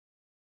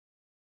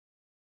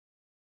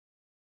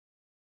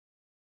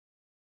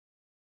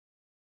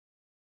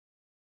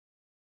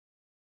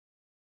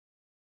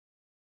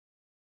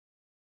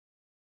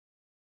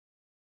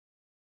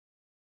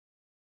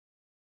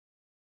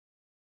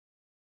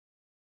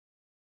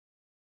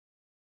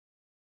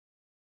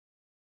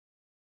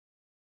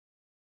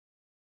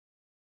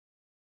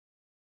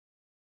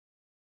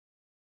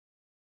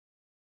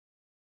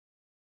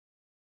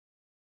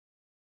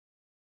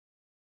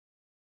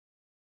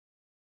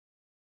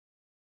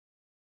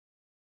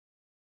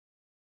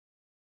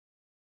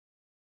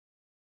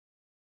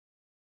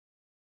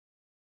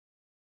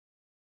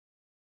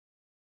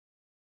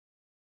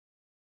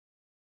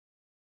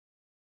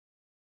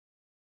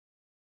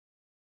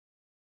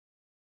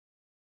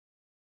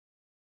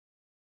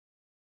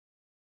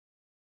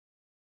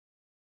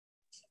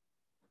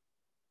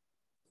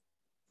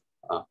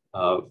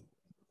Uh,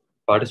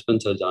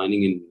 Participants are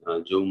joining in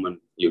Zoom and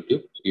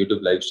YouTube.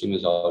 YouTube live stream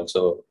is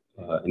also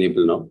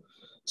enabled now.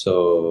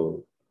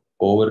 So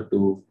over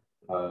to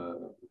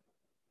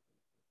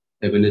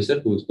Ebenezer,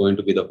 who is going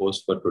to be the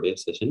host for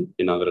today's session,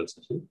 inaugural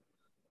session.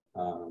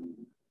 Um,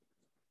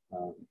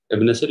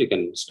 Ebenezer, you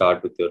can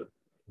start with your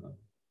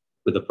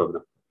with the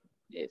program.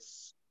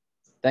 Yes.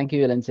 Thank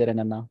you,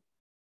 Anna.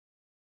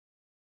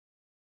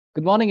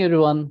 Good morning,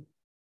 everyone.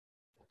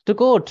 To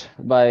quote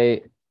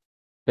by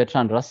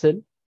Bertrand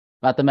Russell,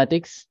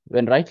 mathematics,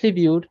 when rightly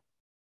viewed,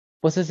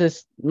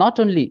 possesses not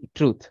only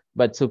truth,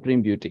 but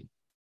supreme beauty.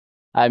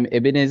 I'm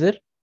Ebenezer,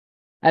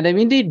 and I'm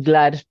indeed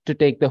glad to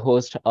take the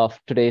host of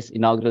today's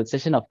inaugural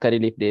session of Curry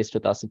Leaf Days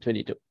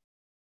 2022.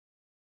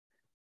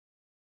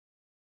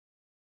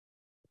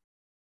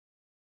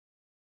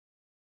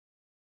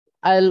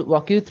 I'll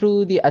walk you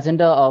through the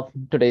agenda of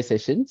today's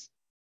sessions.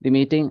 The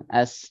meeting,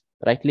 as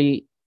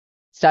rightly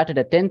started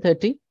at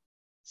 10:30,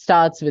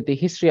 starts with the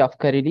history of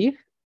Curry Leaf.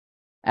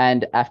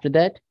 And after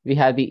that, we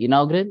have the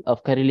inaugural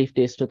of Curry Leaf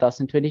Days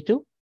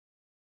 2022.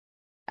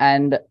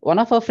 And one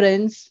of our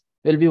friends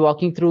will be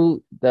walking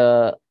through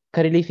the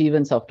Curry Leaf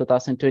events of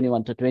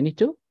 2021 to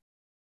 22.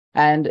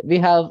 And we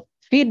have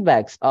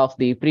feedbacks of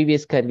the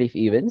previous Curry Leaf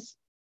events.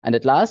 And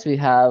at last, we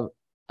have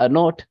a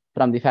note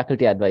from the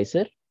faculty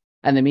advisor,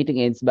 and the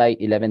meeting ends by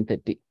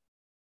 11:30.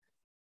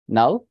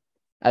 Now,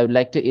 I would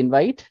like to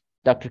invite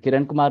Dr.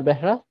 Kiran Kumar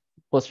Behra,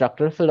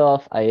 postdoctoral fellow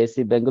of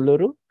IISc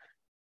Bengaluru,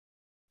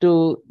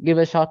 to give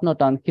a short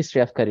note on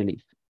history of Curry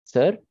Leaf.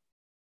 Sir.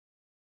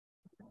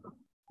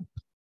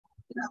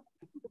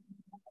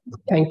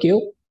 Thank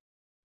you.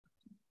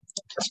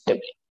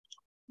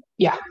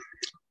 Yeah.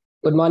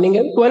 Good morning,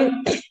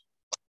 everyone.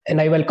 And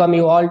I welcome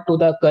you all to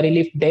the Curry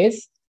Leaf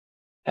Days.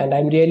 And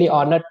I'm really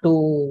honored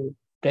to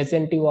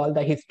present you all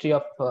the history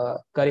of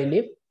Curry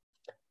Leaf.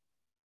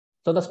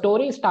 So the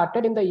story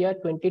started in the year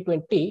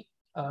 2020,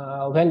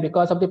 when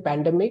because of the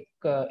pandemic,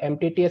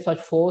 MTTS was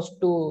forced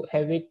to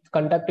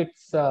conduct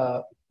its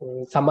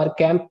summer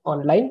camp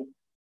online.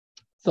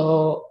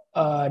 So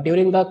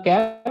during the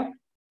camp,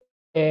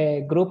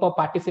 a group of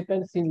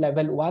participants in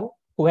level 1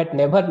 who had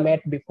never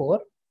met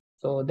before,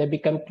 so they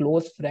became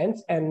close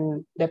friends,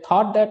 and they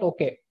thought that,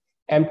 okay,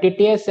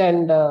 MTTS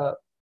and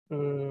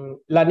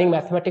learning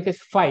mathematics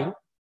is fine,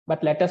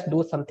 but let us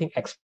do something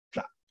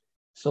extra.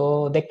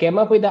 So they came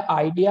up with the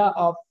idea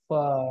of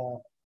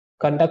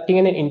conducting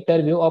an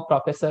interview of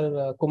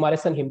Professor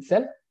Kumarasan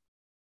himself,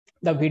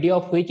 the video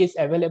of which is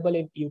available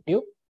in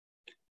YouTube.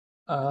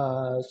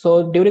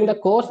 So during the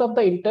course of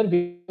the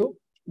interview,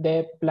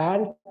 they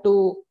planned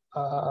to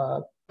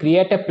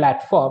create a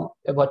platform,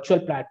 a virtual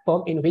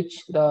platform in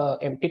which the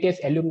MTTS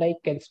alumni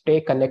can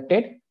stay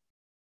connected.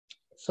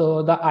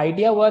 So the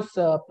idea was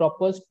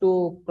proposed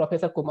to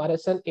Professor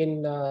Kumarasan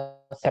in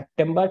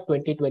September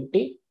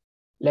 2020.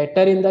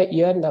 Later in the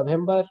year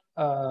November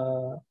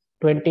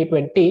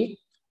 2020,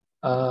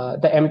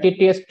 the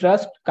MTTS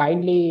Trust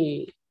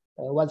kindly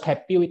was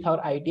happy with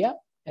our idea,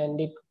 and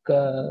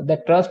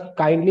the trust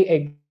kindly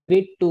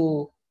agreed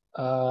to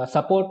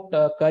support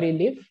Curry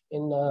Leaf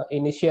in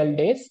initial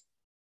days.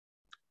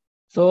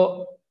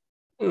 So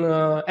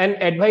an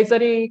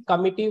advisory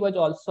committee was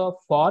also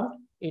formed.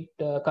 It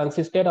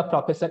consisted of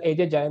Professor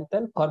A.J.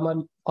 Jayanthan,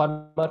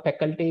 former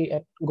faculty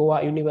at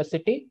Goa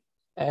University,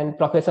 and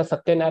Professor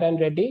Satyanarayan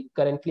Reddy,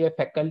 currently a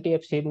faculty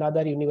at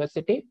Srinagar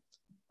University.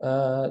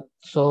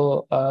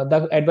 So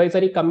the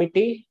advisory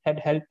committee had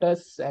helped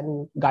us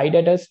and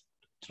guided us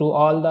through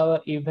all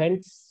the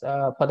events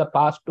for the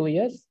past 2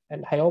 years,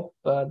 and I hope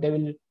they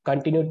will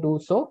continue to do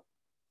so.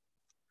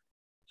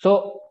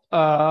 So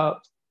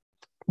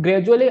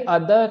gradually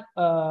other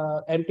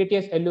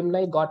MTTS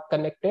alumni got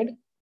connected,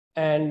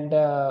 and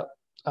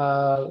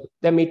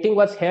the meeting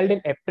was held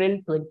in April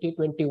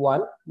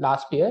 2021,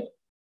 last year.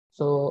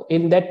 So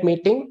in that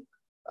meeting,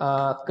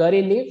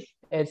 Curry Leaf,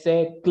 as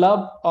a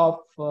club of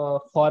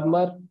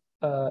former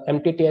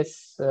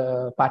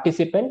MTTS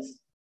participants,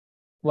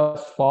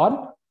 was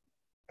formed,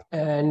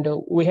 and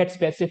we had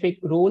specific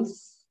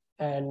rules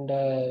and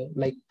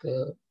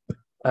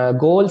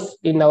goals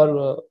in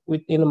our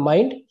within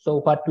mind.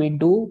 So what we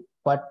do,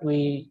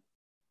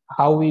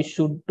 how we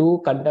should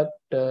do conduct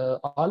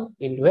all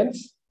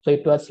events. So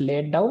it was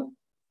laid down,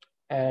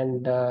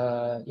 and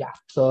yeah,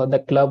 so the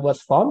club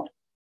was formed.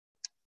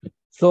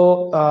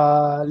 So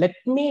let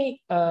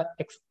me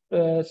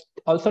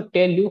also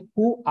tell you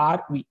who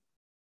are we.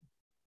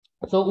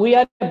 So we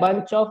are a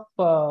bunch of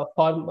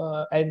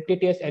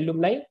MTTS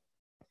alumni,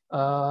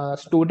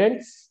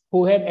 students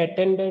who had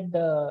attended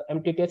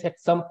MTTS at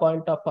some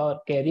point of our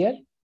career.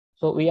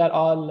 So we are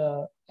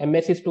all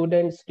MSc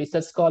students,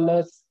 research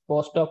scholars,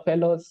 postdoc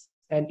fellows,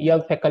 and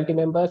young faculty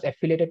members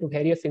affiliated to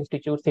various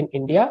institutes in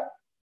India.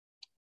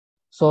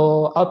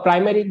 So our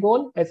primary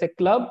goal as a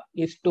club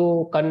is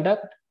to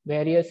conduct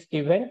various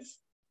events,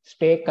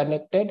 stay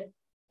connected,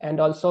 and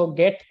also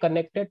get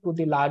connected to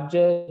the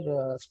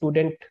larger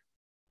student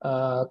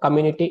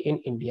community in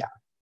India.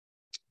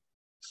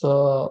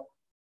 So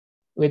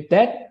with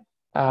that,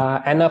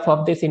 enough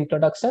of this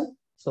introduction.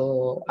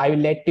 So I will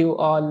let you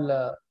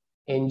all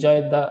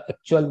enjoy the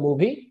actual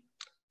movie.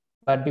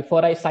 But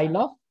before I sign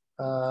off,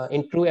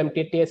 in true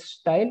MTTS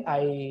style,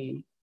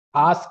 I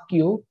ask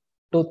you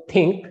to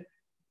think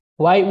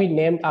why we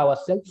named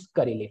ourselves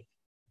Curry Leaf.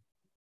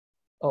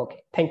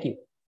 Okay, thank you.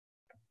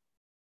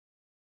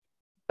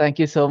 Thank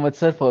you so much,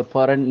 sir, for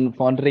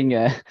pondering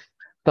a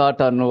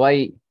thought on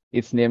why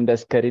it's named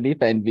as Curry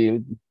Leaf, and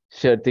we'll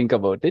sure think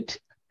about it.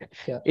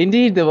 Sure.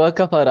 Indeed, the work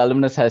of our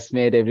alumnus has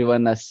made every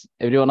one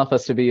of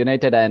us to be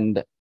united,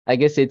 and I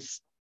guess it's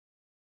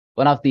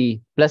one of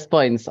the plus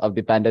points of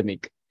the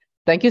pandemic.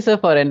 Thank you, sir,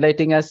 for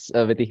enlightening us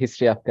with the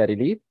history of Curry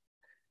Leaf.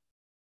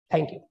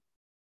 Thank you.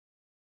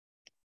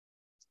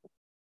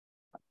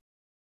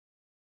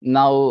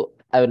 Now,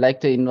 I would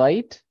like to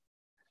invite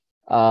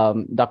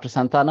Dr.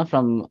 Santana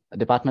from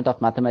Department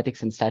of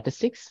Mathematics and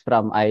Statistics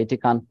from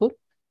IIT Kanpur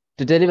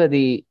to deliver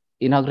the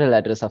inaugural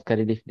address of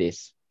Curry Leaf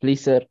Days.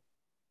 Please, sir.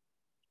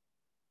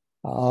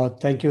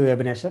 Thank you,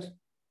 Ebenezer.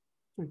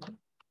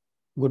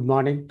 Good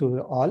morning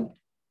to all.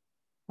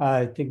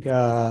 I think,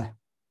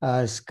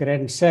 as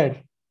Kiran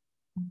said,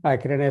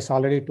 Kiran has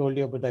already told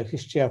you about the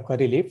history of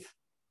Curry Leaf.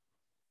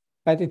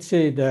 I think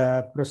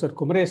the Professor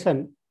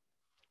Kumaresan,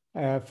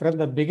 from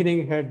the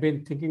beginning, had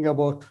been thinking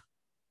about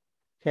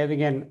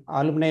having an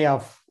alumni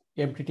of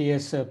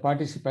MTTS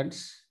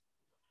participants,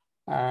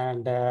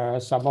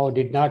 and somehow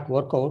did not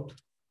work out.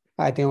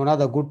 I think one of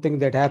the good things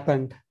that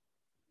happened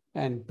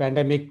and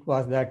pandemic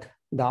was that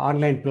the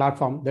online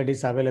platform that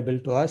is available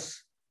to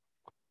us,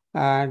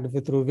 and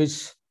through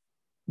which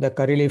the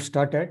Curry Leaf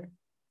started.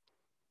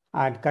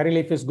 And Curry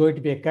Leaf is going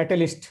to be a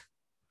catalyst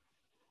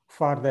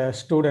for the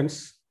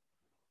students.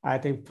 I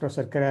think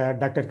Professor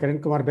Dr.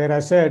 Kiran Kumar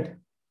Bera said,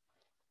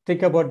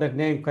 think about the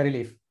name Curry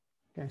Leaf.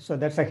 Okay, so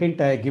that's a hint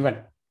I given.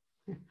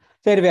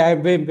 So anyway,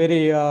 I've been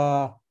very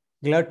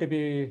glad to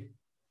be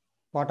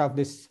part of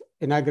this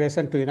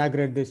inauguration, to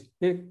inaugurate this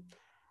thing.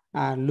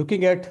 And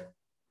looking at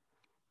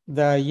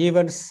the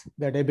events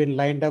that have been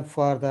lined up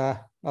for the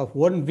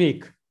 1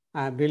 week,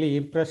 I'm really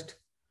impressed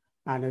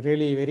and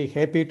really very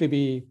happy to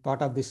be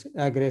part of this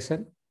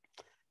inauguration.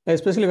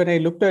 Especially when I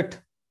looked at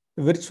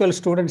virtual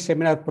student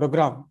seminar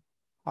program,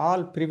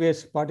 all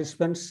previous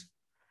participants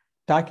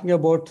talking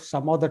about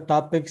some of the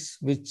topics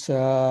which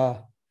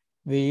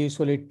we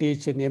usually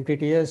teach in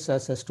MTTS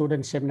as a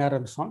student seminar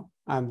and so on.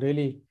 I'm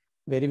really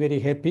very, very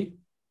happy.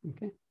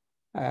 Okay.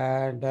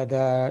 And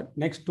the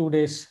next 2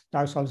 days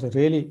talks also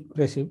really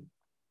impressive.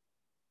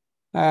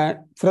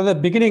 From the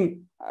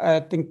beginning,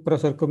 I think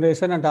Professor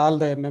Kumaresan and all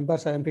the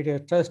members of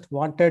MTTS Trust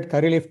wanted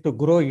Curry Leaf to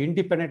grow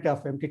independent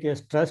of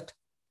MTTS Trust.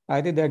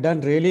 I think they're done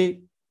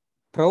really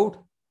proud.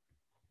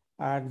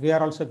 And we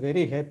are also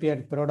very happy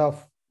and proud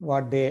of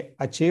what they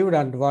achieved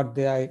and what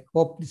they, I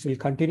hope this will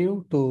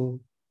continue to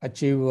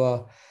achieve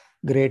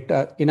great,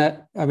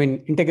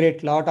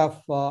 integrate a lot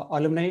of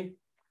alumni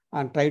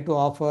and try to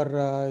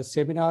offer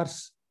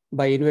seminars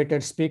by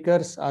invited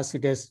speakers as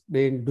it has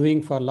been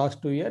doing for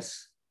last 2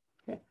 years.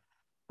 Okay.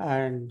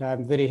 And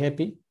I'm very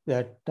happy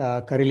that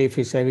Curry Leaf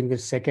is having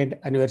its 2nd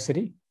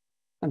anniversary.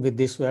 And with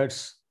these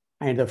words,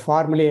 and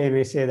formally I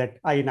may say that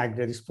I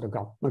inaugurate this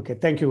program. Okay,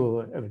 thank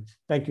you.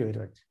 Thank you very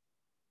much.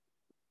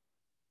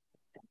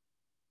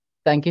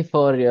 Thank you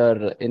for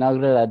your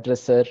inaugural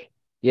address, sir.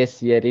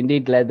 Yes, we are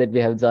indeed glad that we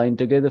have joined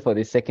together for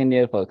the 2nd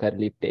year for Curry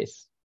Leaf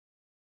Days.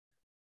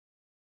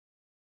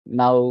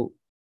 Now,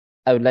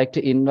 I would like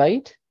to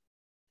invite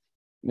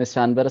Mr.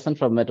 Anbarasan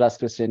from Madras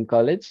Christian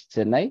College,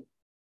 Chennai,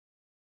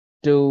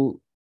 to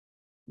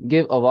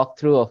give a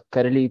walkthrough of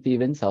Curry Leaf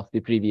events of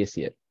the previous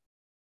year.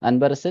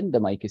 Anbarasan,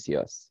 the mic is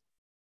yours.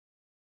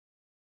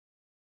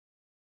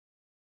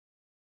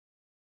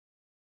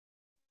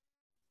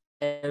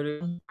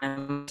 Everyone,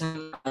 I'm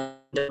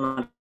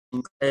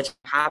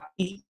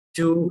happy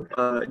to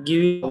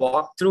give you a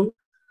walkthrough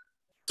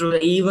through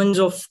the events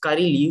of Curry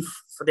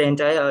Leaf for the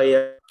entire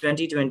year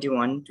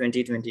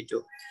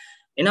 2021-2022.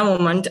 In a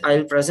moment,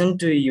 I'll present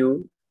to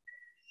you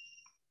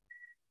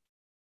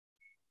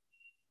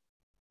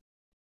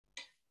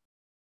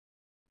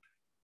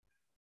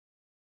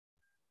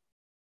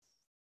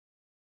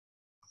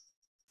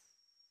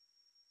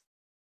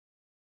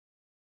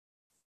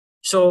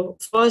So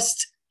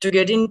first, to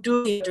get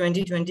into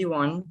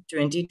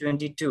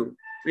 2021-2022,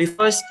 we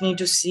first need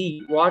to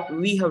see what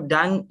we have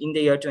done in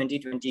the year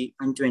 2020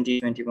 and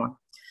 2021.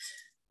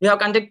 We have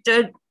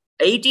conducted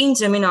 18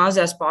 seminars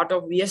as part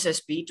of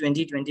VSSP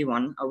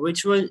 2021, a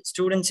virtual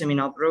student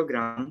seminar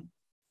program,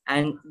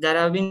 and there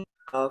have been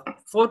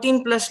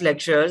 14 plus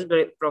lectures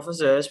by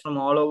professors from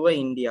all over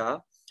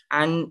India,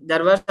 and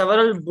there were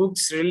several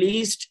books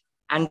released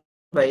and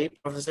by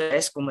Professor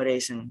S.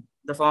 Kumaresan,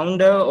 the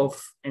founder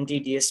of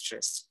MTTS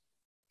Trust.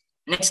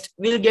 Next,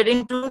 we'll get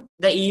into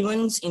the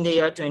events in the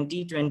year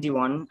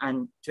 2021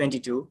 and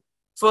 22.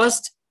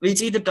 First, we'll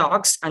see the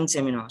talks and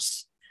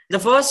seminars. The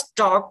first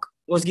talk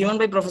was given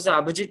by Professor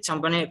Abhijit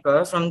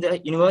Champanekar from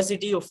the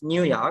University of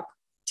New York,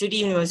 City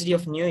University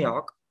of New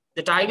York.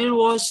 The title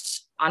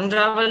was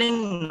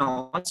Unraveling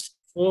Knots,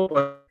 4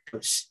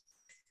 Perspectives.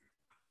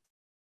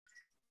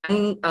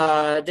 And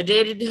the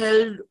date it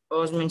held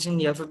was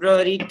mentioned here,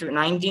 February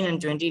 19 and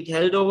 20. It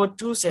held over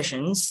 2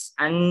 sessions,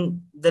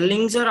 and the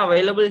links are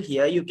available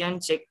here. You can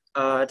check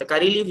the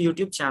CurryLeaf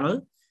YouTube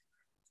channel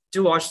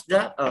to watch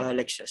the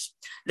lectures.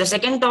 The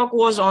second talk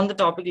was on the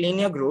topic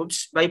linear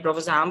groups by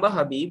Professor Amber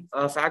Habib,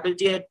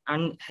 faculty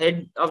and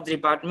head of the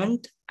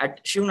department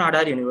at Shiv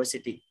Nadar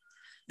University.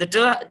 The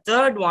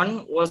third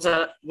one was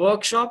a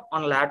workshop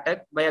on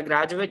LaTeX by a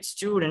graduate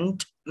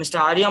student, Mr.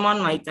 Aryaman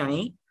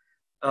Maitani,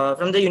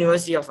 from the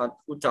University of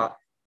Uttar.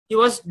 He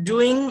was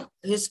doing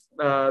his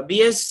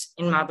BS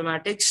in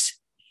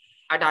mathematics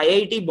at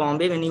IIT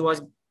Bombay when he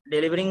was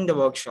delivering the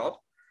workshop.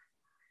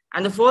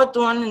 And the fourth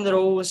one in the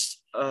row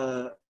was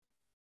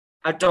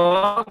a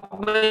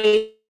talk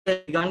by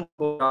Gant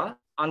Bora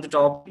on the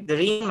topic, the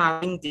Riemann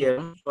mapping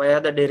theorem via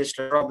the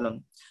Dirichlet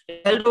problem.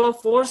 It held over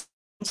 4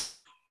 sessions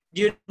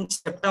during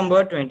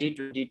September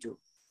 2022.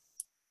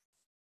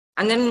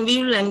 And then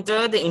we will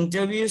enter the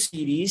interview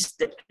series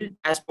that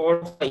as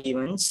part of the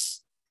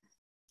events.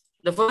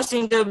 The first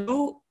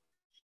interview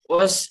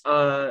was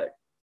by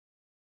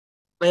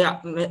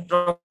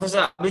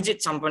Professor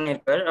Abhijit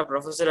Sampanerkar, a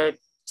professor at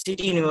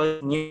City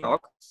University, New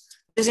York.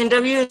 This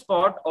interview is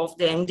part of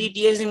the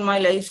MTTS in My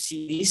Life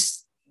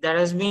series that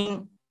has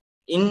been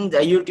in the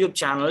YouTube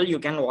channel. You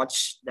can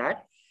watch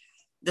that.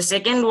 The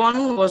second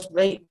one was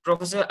by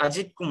Professor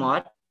Ajit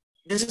Kumar.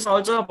 This is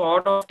also a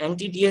part of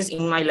MTTS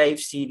in My Life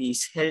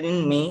series held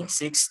in May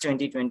 6,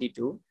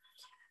 2022.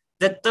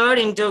 The third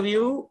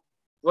interview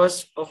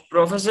was of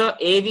Professor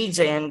A.V.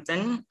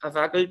 Jayanthan, a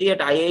faculty at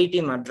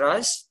IIT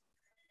Madras.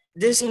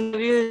 This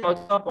interview is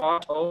also a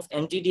part of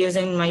MTTS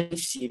in My Life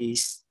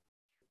series,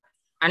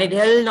 and it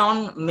held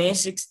on May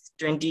 6,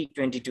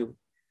 2022.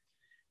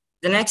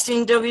 The next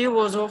interview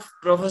was of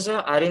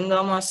Professor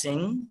Arindama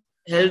Singh,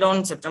 held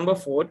on September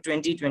 4,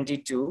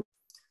 2022.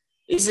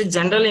 It's a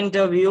general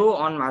interview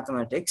on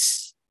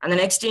mathematics. And the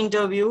next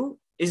interview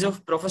is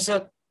of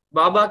Professor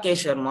Baba K.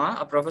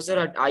 Sharma, a professor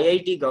at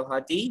IIT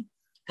Guwahati,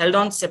 held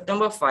on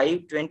September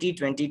 5,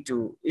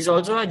 2022. It's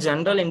also a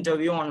general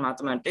interview on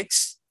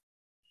mathematics.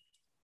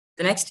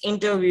 The next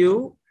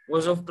interview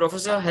was of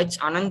Professor H.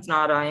 Anant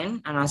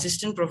Narayan, an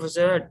assistant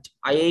professor at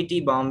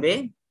IIT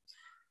Bombay.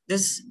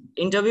 This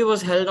interview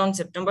was held on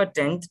September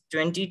 10th,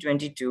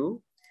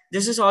 2022.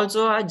 This is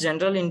also a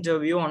general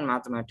interview on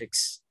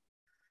mathematics.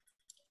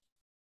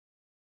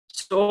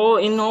 So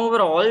in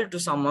overall, to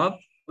sum up,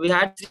 we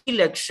had 3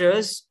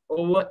 lectures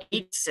over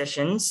 8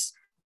 sessions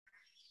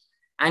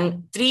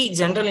and 3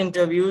 general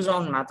interviews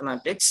on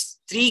mathematics,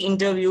 3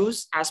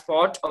 interviews as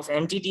part of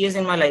MTTS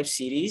in My Life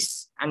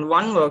series, and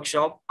 1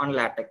 workshop on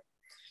LaTeX.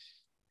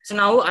 So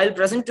now I'll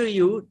present to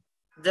you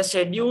the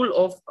schedule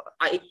of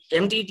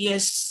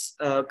MTTS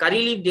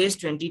CurryLeaf Days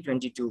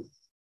 2022.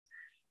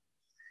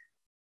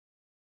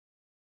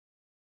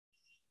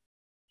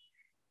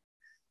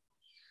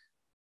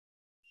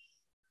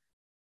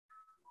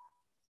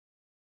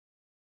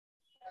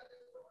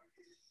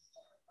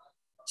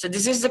 So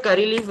this is the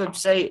CurryLeaf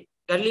website,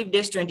 CurryLeaf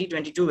Days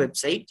 2022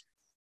 website.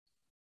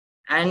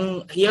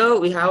 And here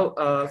we have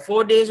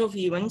 4 days of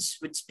events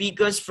with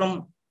speakers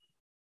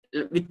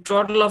with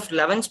total of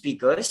 11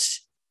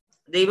 speakers.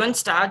 The event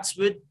starts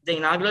with the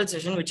inaugural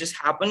session, which is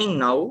happening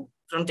now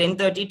from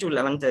 10:30 to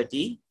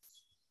 11:30.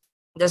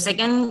 The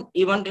second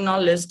event in our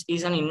list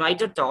is an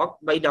invited talk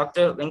by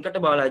Dr. Venkata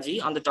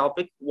Balaji on the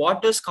topic,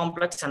 what is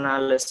complex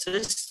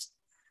analysis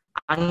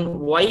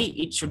and why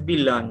it should be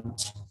learned.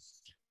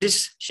 This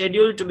is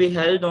scheduled to be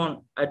held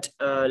on at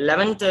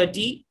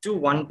 11:30 to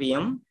 1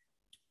 p.m.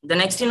 The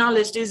next in our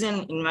list is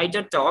an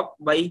invited talk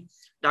by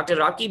Dr.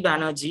 Raki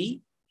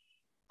Banerjee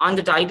on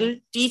the title,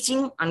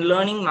 Teaching and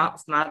Learning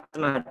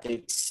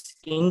Mathematics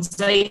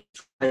Inside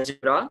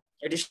Algebra.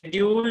 It is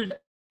scheduled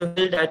to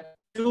be held at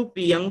 2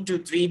 p.m. to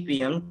 3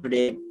 p.m.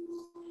 today.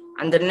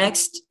 And the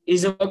next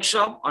is a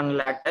workshop on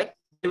LaTeX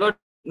delivered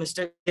by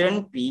Mr.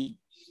 Kiran P.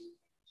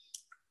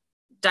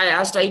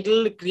 as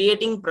titled,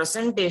 Creating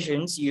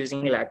Presentations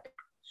Using LaTeX.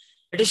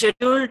 It is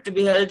scheduled to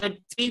be held at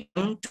 3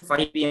 p.m. to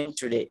 5 p.m.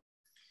 today.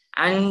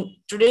 And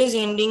today's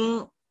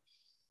ending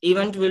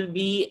event will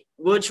be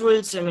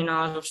virtual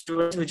seminars of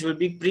students, which will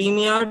be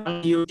premiered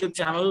on the YouTube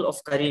channel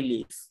of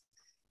CurryLeaf.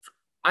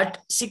 At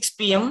 6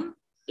 p.m.,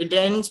 it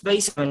ends by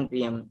 7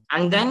 p.m.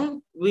 And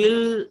then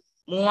we'll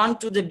move on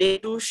to the day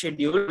 2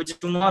 schedule, which is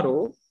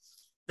tomorrow.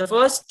 The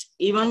first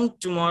event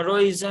tomorrow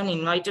is an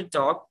invited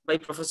talk by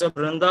Professor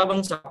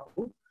Vrindavan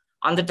Sahu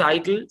on the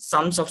title,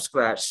 Sums of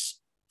Squares,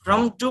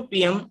 from 2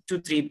 p.m. to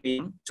 3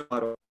 p.m.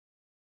 tomorrow.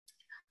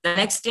 The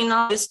next in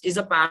our list is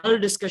a panel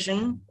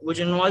discussion, which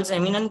involves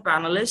eminent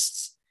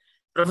panelists,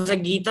 Professor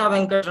Geeta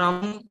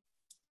Venkatraman,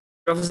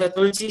 Professor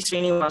Tulsi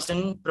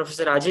Srinivasan,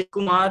 Professor Ajit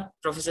Kumar,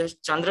 Professor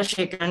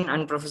Chandrasekharan,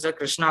 and Professor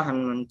Krishna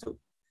Hanumantu.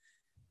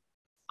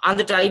 On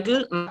the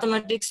title,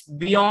 Mathematics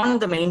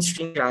Beyond the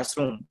Mainstream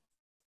Classroom.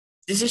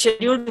 This is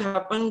scheduled to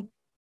happen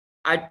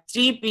at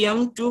 3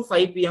 p.m. to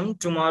 5 p.m.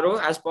 tomorrow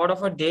as part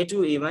of our day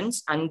 2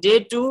 events. And day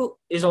 2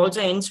 is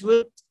also ends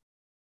with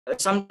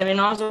some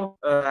seminars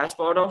as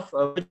part of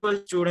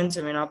virtual student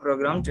seminar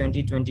program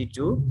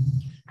 2022.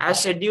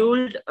 as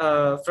scheduled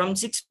from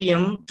 6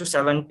 p.m. to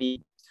 7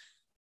 p.m.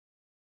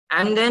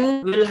 And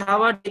then we'll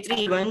have our day 3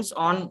 events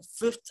on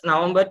 5th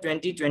November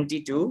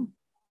 2022,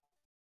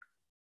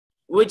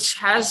 which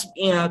has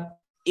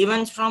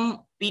events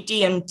from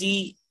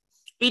PTMT.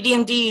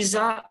 PTMT is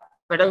a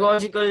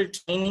pedagogical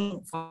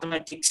training for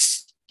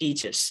mathematics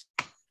teachers.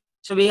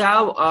 So we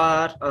have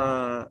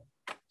our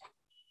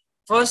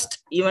first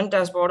event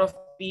as part of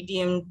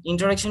PTM,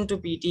 Introduction to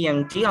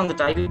PTMT, on the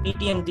title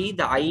PTMT,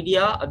 the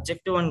idea,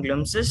 objective and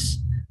glimpses,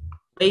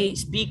 by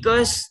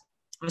speakers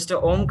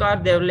Mr.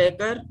 Omkar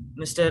Devlekar,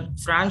 Mr.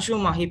 Franshu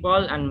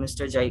Mahipal, and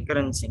Mr.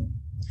 Jaikaran Singh,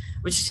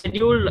 which is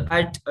scheduled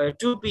at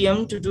 2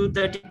 p.m. to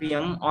 2:30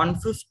 p.m. on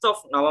 5th of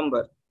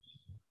November.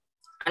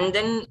 And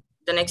then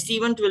the next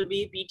event will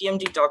be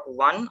PTMT Talk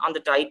 1 on the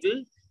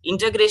title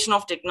Integration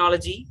of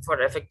Technology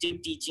for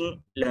Effective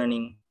Teaching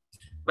Learning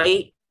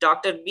by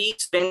Dr. B.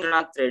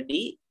 Surendranath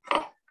Reddy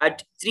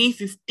at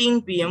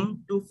 3:15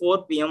 p.m. to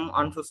 4 p.m.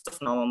 on 5th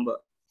of November.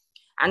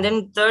 And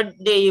then third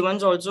day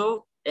events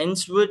also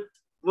ends with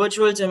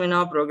virtual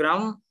seminar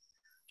program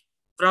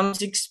from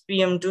 6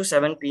 p.m. to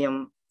 7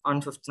 p.m.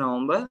 on 5th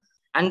November.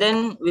 And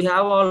then we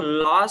have our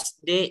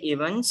last day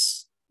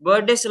events,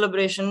 birthday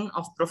celebration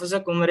of Professor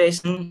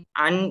Kumaresan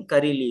and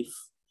Curry Leaf.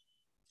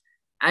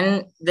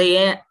 And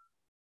the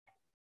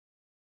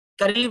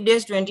Curry Leaf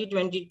Days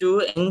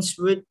 2022 ends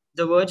with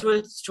the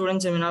virtual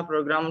student seminar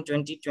program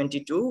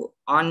 2022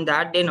 on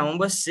that day,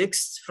 November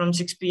 6th, from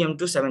 6 p.m.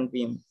 to 7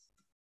 p.m.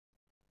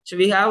 So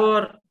we have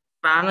our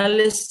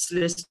panelists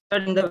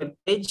listed in the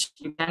webpage.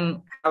 You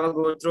can have a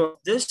go through of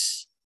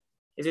this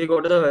if you go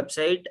to the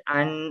website,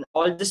 and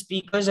all the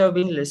speakers have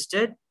been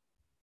listed.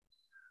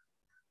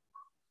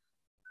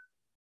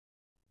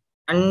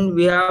 And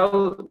we have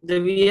the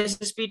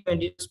VSSP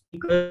 22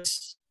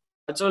 speakers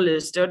also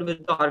listed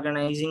with the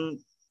organizing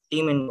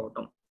team in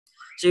bottom.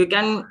 So you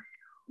can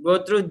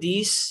go through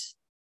these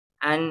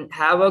and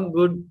have a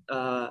good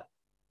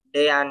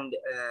day. And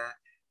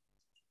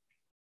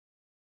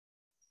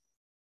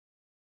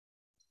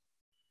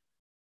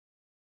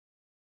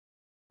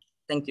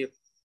thank you.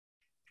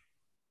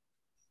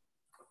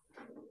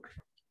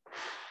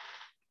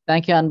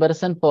 Thank you,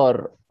 Anbarasan,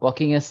 for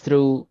walking us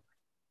through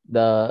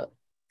the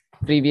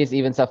previous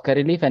events of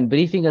Curry Leaf and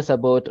briefing us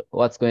about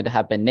what's going to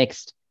happen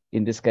next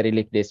in this Curry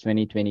Leaf Days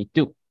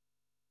 2022.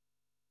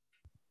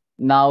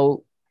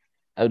 Now,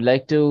 I would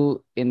like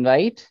to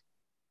invite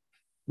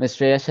Ms.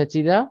 Shreya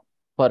Shachida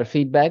for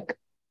feedback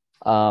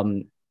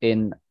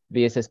in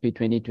VSSP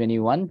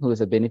 2021, who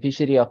is a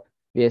beneficiary of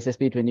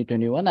VSSP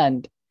 2021.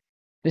 And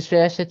Ms.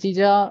 Shreya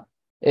Shachida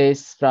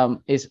is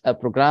a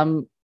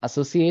program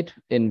associate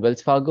in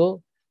Wells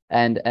Fargo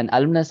and an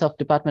alumnus of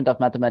Department of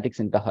Mathematics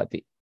in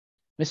Guwahati.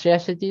 Ms. Shreya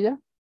Shachida?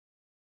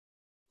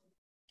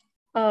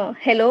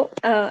 Hello,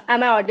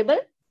 am I audible?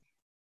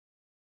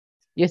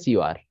 Yes,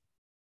 you are.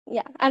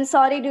 Yeah, I'm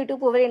sorry, due to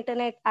poor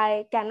internet,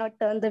 I cannot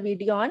turn the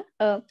video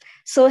on.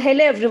 So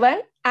hello,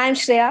 everyone. I'm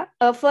Shreya.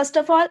 First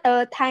of all,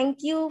 thank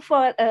you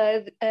for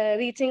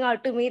reaching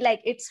out to me.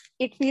 Like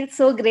it feels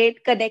so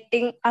great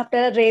connecting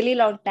after a really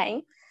long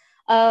time.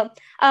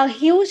 A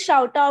huge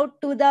shout out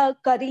to the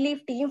Curry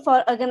Leaf team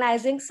for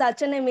organizing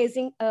such an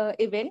amazing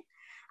event.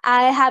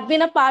 I have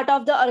been a part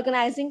of the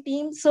organizing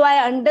team, so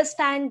I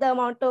understand the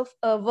amount of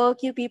work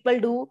you people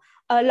do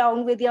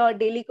along with your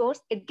daily course.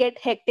 It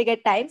gets hectic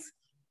at times.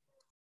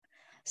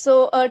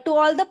 So to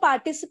all the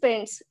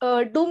participants,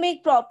 do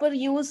make proper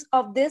use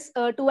of this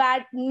to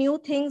add new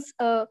things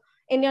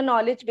in your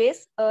knowledge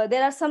base.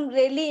 There are some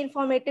really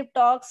informative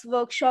talks,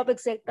 workshop,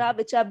 etc.,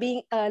 which are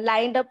being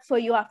lined up for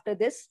you after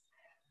this.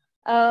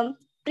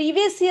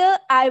 Previous year,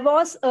 I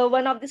was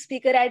one of the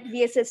speaker at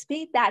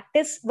VSSP, that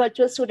is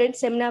Virtual Student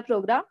Seminar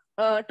Program.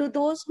 To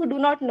those who do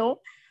not know,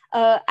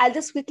 I'll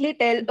just quickly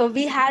tell,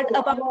 we had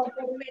about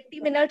 20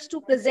 minutes to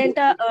present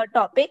a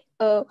topic,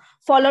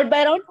 followed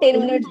by around 10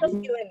 minutes of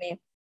Q&A.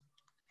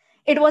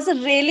 It was a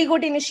really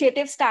good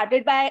initiative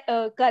started by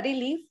Curry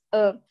Leaf.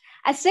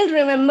 I still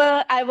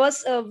remember I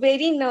was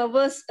very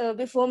nervous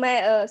before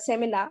my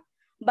seminar,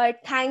 but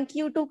thank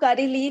you to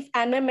Curry Leaf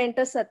and my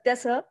mentor Satya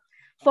sir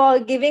for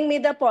giving me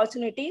the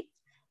opportunity.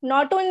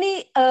 Not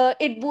only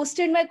it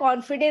boosted my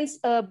confidence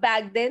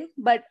back then,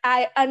 but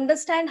I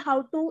understand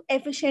how to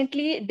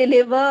efficiently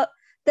deliver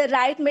the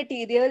right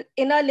material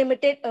in a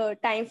limited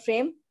time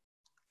frame.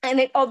 And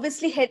it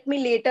obviously helped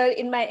me later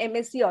in my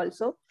MSc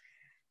also.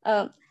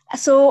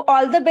 So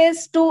all the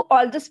best to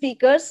all the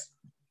speakers.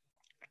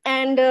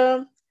 And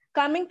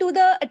coming to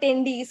the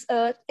attendees,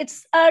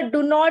 it's a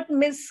do not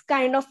miss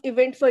kind of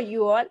event for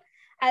you all,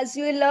 as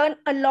you will learn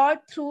a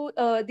lot through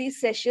these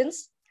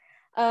sessions.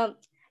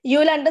 You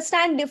will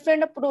understand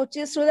different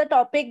approaches to the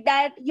topic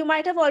that you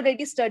might have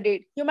already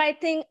studied. You might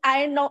think,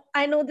 I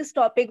know this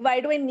topic.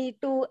 Why do I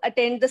need to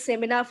attend the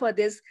seminar for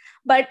this?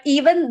 But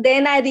even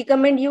then, I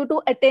recommend you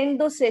to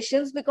attend those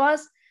sessions,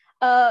 because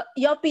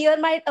your peer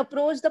might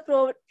approach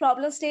the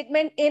problem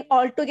statement in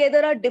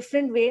altogether a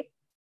different way.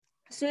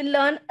 So you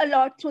learn a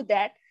lot through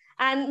that,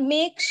 and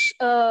make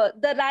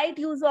the right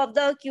use of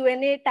the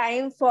Q&A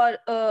time for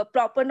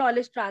proper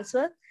knowledge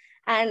transfer.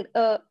 And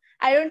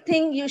I don't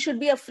think you should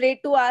be afraid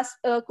to ask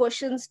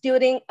questions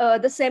during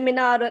the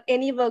seminar or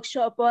any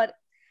workshop or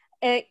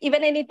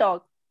even any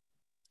talk.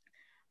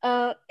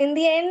 In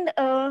the end,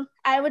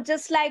 I would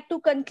just like to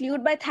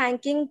conclude by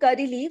thanking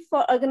Curry Leaf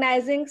for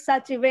organizing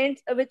such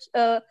events which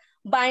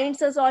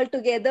binds us all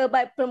together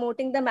by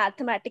promoting the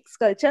mathematics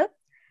culture.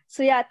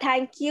 So yeah,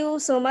 thank you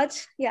so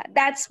much. Yeah,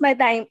 that's my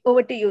time.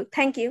 Over to you.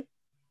 Thank you.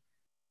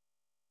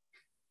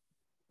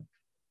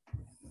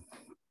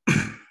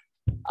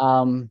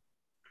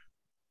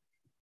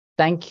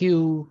 Thank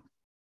you.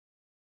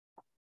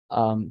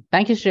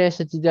 Thank you, Shreya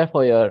Satija,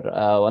 for your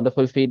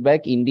wonderful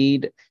feedback.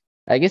 Indeed,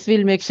 I guess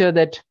we'll make sure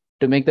that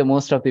to make the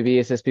most of the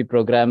VSSP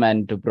program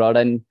and to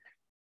broaden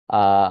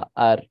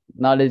our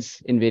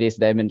knowledge in various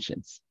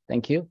dimensions.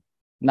 Thank you.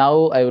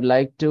 Now, I would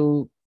like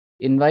to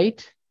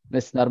invite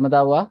Ms.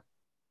 Narmadawa,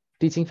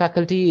 teaching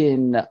faculty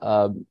in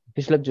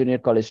Hishlop Junior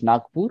College,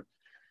 Nagpur,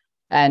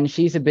 and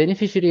she's a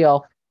beneficiary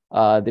of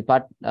the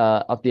part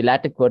of the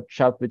LaTeX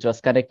workshop, which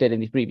was conducted in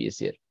the previous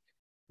year.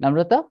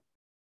 Namrata?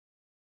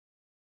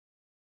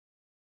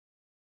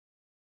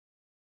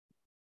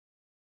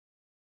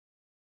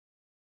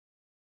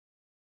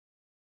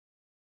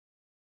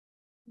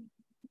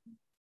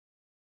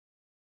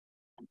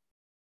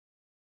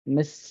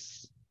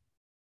 Miss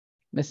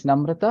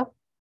Namrata?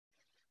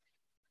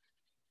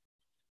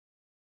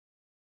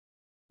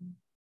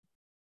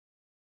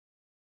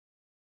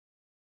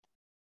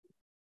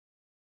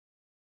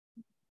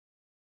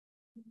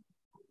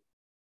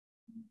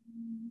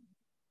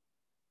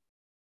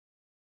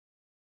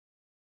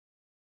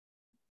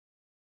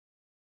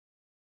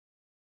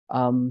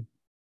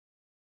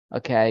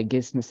 Okay, I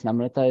guess Miss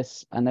Namrata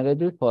is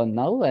unavailable for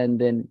now, and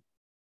then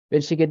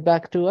when she get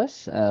back to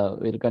us,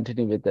 we'll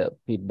continue with the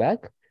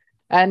feedback.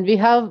 And we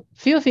have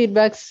few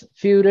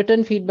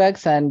written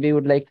feedbacks, and we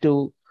would like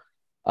to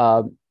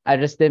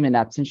address them in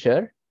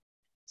absentia.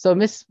 So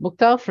Miss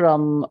Mukta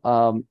from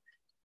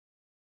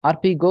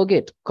RP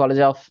Goget College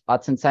of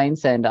Arts and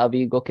Science and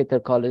Avi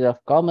Goketar College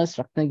of Commerce,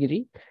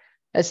 Ratnagiri,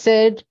 has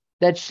said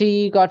that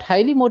she got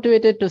highly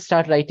motivated to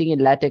start writing in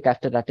LaTeX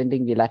after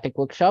attending the LaTeX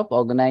workshop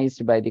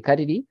organized by the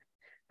Curry.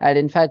 And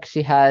in fact,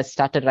 she has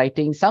started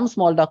writing some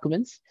small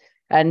documents.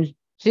 And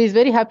she is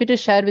very happy to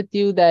share with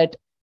you that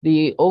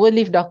the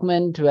overleaf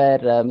document where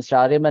Mr.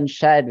 Aryaman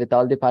shared with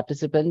all the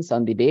participants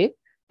on the day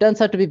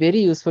turns out to be very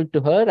useful to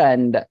her.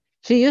 And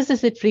she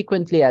uses it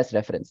frequently as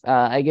reference.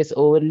 I guess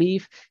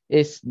Overleaf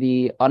is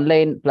the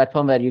online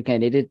platform where you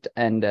can edit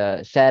and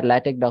share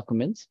LaTeX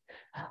documents.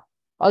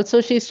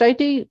 Also, she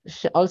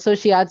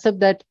adds up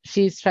that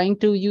she's trying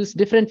to use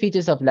different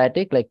features of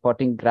LaTeX, like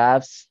plotting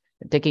graphs,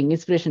 taking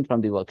inspiration from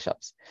the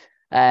workshops.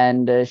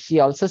 And she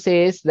also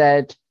says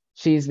that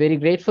she's very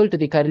grateful to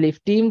the Curry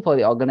Leaf team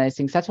for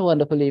organizing such a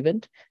wonderful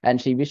event.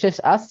 And she wishes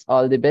us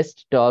all the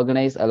best to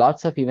organize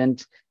lots of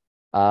events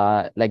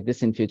like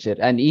this in future.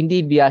 And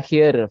indeed, we are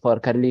here for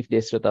Curry Leaf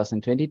Days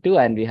 2022,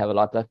 and we have a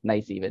lot of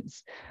nice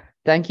events.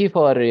 Thank you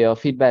for your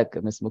feedback,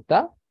 Ms.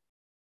 Mukta.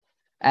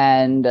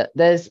 And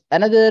there is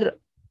another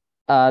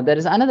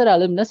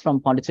alumnus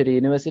from Pondicherry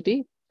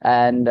University,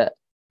 and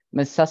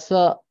Ms.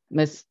 Saswata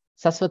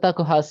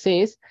Kuha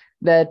says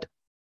that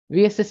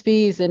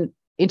VSSP is an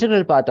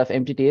integral part of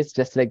MTTS,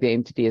 just like the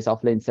MTTS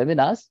offline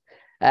seminars.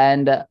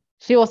 And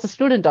she was a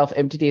student of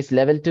MTTS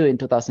Level 2 in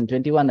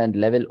 2021 and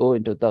Level O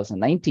in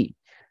 2019.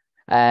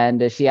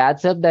 And she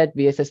adds up that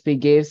VSSP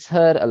gives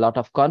her a lot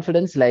of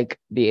confidence, like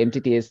the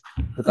MTTS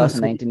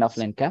 2019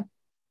 offline camp.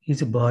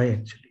 He's a boy,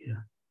 actually.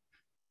 Yeah.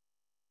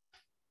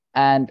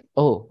 And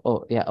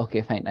yeah,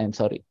 okay, fine. I'm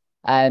sorry.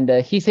 And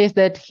he says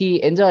that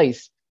he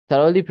enjoys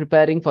thoroughly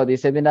preparing for the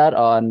seminar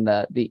on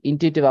the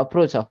intuitive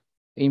approach to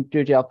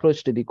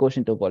the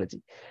quotient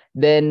topology.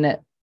 Then,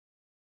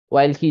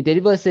 while he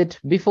delivers it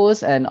before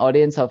an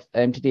audience of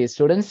MTTS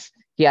students,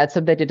 he adds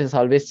up that it is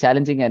always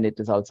challenging and it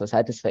is also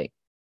satisfying.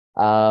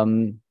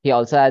 He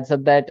also adds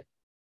up that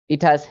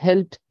it has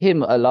helped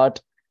him a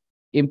lot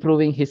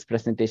improving his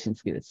presentation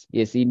skills.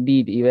 Yes,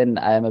 indeed, even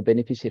I am a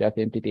beneficiary of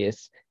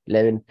MTTS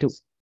Level 2.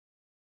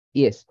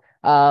 Yes,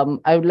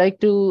 I would like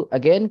to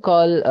again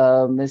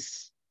call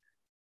Ms.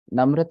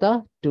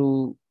 Namrata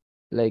to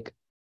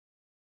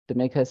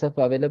make herself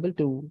available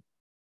to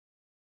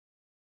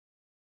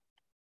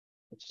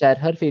share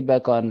her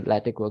feedback on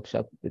LaTeX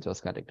workshop, which was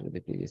conducted with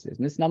the previous years.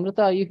 Ms. Namrata,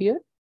 are you here?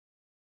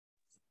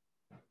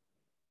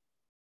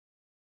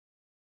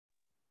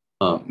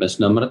 Ms.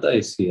 Namrata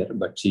is here,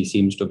 but she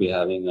seems to be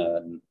having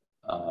a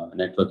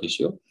network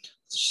issue.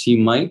 She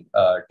might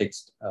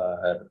text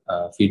her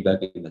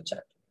feedback in the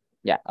chat.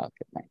 Yeah,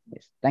 okay, fine.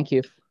 Yes, thank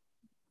you.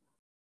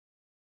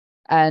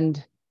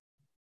 And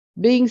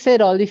being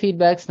said all the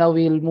feedbacks, now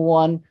we'll move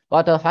on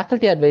what our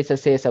faculty advisor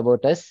says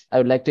about us. I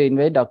would like to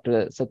invite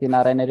Dr.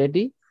 Satyanarayana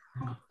Reddy,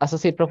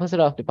 Associate Professor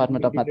of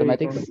Department of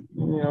Mathematics.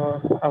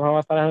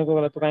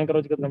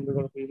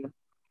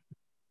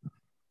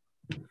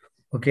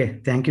 Okay,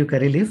 thank you,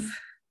 Curry Leaf.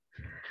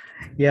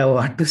 Yeah,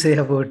 what to say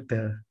about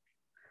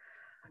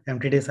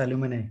MTTS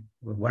alumni?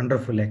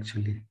 Wonderful,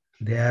 actually.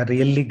 They are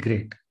really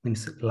great.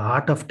 Means a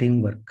lot of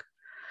teamwork.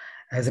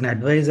 as an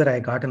advisor, I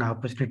got an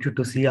opportunity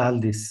to see all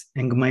these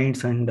young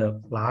minds and a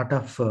lot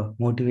of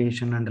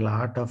motivation and a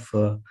lot of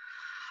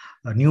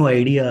new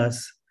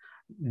ideas,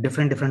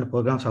 different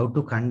programs, how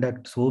to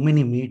conduct so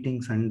many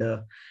meetings, and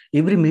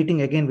every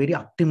meeting again very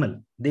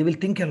optimal. They will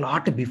think a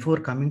lot before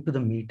coming to the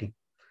meeting,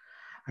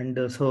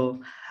 and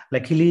so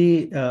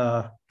luckily,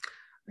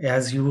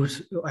 as you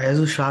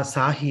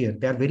saw here,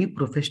 they are very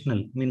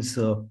professional. Means.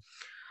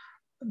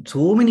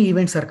 So many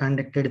events are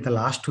conducted in the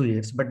last 2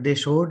 years, but they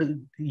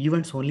showed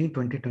events only in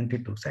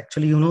 2022. So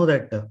actually, you know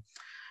that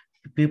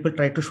people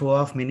try to show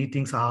off many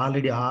things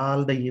already,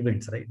 all the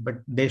events, right?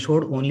 But they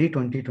showed only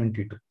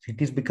 2022.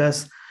 It is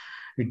because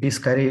it is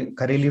career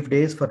leave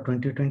days for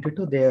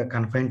 2022. They are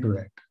confined to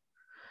that.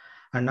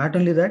 And not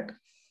only that,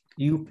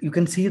 you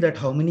can see that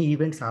how many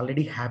events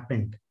already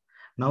happened.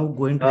 Now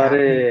going to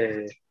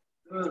happen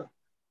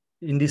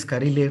in this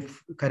career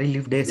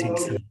leave days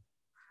itself,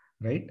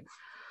 right?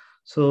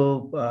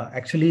 So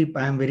actually,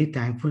 I am very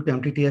thankful to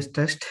MTTS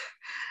Trust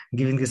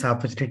giving this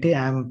opportunity.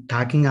 I am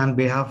talking on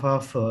behalf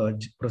of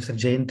Professor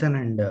Jayantan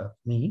and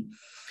me.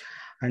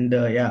 And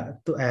yeah,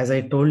 as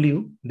I told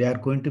you, they are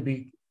going to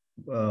be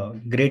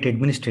great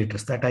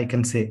administrators. That I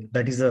can say.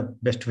 That is the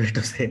best way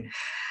to say.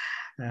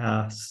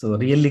 So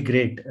really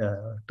great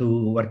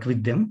to work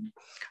with them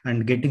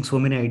and getting so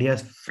many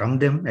ideas from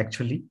them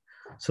actually.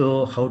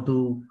 So how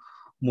to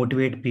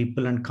motivate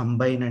people and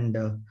combine,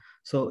 and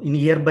so in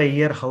year by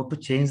year, how to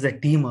change the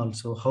team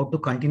also, how to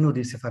continue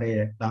this for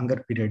a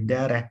longer period. They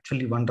are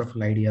actually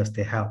wonderful ideas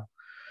they have.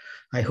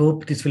 I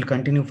hope this will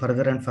continue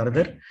further and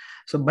further.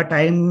 So, but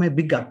I am a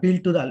big appeal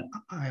to the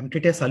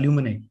MTTS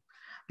alumni.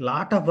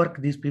 Lot of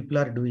work these people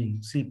are doing.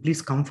 See,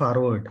 please come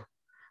forward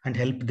and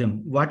help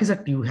them. What is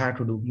it you have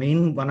to do?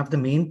 One of the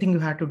main thing you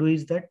have to do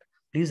is that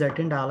please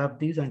attend all of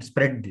these and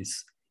spread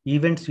this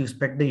events. You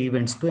spread the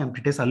events to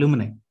MTTS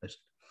alumni first,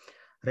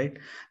 right?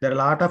 There are a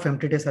lot of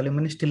MTTS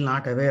alumni still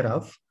not aware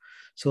of.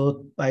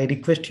 So I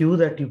request you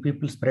that you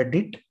people spread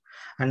it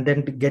and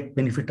then to get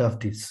benefit of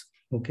this.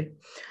 Okay.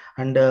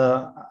 And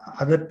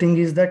other thing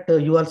is that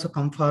you also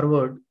come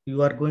forward.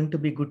 You are going to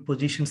be good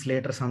positions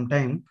later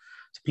sometime.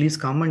 So please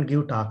come and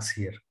give talks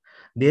here.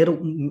 Their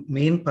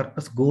main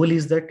purpose goal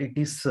is that it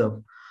is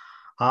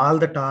all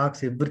the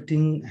talks,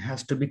 everything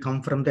has to be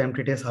come from the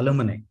MTTS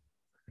alumni,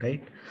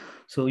 right?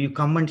 So you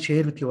come and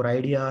share with your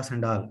ideas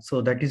and all.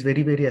 So that is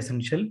very, very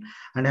essential.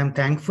 And I'm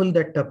thankful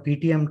that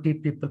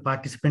PTMT people,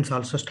 participants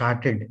also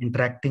started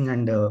interacting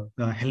and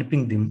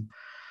helping them.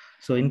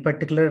 So in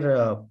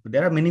particular,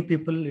 there are many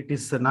people, it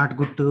is not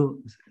good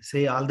to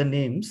say all the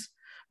names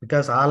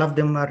because all of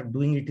them are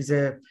doing it is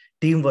a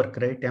teamwork,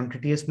 right?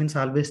 MTTS means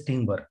always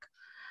teamwork.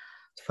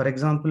 For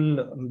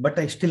example, but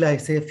I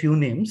say a few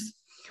names.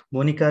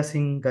 Monica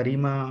Singh,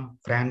 Garima,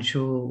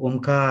 Franshu,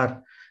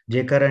 Omkar,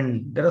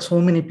 Jekaran, there are so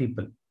many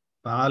people.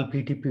 All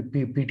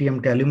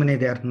PTMT alumni,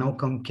 they are now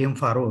came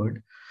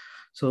forward.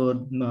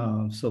 So,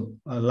 so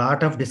a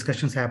lot of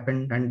discussions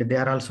happened and they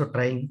are also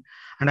trying.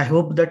 And I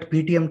hope that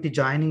PTMT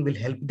joining will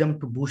help them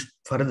to boost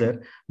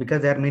further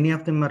because there are many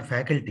of them are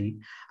faculty.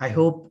 I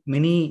hope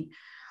many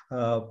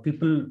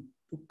people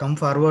come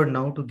forward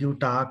now to give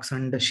talks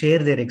and share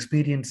their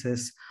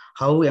experiences,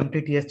 how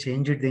MTTS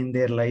changed in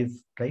their life,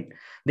 right?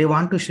 They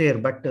want to share,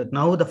 but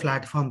now the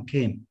platform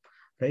came,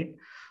 right?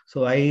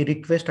 So I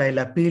request, I'll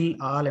appeal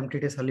all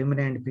MTTS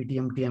alumni and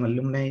PTMT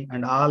alumni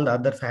and all the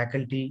other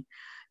faculty,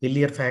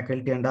 earlier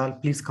faculty and all,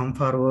 please come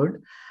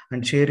forward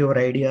and share your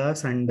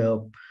ideas and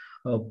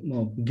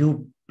give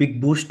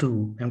big boost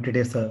to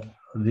MTTS,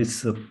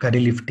 this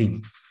career lift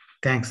team.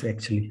 Thanks,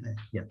 actually.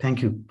 Yeah,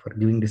 thank you for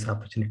giving this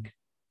opportunity.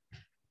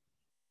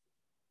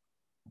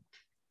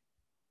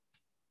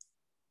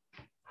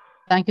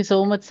 Thank you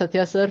so much,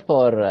 Satya sir,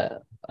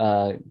 for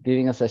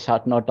giving us a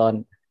short note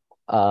on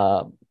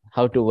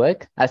how to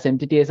work. As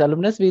MTTS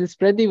alumnus, we'll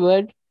spread the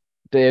word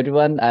to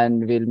everyone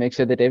and we'll make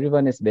sure that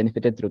everyone is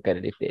benefited through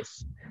career lift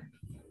days.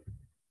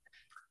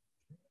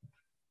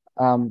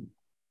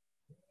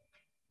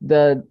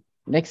 The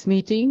next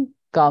meeting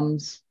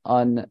comes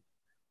on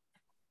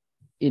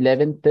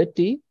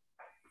 11:30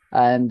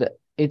 and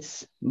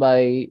it's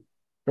by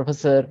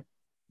Professor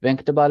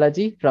Venkata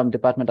Balaji from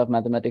Department of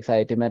Mathematics,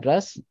 IIT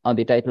Madras, on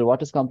the title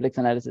What is Complex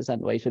Analysis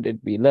and Why Should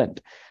It Be Learned?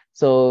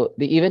 So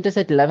the event is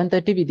at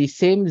 11:30 with the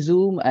same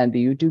Zoom and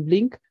the YouTube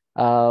link.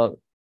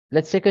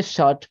 Let's take a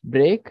short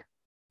break.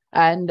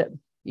 And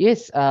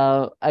yes,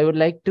 I would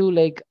like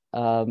to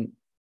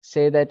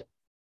say that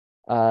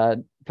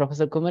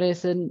Professor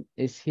Kumaresan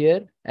is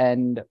here.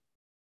 And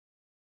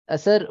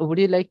sir, would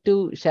you like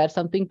to share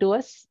something to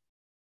us?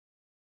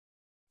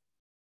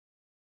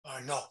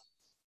 No.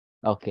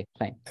 Okay,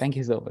 fine. Thank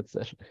you so much,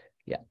 sir.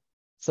 Yeah.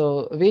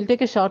 So we'll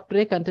take a short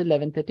break until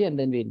 11:30 and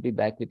then we'll be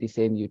back with the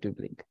same YouTube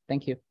link.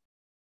 Thank you.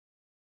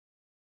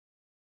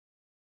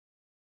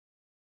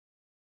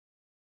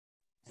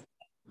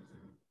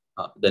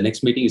 The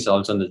next meeting is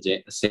also on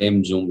the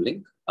same Zoom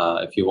link.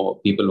 If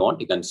people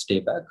want, you can stay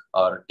back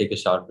or take a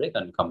short break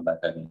and come back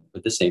again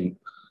with the same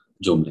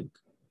Zoom link.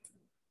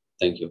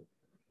 Thank you.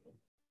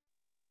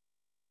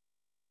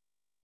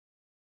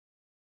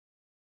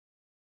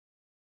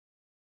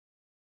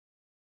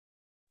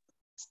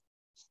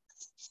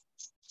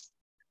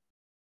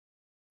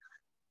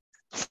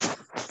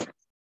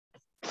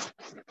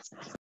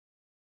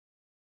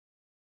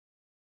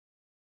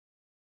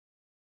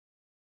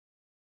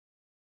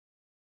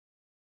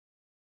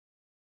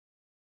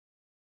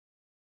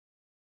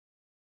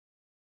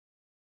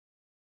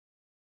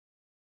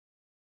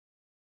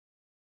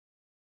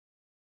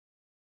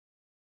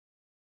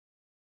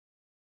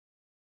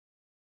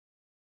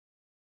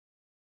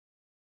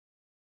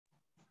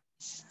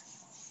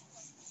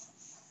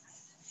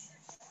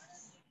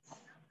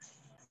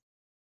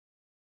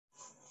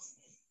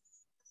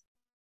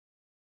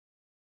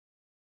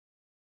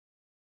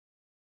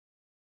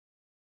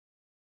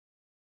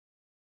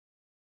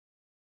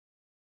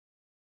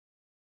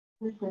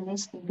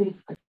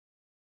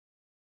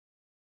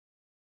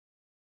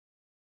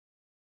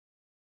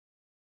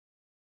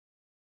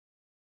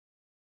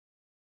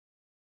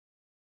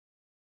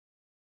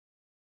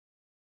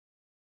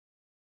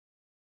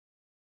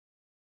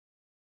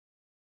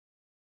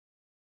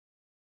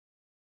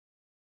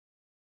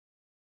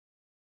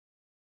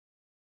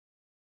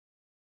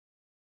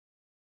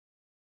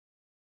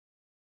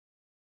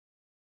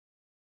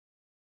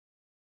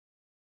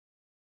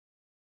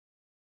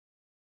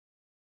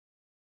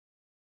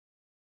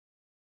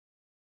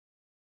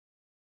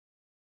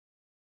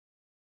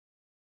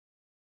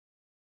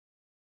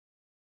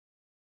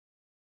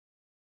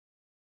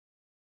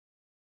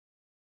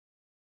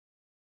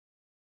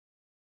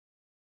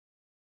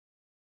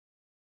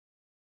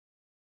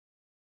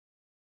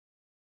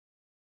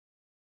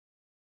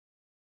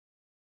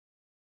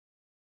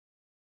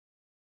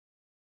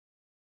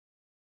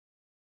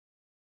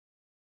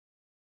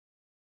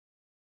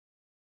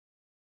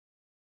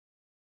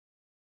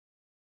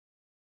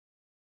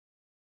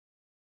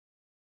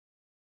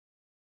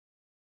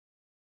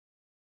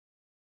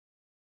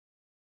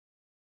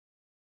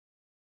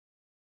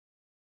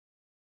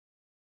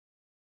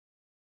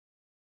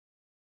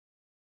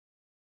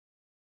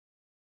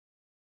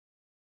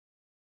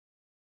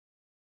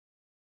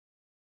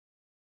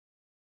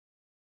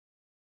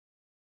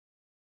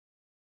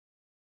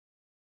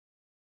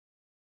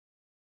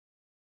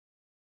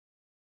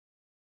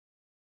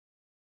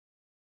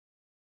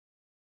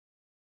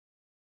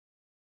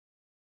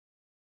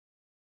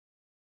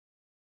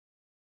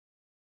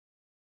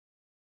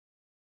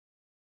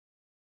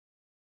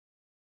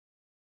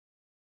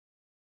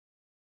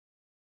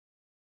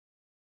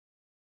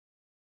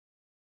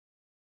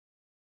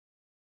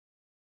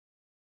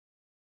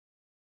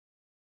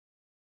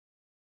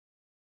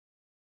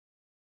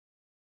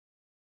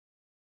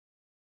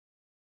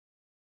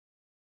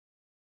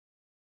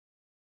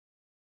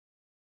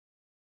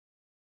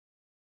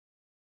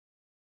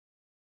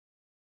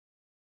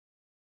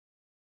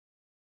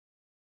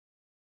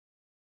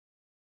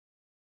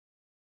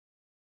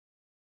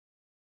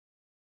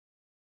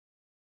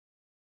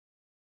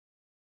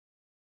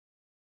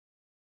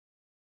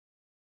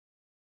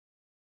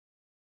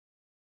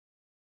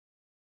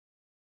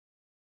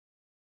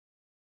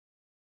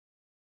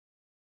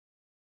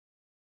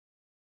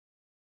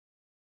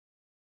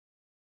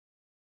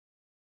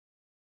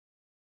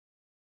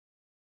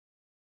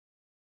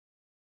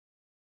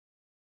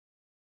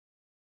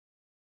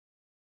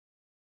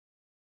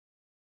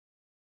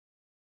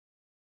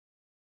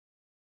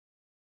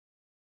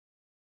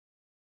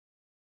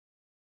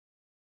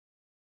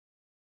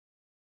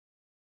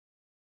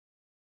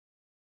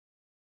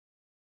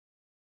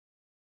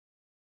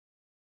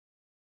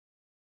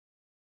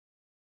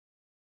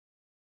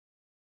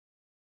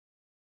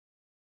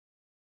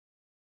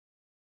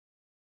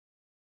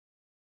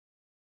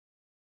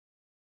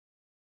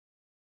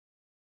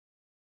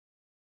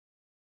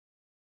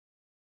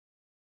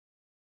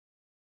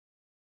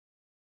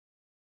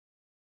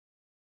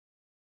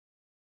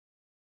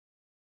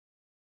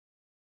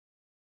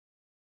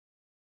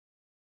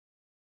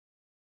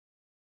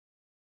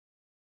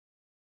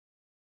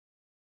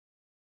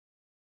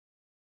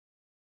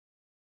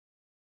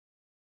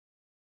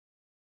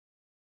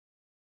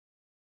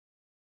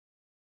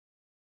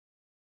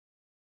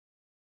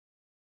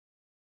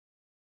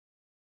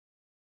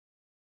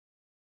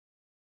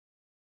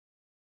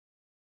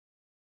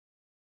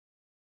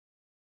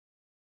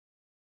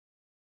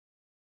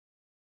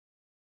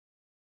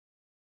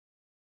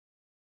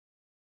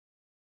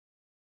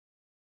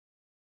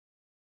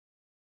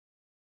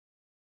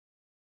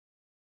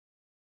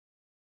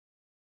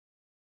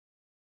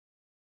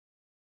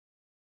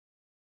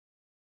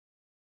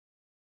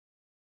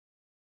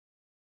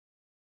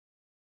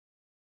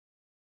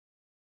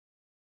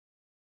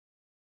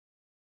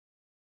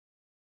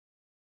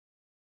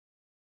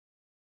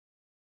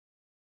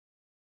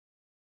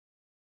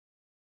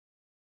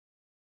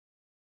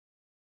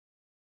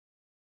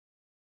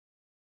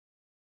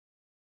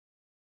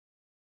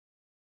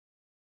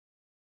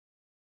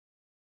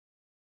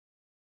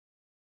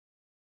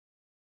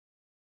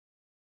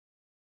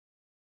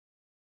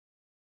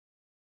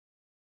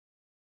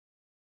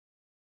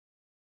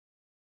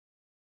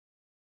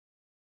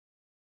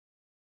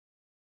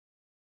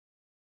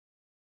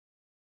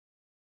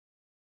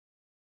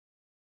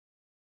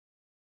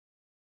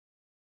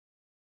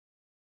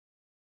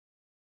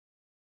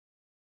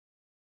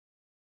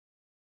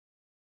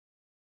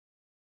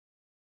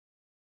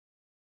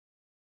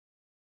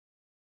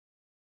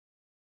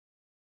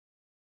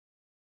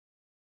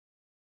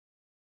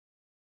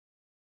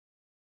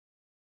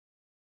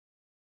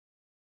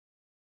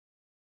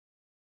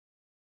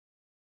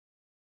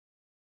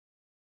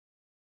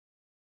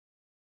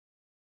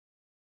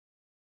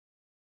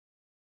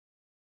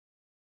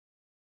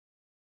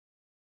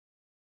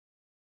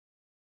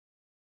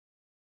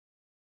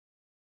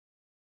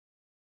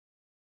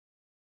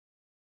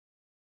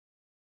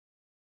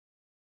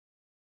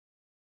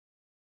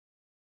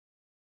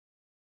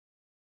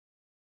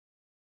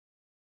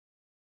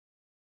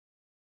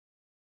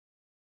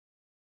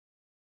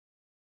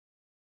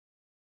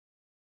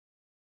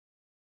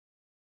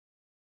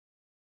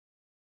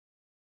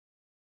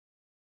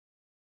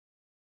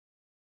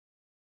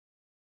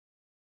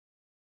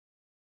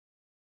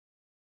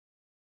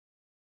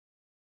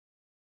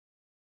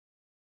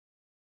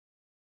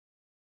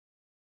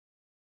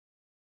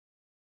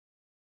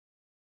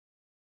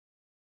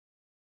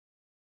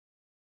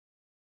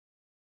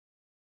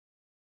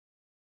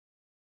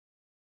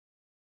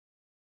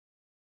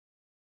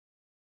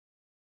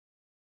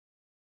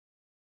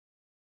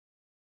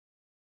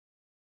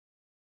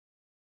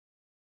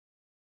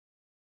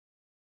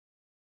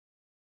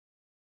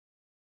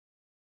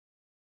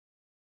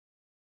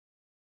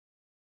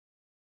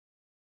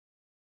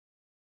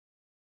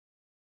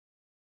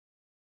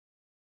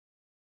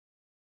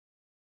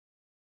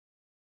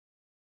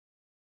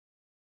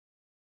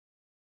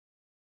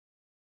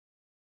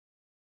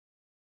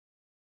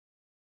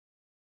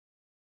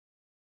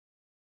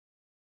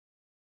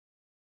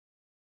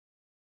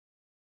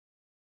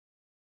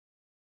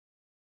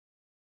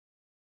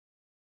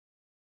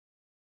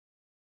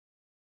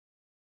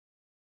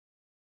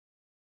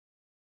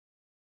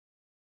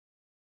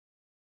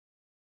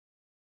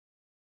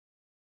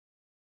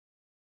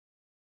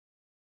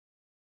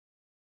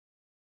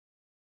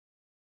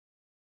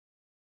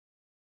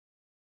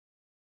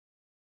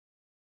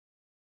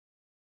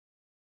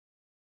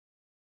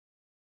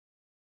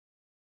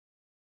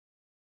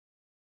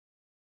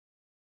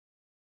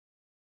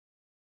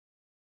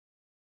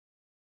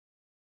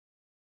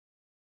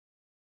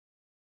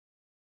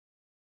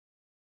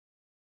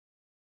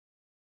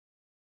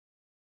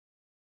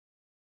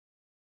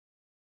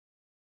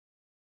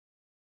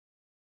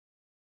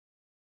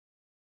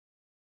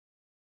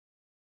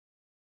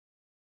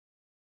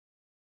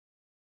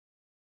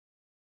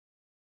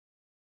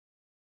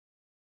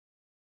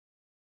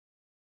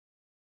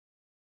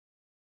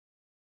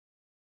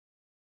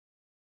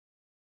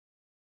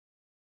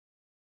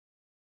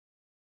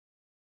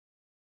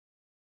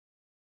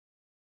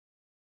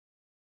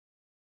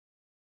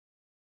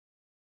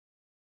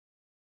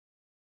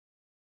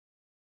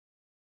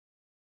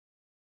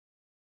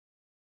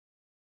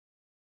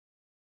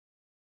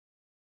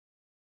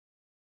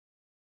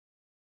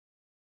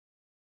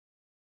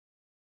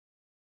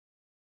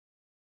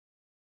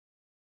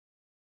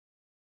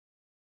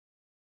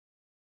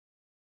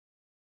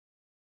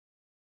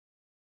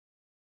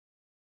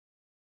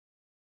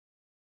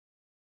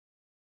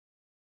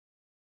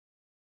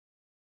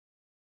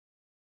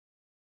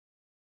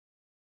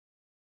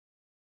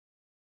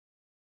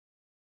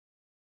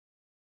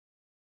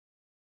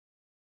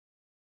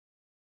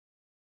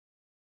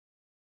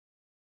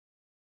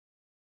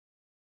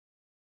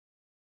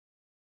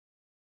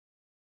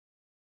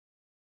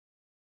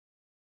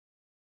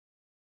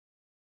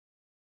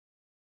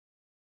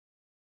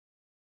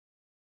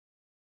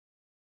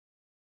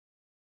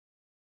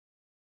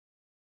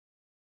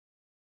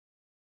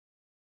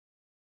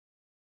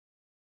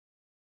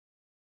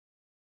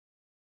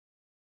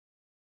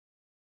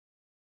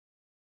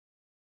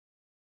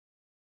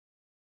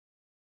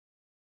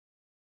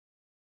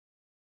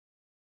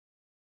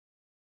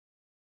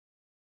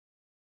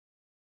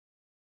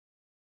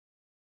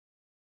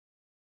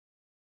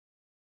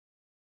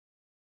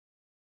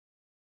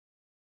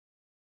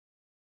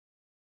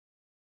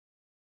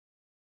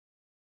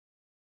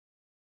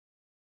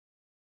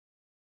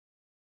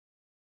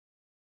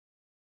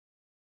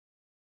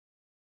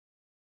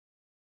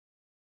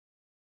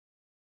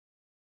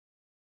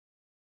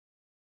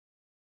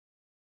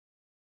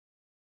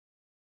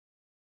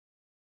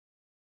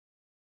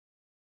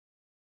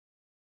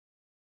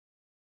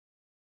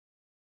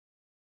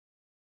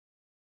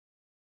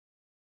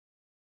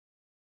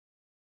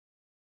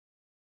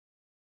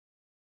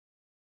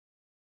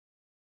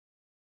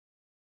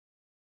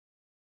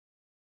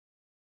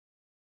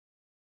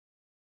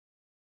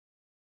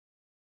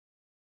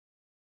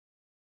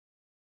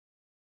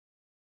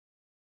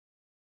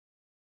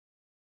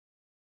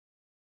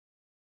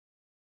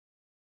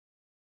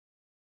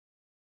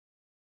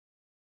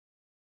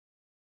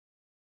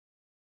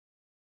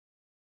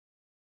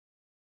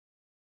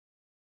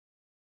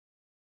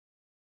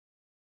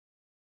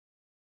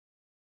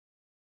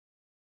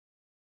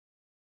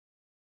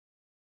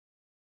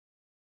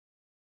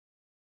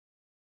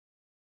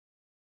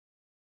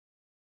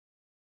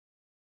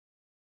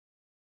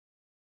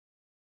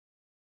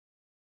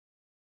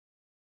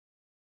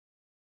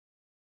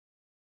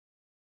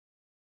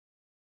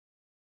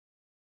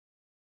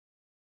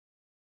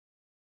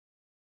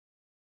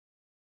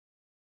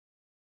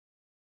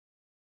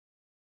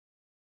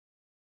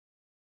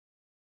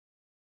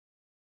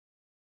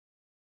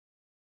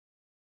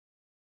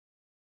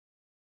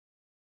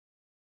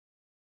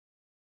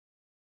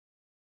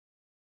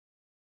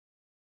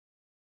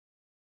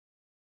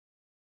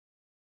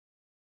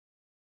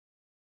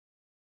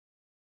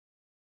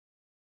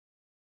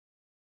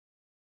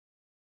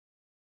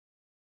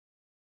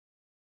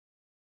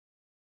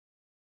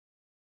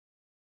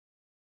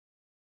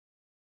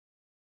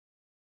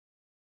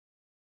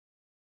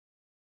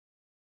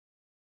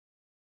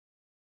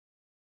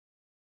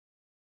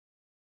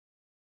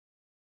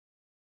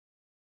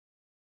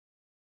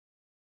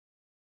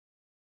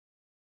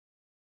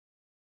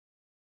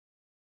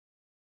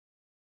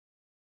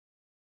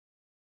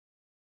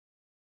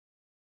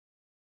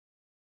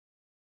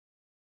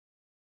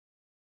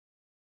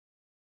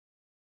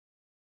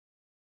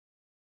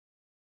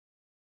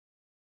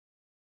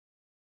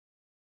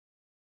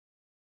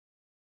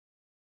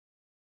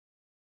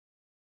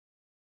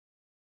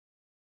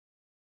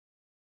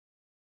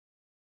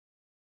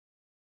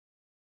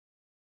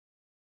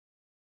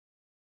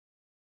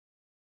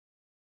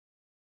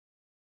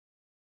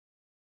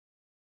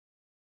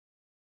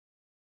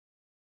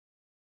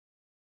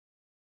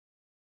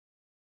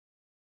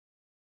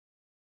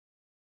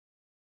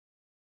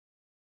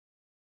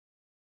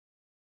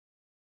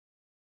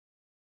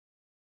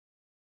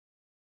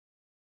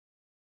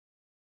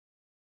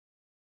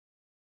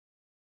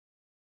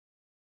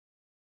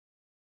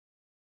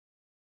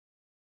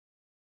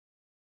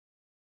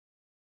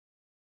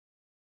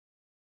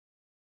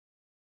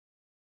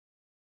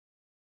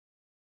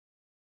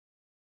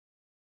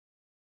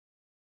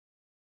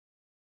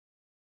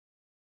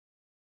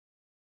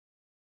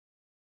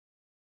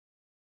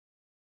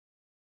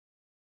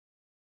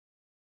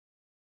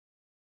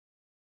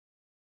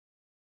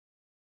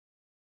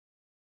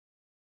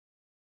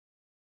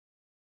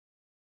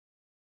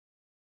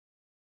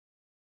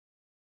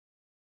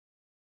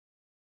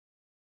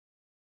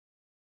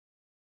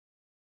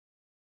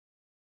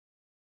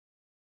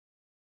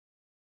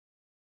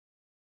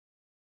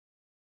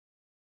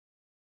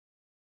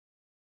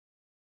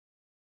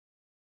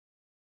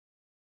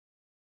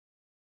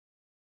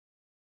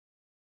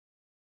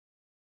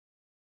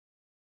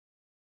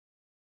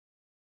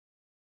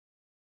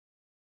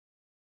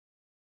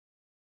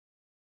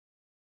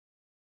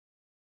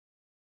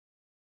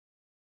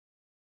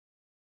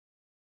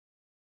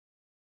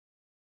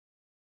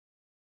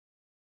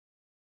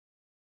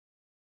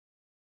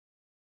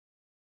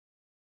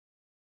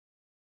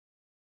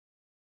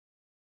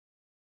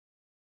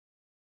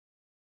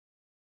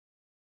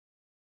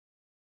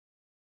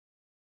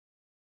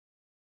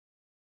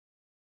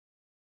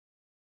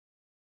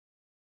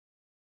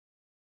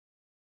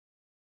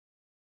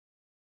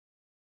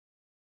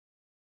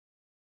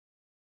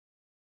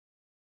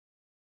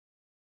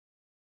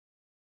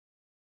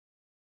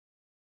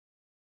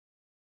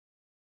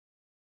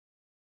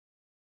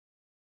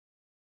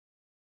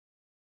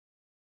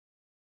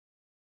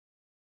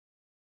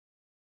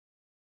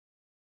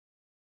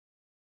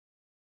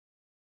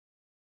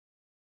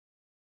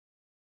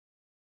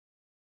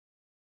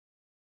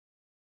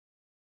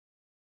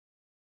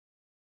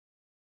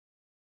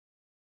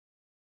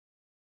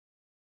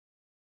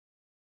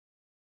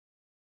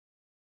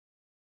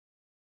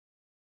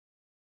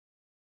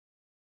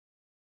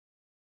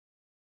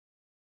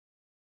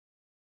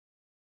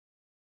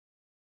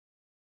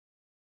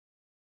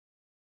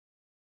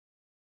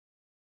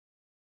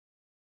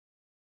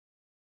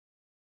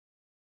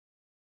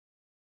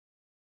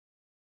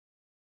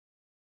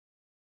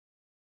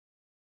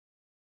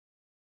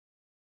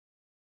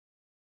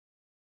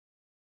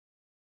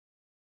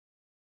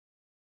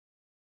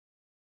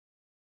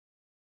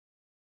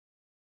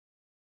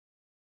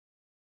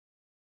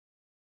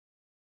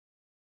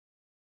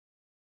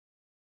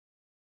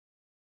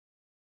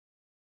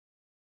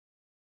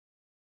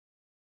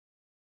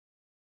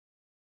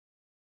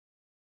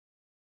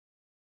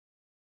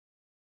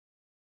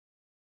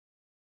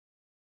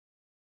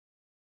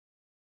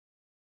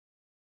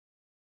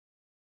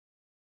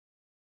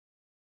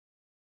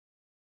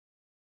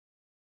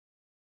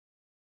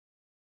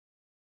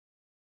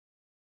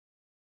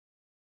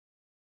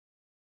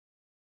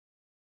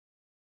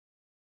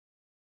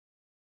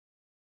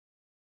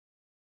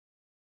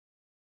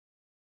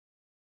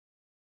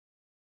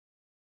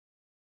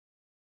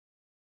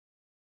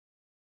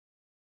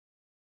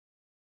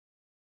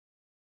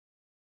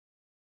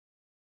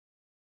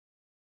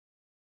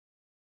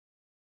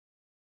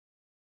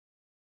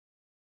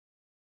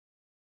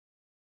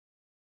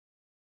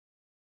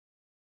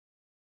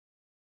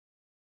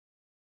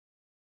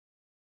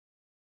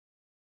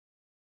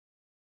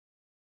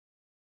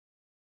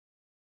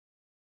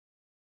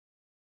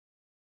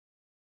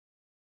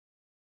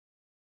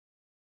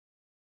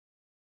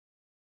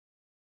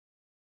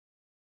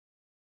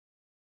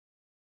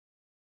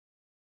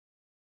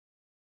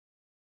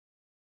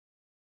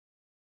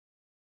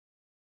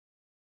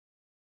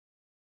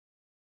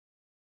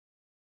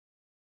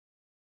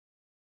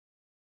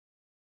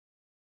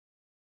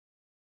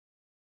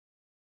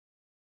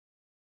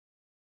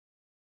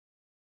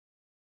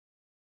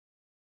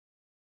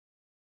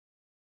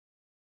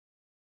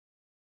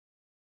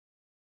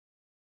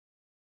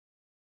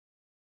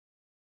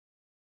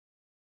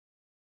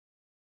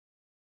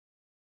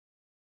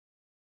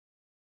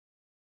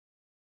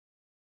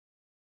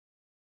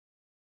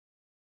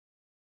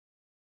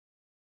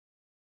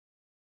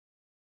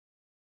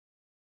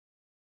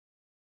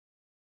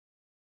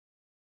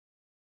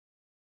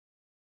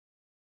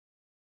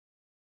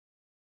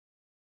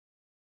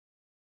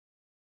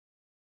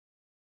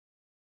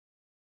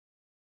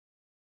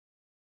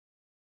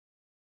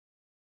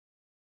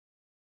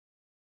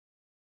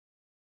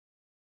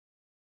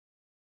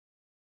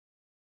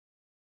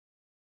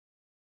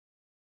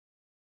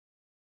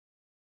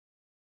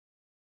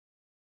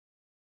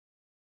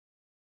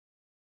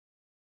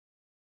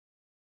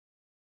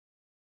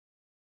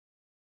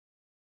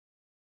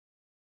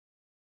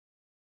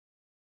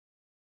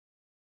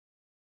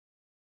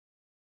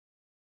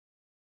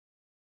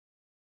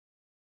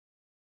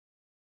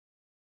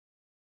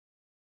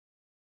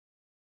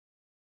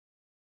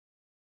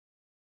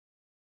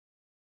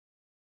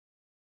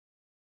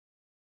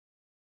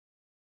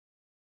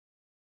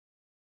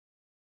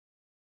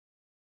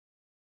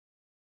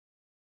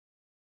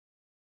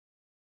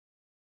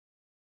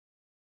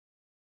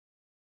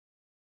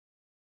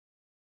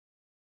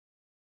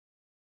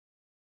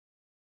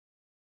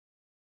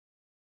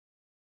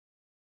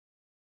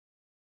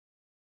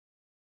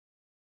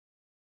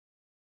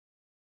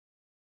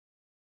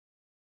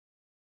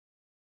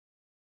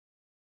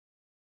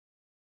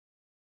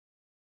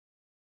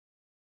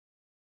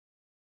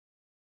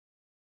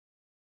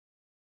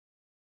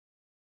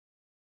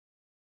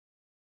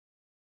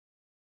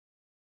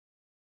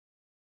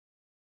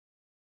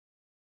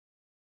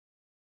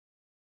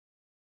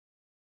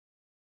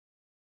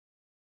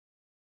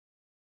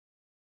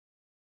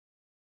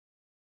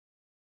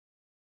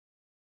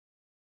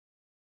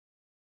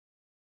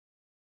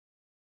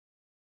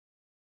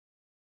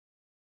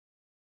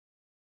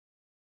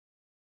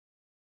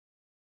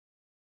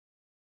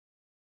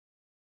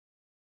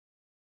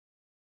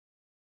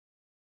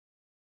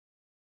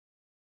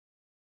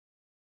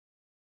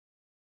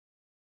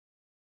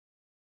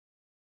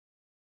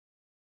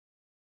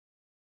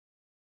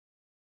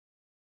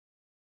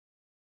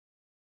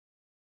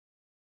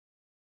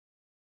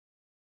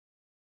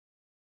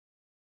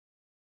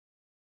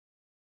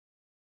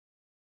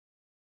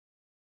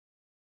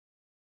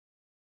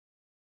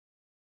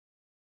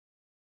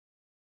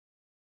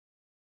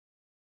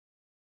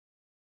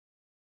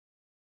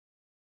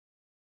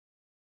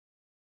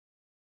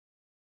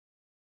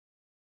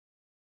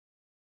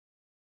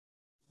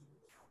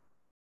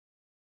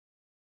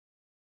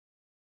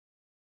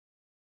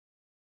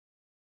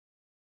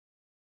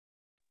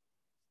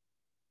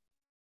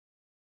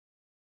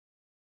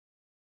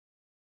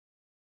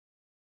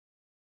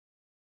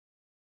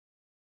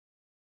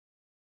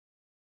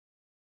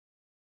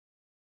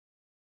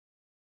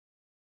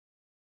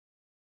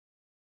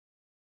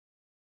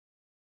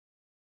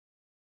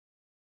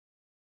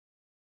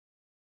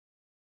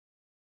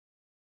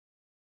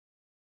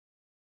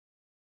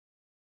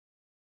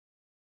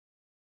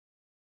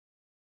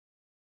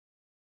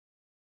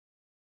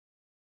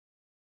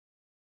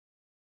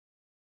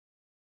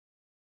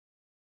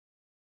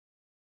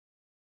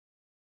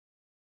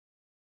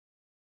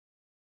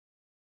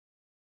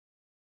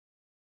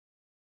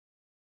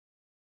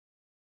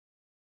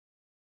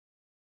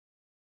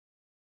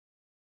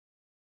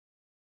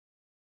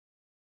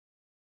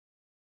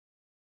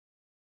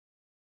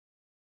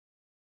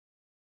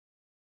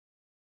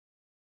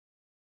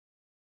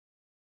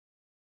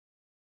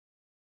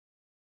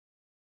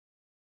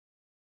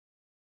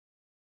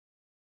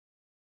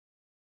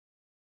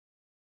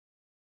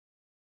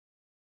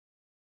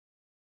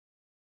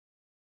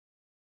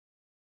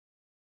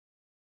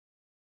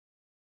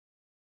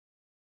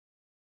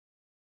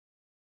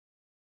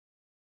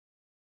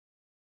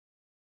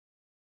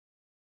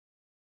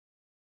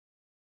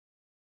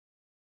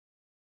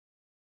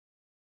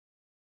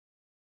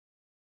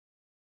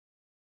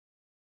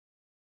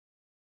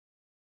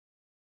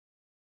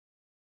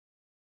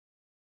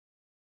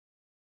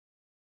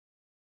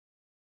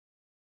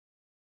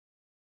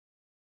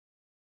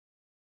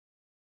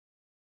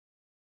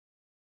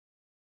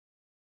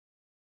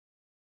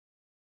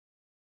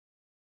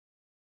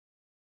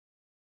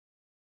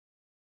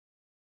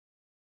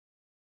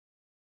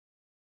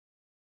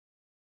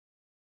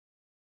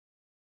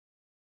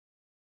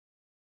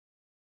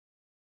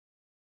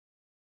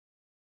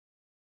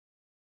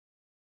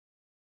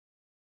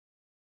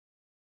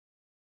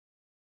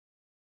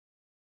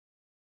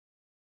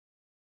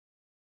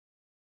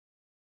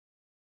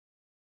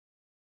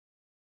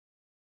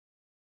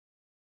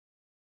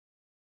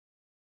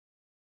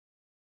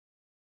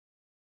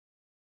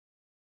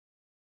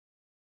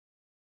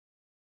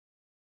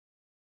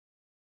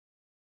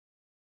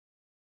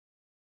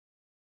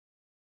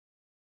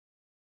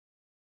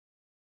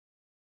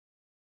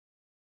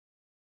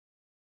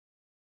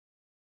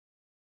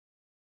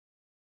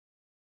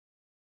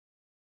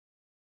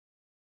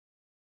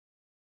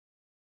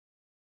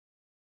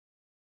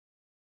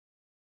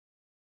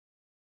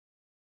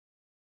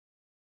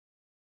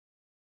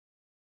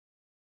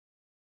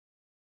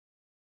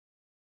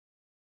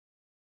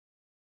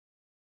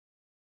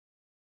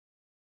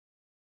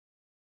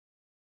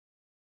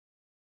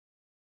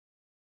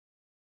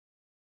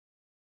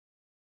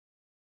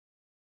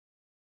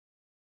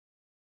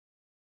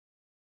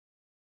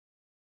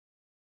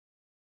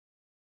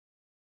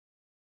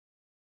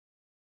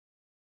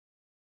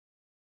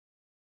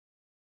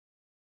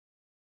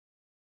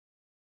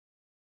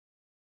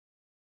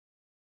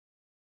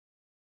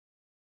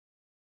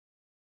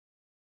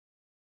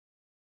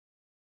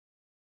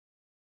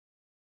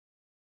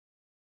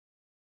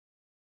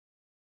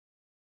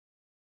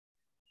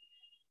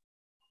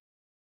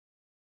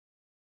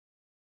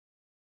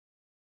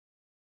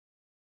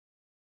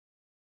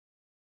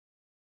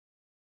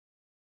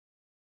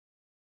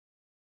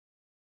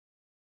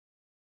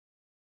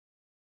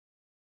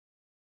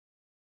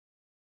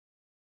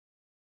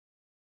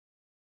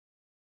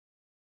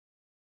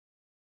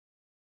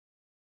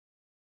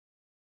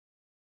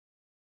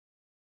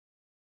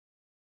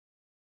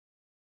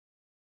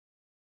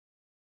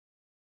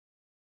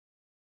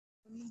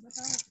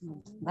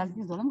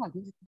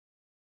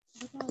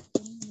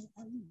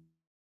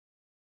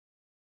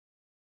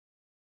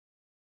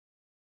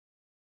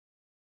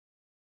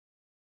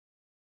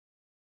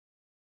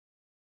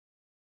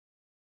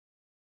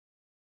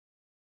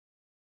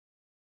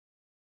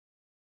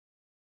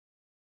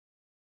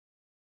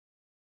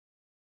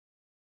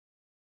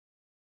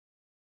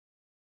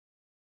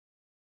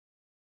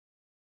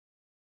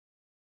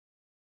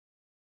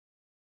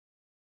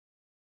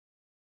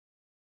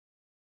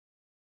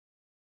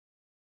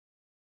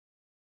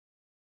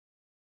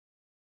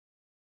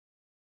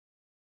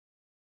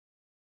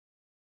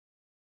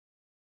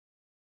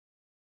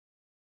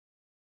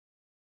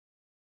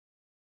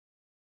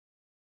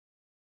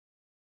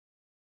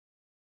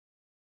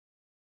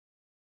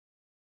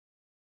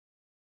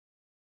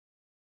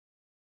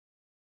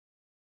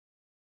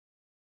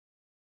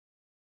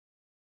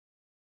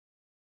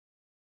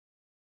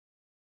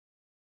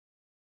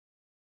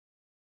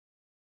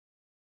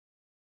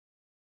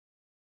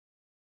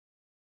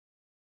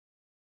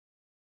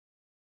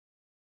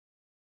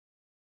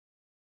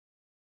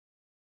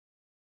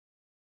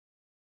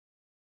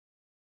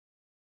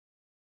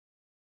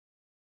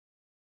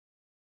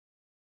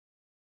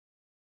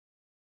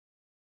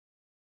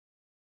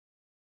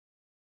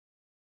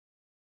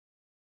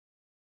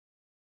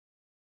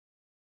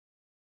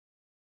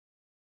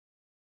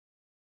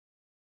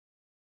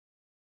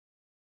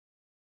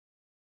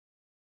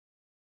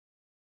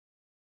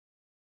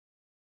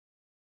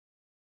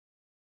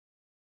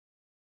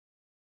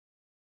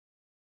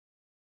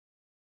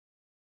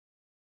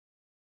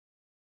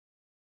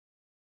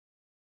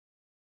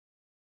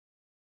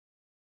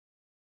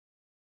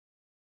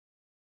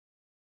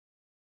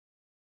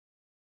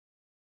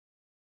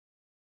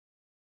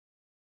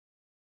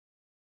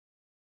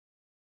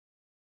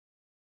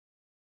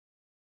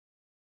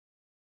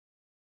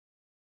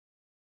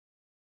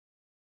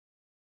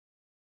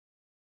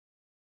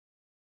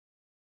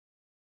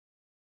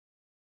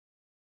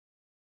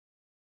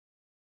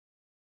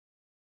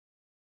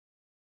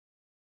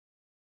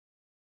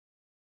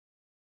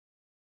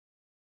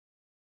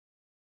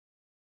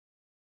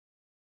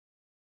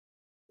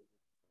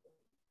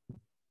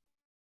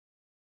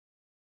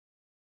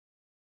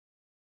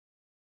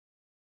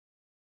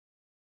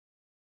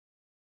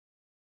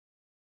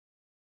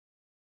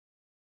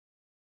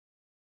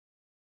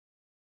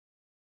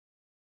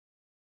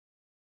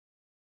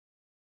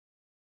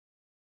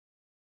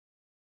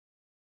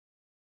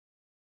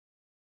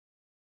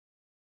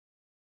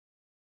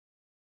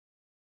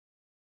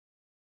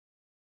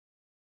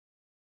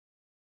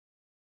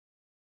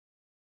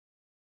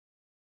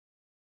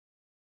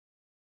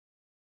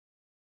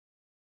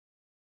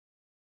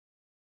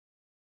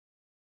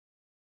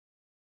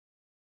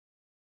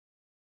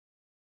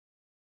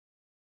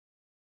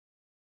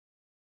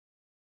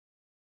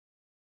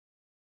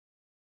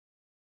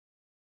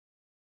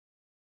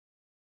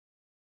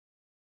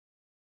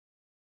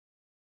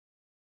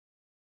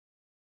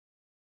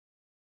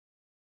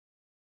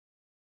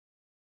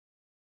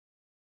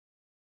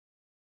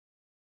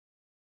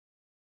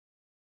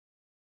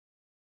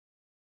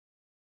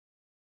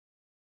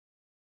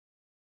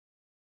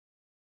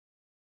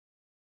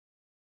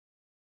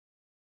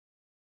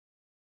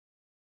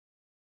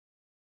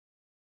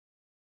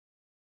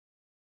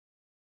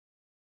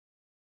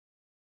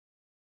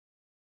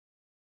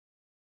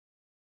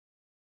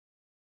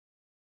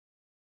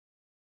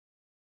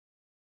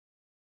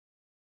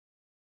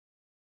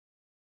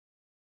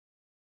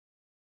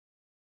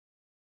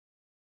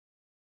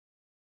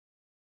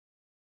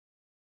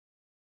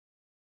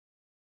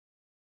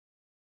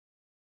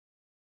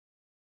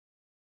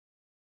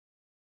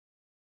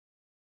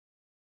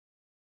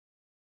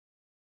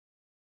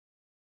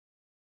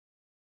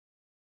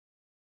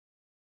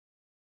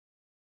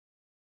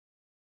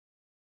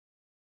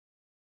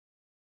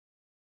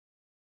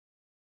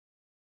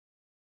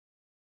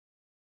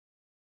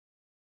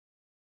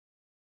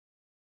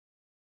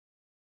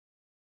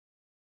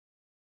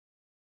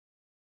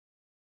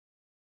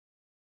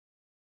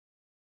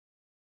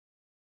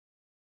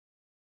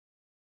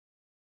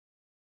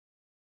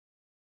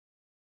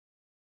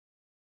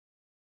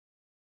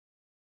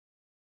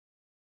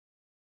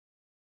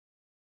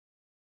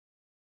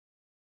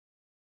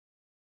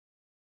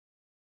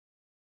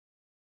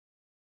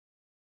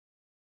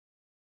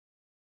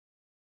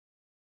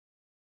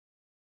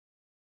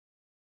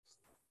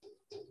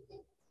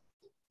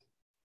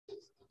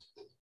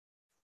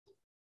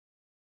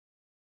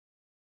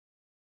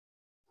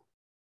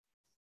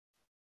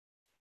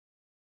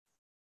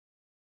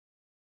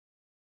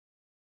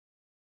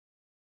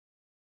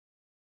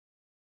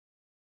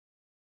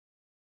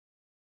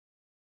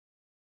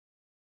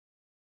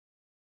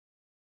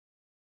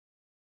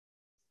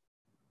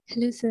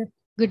 Hello, sir.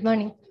 Good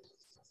morning.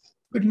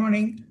 Good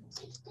morning.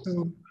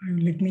 So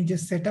let me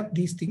just set up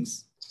these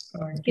things.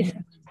 Yes,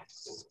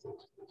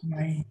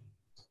 my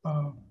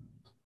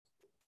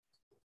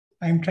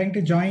I'm trying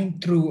to join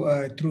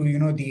through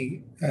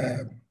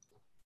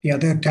the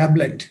other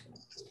tablet.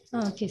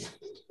 okay, sir.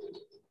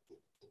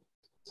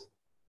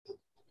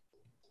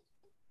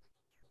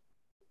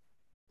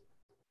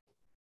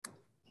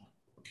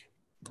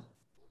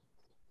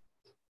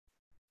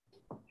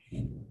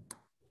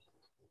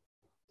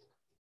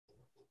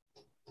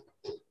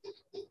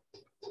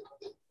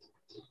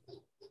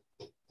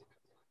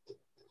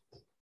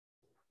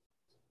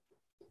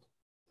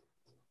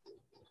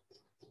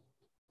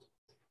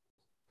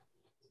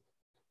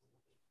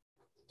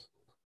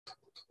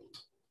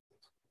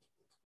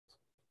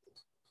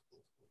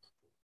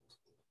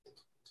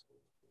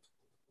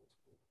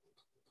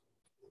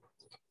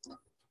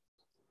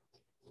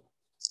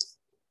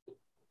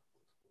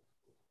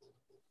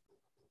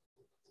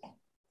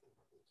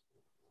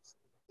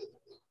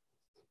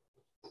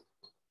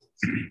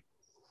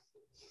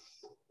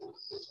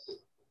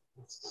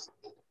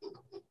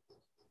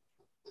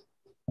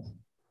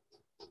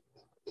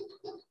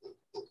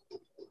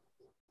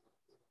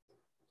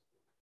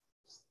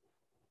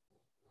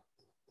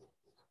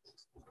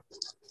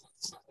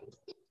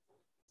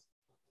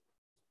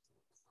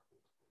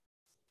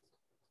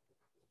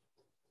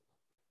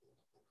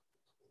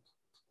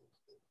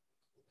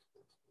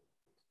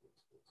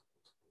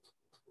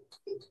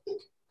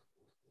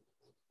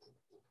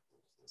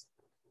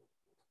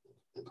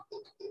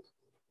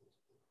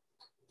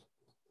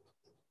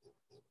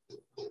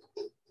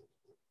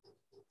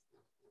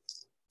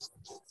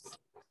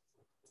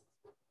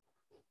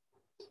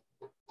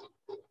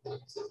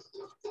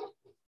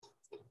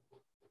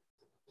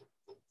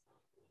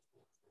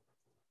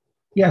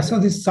 Yeah, so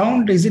this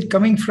sound, is it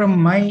coming from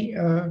my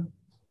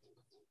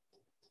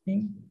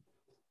thing?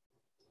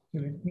 So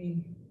let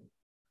me.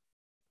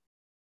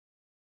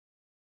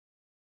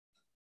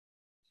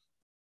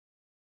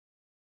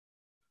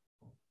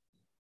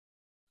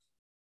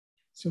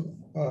 So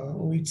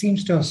it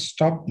seems to have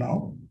stopped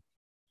now.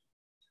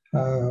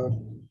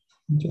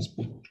 Just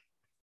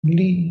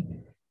only.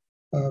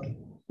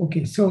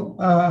 Okay, so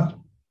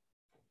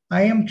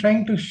I am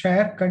trying to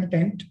share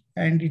content,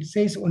 and it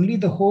says only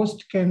the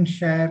host can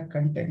share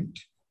content.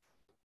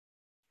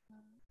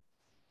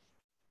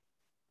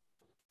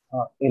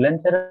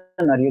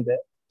 Ilancharan, are you there?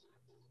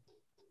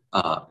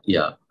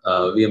 Yeah,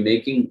 we are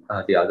making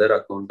the other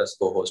account as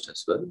co-host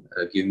as well.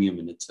 Give me a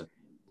minute, sir.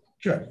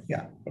 Sure,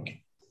 yeah,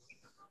 okay.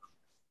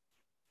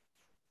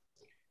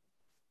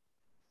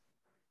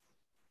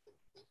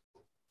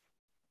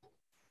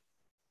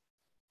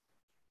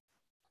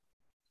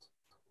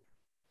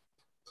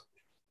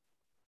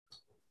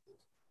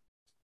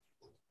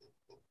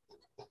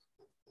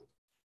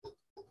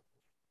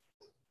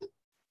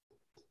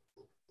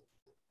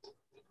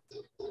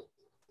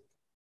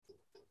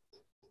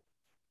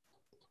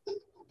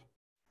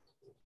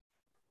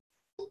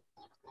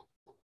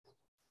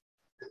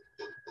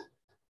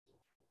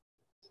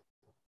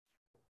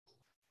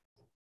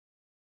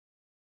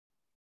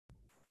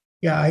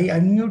 Yeah, I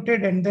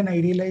unmuted and then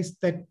I realized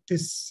that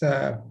this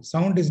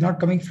sound is not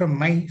coming from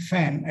my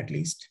fan, at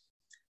least.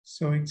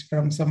 So it's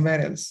from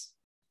somewhere else.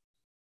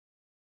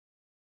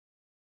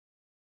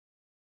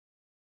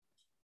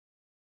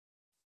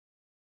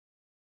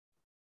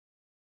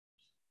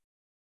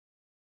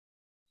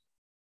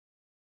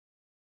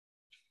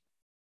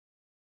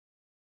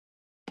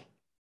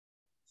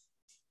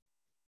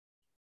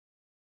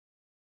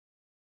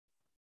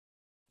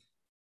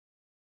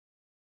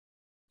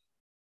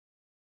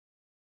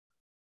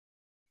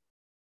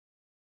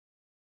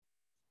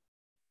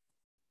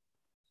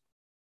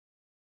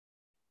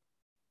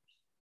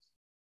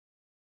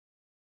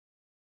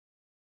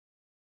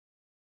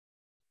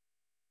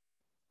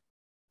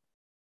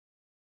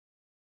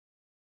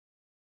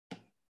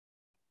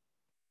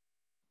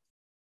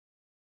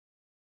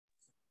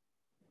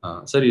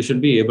 Sir, you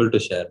should be able to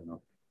share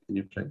now. Can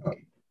you try?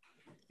 Okay.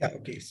 Yeah,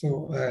 okay.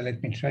 So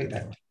let me try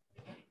that.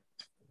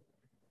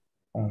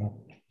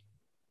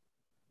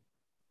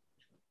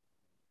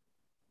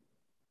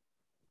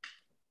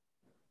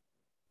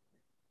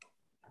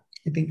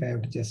 I think I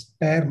have to just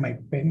pair my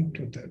pen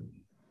to the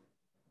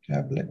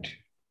tablet.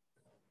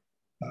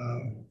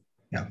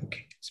 Yeah,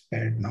 okay, it's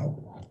paired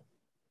now.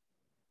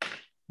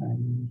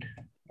 And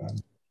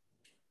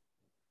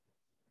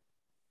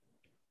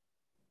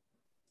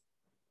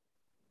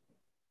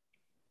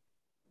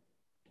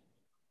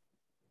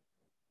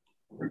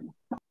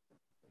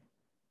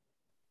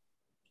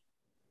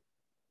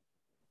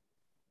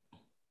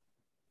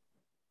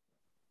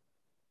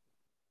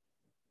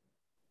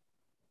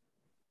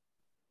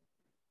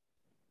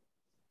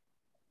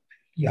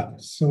yeah,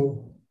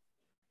 so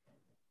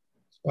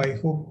I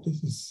hope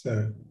this is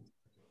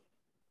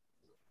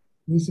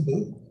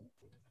visible.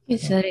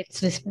 Yes, sir, it's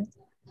visible.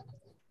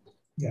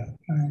 Yeah,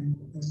 and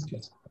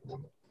just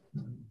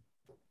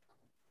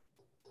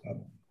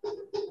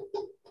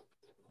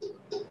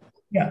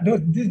yeah, no,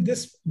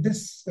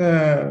 this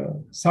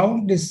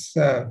sound is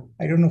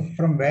I don't know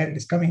from where it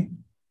is coming.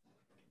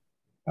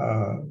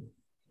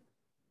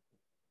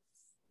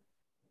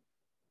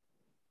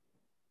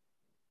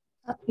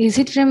 Is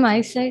it from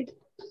my side?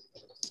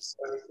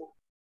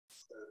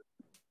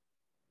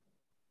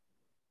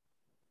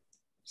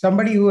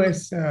 Somebody who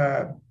has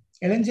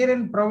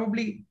Elanjaran,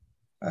 probably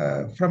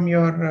from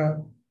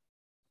your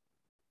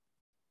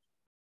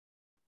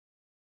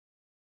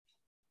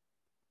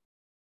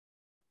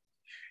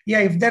yeah,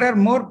 if there are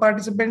more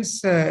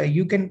participants,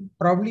 you can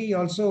probably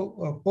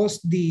also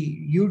post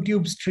the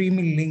YouTube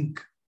streaming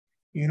link,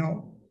 you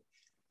know,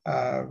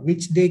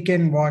 which they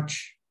can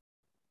watch.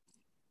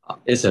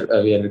 Yes, sir.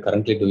 We are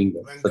currently doing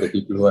that for the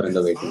people who are in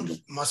the waiting room.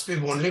 Must be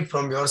only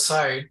from your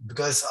side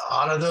because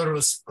all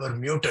others were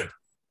muted.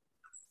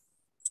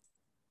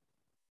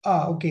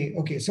 Okay,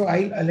 okay. So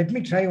let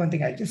me try one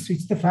thing. I'll just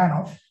switch the fan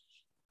off.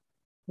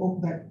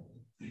 Hope that.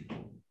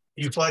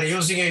 If you are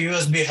using a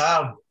USB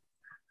hub,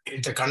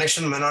 the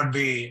connection may not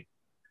be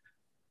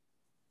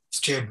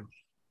stable.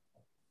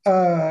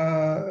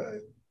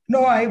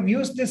 No, I've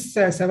used this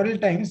several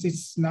times.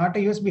 It's not a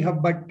USB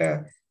hub, but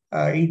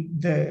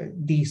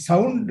the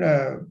sound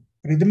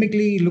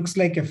rhythmically looks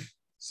like a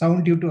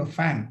sound due to a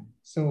fan.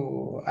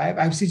 So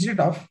I've switched it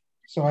off.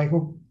 So I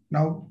hope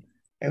now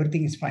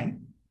everything is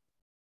fine.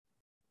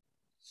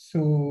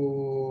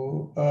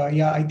 So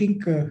yeah, I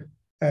think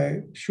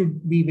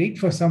should we wait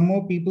for some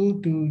more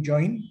people to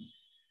join?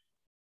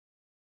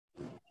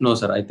 No,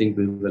 sir. I think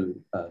we will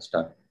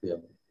start. Yeah.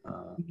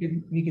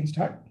 We can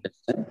start.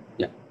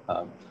 Yeah.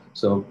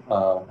 So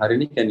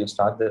Harini, can you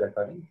start the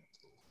recording?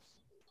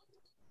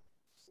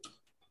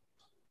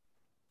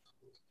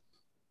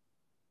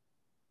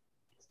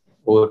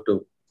 Over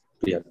to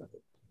Priya.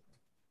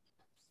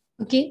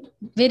 Okay,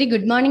 very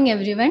good morning,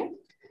 everyone.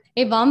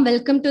 A warm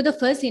welcome to the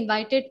first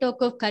invited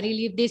talk of Curry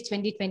Leaf Days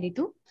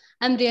 2022.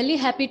 I'm really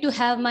happy to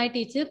have my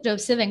teacher,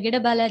 Professor Venkata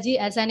Balaji,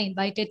 as an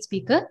invited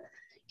speaker.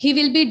 He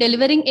will be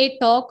delivering a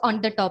talk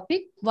on the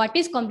topic, what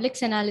is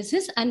complex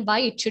analysis and why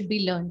it should be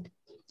learned.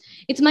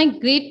 It's my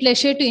great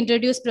pleasure to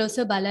introduce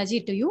Professor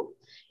Balaji to you.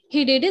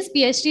 He did his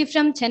PhD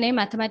from Chennai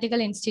Mathematical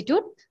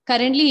Institute.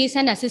 Currently, he is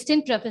an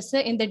assistant professor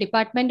in the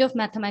Department of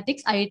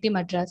Mathematics, IIT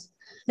Madras.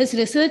 His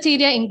research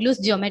area includes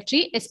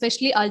geometry,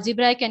 especially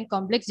algebraic and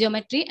complex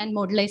geometry and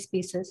moduli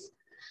spaces.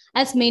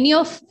 As many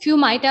of you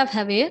might have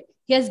aware,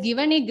 he has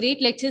given a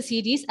great lecture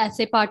series as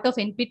a part of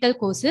NPTEL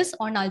courses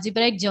on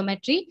algebraic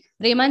geometry,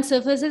 Riemann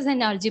surfaces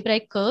and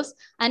algebraic curves,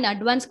 and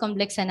advanced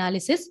complex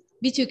analysis,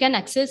 which you can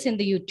access in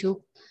the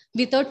YouTube.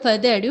 Without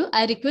further ado,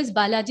 I request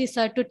Balaji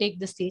sir to take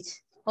the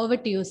stage. Over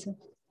to you, sir.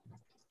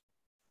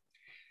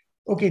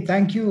 Okay,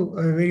 thank you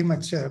very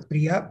much,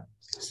 Priya.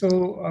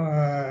 So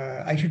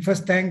I should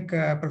first thank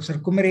Professor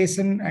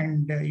Kumaresan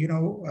and,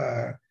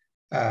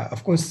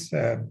 of course,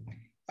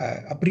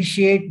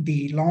 appreciate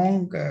the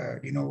long,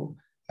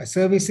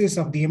 services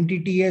of the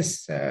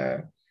MTTS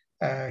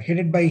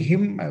headed by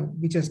him,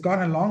 which has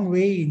gone a long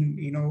way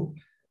in,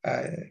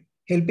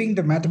 helping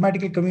the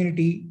mathematical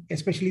community,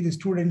 especially the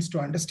students, to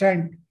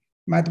understand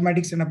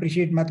mathematics and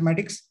appreciate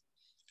mathematics.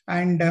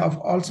 And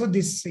also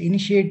this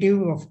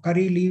initiative of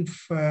Curry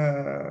Leaf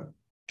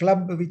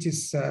Club, which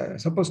is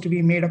supposed to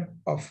be made up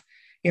of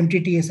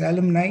MTTS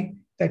alumni.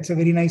 That's a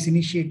very nice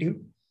initiative.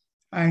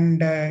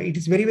 And it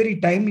is very, very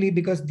timely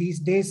because these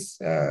days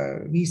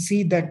we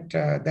see that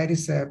there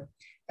is a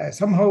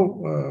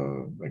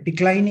somehow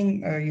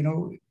declining,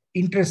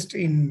 interest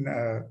in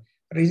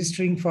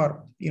registering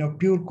for,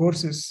 pure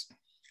courses.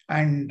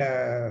 And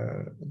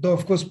though,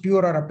 of course,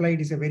 pure or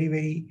applied is a very,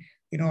 very,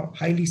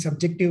 highly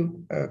subjective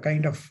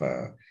kind of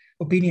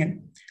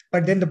opinion.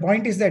 But then the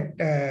point is that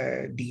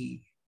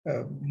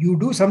you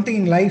do something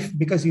in life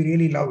because you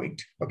really love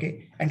it,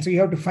 okay? And so you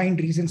have to find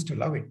reasons to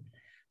love it.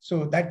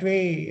 So that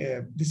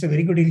way, this is a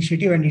very good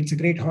initiative, and it's a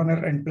great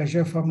honor and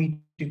pleasure for me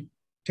to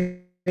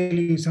tell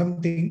you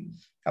something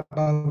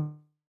about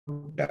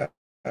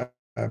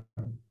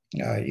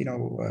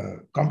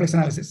complex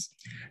analysis.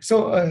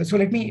 So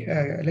let me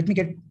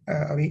get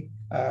away.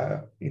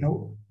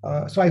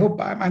 So I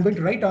hope I'm going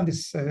to write on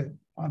this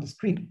on the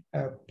screen.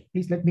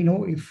 Please let me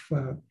know if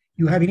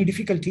you have any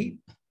difficulty.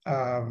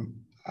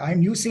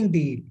 I'm using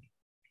the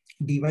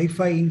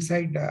Wi-Fi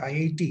inside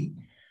IIT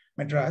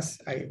Madras,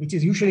 which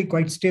is usually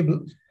quite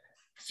stable.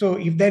 So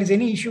if there is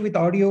any issue with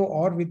audio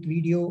or with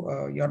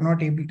video, you're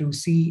not able to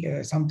see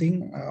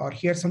something or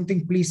hear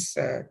something, please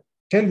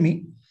tell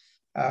me.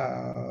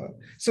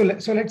 So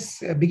let's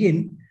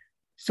begin.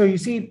 So you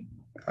see,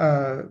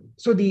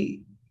 so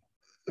the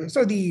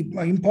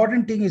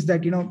important thing is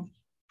that,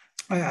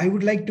 I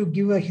would like to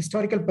give a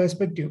historical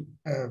perspective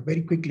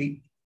very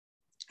quickly.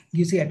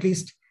 You see, at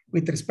least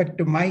with respect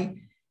to my,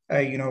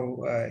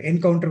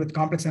 encounter with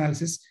complex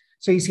analysis.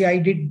 So you see, I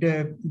did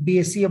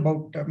BSc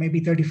about maybe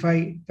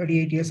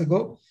 38 years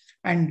ago.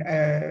 And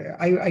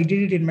I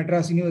did it in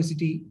Madras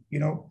University.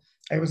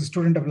 I was a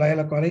student of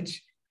Loyola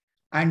College.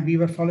 And we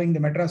were following the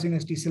Madras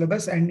University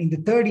syllabus. And in the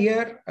third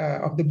year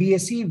of the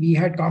BSc, we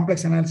had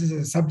complex analysis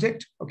as a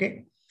subject,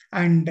 okay?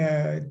 And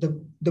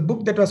the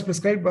book that was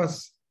prescribed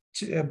was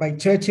by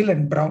Churchill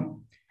and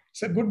Brown.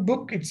 It's a good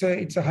book. It's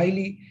a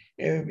highly,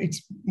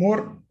 it's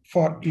more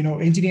for,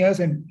 engineers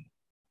and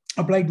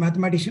applied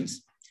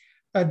mathematicians.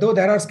 Though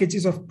there are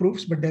sketches of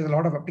proofs, but there's a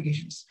lot of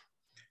applications.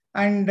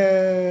 And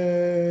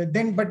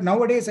but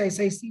nowadays, as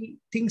I see,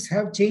 things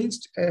have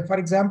changed. For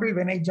example,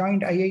 when I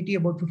joined IIT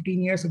about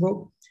 15 years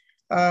ago,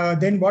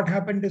 then what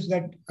happened is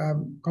that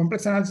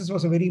complex analysis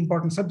was a very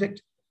important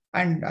subject.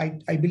 And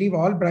I believe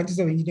all branches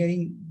of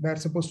engineering were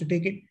supposed to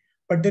take it.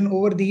 But then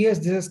over the years,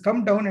 this has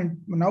come down, and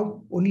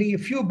now only a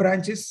few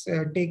branches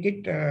take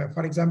it.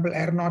 For example,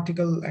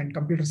 aeronautical and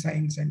computer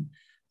science, and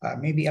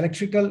maybe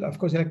electrical, of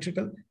course,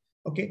 electrical.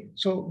 Okay,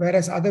 so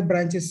whereas other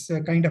branches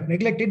kind of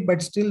neglected,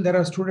 but still there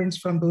are students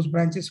from those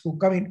branches who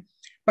come in.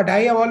 But I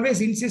have always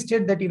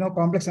insisted that,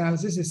 complex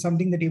analysis is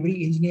something that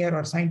every engineer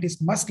or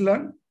scientist must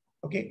learn.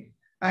 Okay.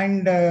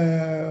 And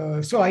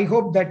so I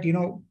hope that,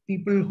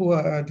 people who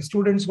are the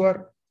students who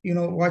are,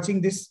 watching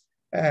this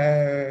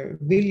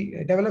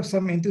will develop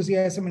some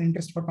enthusiasm and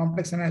interest for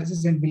complex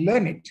analysis and will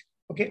learn it.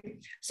 Okay,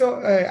 so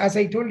as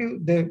I told you,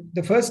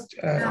 the first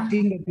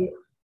thing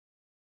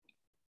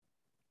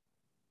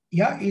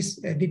that is,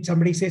 did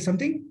somebody say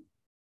something?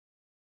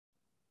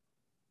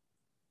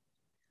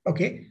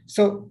 Okay,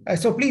 so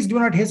please do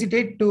not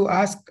hesitate to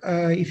ask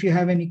if you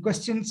have any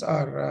questions,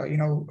 or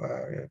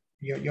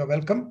you're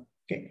welcome.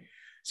 Okay,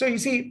 so you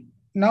see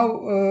now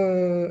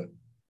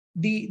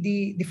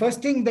the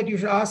first thing that you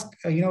should ask,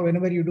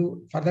 whenever you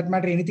do, for that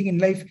matter, anything in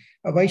life,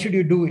 why should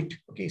you do it?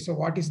 Okay, so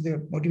what is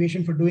the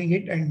motivation for doing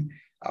it? And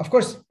of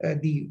course,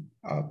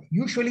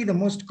 usually the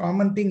most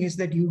common thing is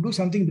that you do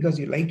something because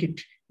you like it,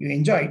 you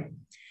enjoy it.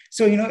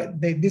 So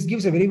this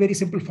gives a very, very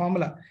simple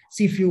formula.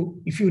 See, if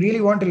you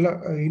really want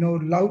to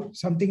love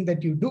something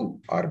that you do,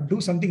 or do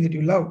something that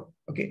you love,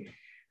 okay,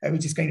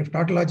 which is kind of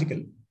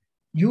tautological,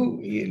 you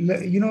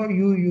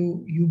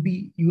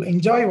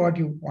enjoy what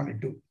you want to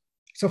do.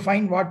 So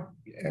find what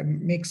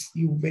makes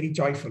you very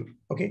joyful.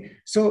 Okay,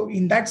 so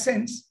in that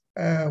sense,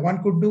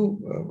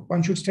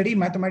 one should study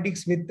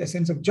mathematics with a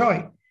sense of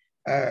joy,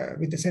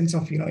 with a sense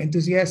of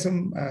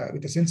enthusiasm,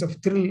 with a sense of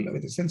thrill,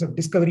 with a sense of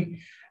discovery.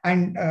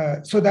 And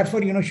so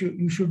therefore,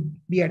 you should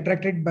be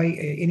attracted by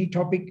any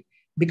topic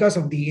because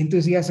of the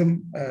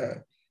enthusiasm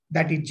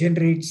that it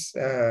generates.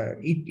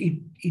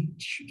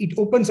 It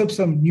opens up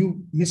some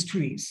new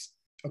mysteries,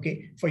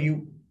 okay, for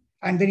you.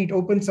 And then it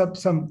opens up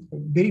some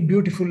very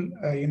beautiful,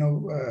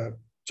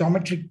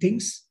 geometric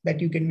things that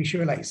you can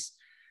visualize.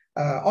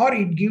 Or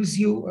it gives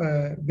you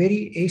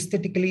very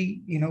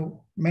aesthetically,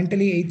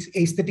 mentally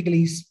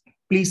aesthetically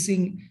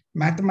pleasing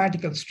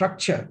mathematical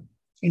structure,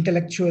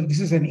 intellectual.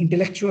 This is an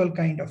intellectual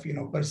kind of,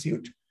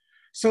 pursuit.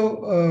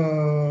 So,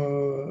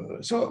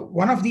 so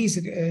one of these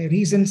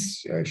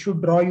reasons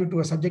should draw you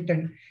to a subject.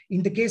 And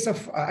in the case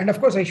of, and of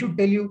course, I should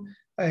tell you,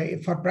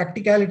 for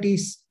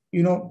practicalities,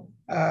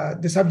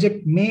 the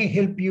subject may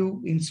help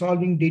you in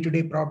solving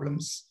day-to-day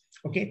problems.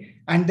 Okay,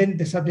 and then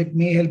the subject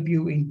may help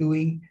you in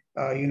doing,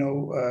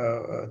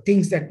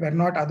 things that were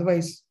not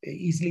otherwise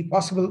easily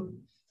possible.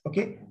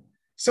 Okay,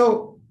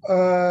 so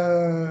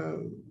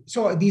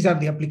so these are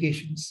the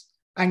applications.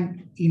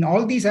 And in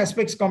all these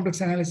aspects,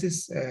 complex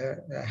analysis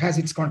has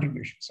its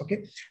contributions.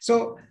 Okay,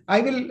 so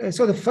I will.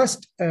 So the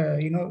first,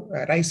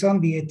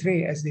 raison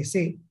d'être, as they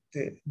say,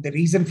 the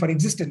reason for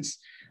existence.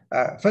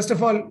 First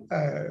of all,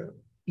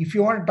 if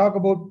you want to talk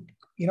about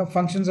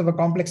functions of a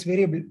complex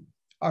variable,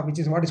 or which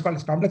is what is called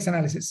as complex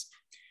analysis.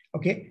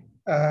 Okay,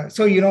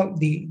 so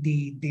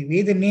the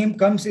way the name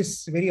comes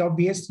is very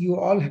obvious.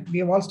 We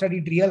have all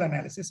studied real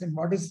analysis. And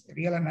what is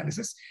real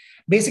analysis?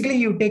 Basically,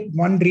 you take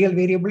one real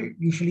variable,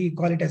 usually you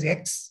call it as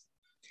x,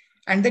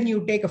 and then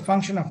you take a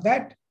function of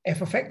that,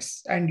 f of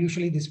x, and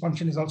usually this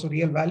function is also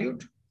real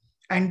valued.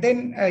 And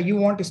then you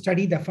want to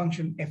study the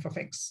function f of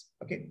x.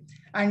 Okay,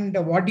 and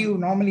what you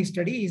normally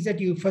study is that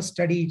you first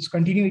study its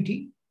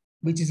continuity,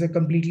 which is a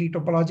completely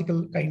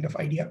topological kind of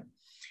idea.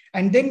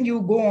 And then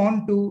you go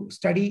on to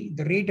study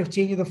the rate of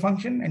change of the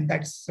function, and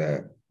that's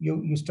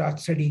you start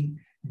studying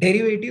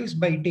derivatives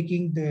by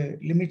taking the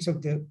limits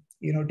of the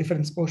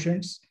difference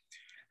quotients.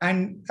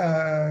 And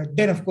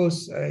then, of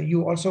course,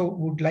 you also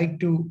would like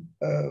to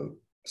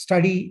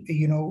study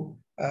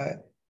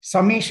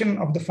summation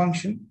of the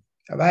function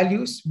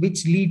values,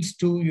 which leads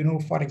to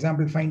for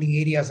example, finding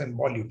areas and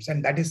volumes,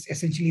 and that is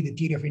essentially the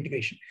theory of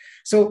integration.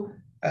 So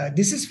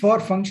this is for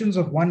functions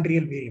of one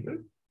real variable.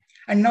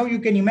 And now you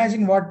can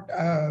imagine what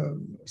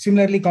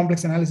similarly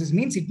complex analysis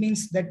means. It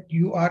means that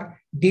you are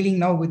dealing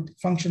now with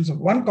functions of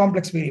one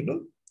complex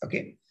variable,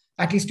 okay,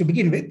 at least to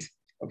begin with,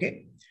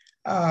 okay.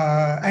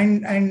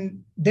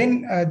 And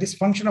then this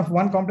function of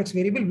one complex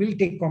variable will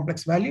take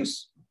complex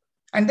values.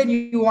 And then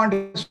you want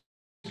to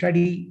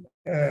study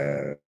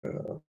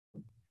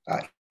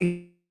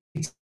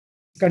its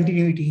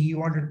continuity, you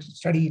want to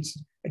study its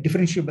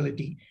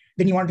differentiability,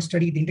 then you want to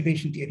study the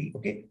integration theory,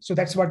 okay. So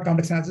that's what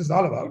complex analysis is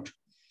all about.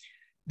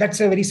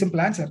 That's a very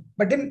simple answer.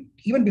 But then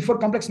even before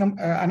complex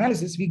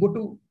analysis, we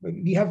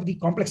have the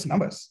complex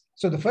numbers.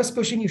 So the first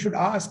question you should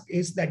ask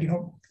is that,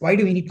 why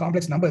do we need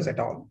complex numbers at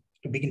all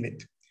to begin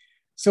with?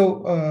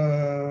 So,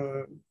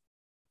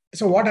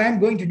 so what I am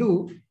going to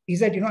do is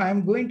that, I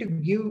am going to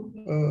give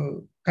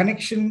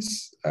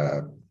connections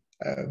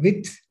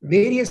with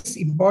various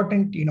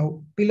important,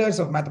 pillars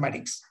of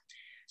mathematics.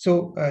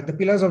 So the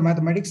pillars of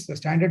mathematics, the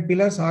standard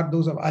pillars are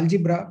those of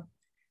algebra,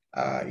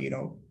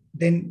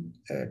 then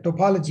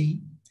topology,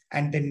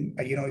 and then,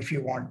 if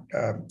you want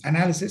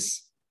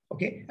analysis,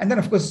 okay. And then,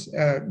 of course,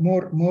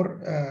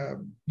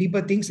 more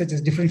deeper things such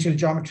as differential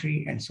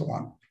geometry and so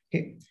on,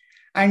 okay.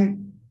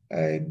 And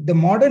the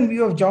modern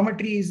view of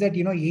geometry is that,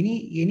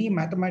 any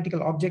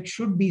mathematical object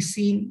should be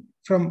seen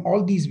from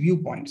all these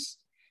viewpoints.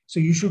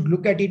 So you should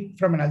look at it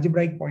from an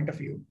algebraic point of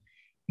view.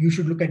 You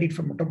should look at it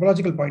from a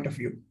topological point of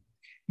view.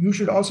 You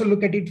should also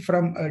look at it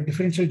from a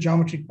differential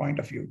geometric point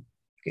of view,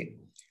 okay.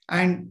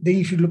 And then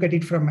you should look at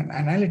it from an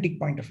analytic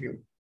point of view,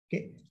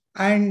 okay.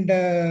 And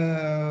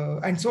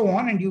so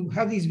on. And you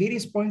have these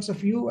various points of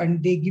view,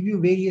 and they give you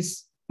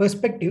various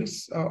perspectives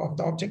of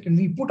the object, and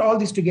we put all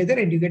this together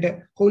and you get a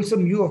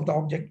wholesome view of the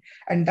object,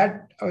 and that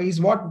is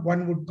what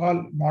one would call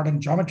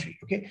modern geometry.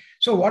 Okay,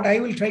 so what I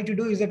will try to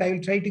do is that I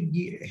will try to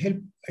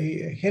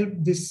help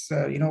this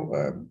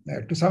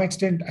to some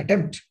extent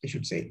attempt, I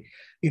should say,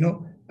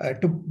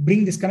 to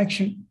bring this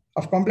connection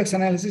of complex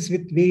analysis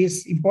with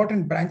various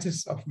important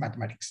branches of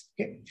mathematics.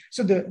 Okay,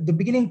 so the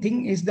beginning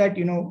thing is that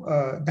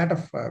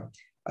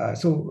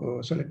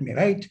so let me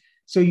write.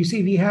 So you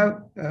see, we have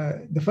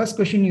the first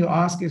question you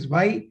ask is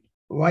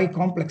why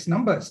complex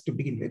numbers to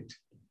begin with,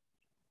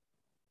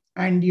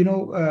 and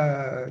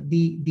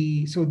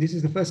so this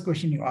is the first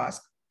question you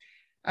ask,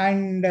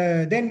 and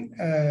then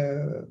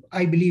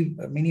I believe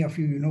many of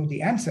you know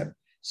the answer.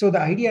 So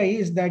the idea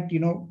is that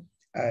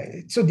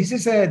so this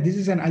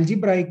is an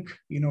algebraic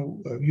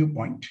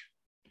viewpoint,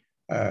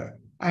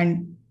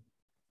 and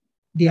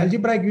the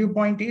algebraic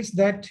viewpoint is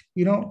that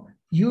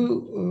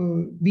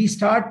we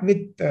start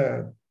with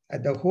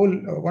the whole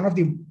one of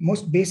the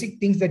most basic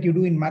things that you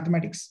do in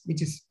mathematics,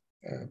 which is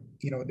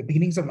the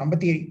beginnings of number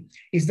theory,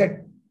 is that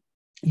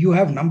you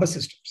have number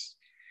systems,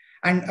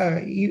 and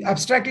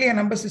abstractly a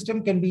number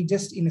system can be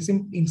just in a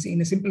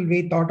simple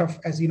way thought of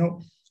as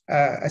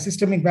a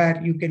system in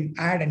where you can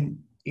add and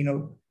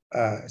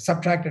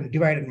subtract and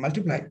divide and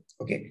multiply.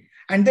 Okay,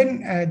 and then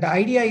the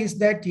idea is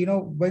that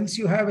once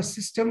you have a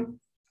system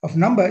of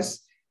numbers,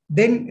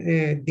 then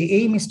the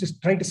aim is to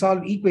try to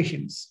solve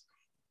equations.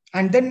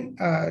 And then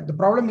the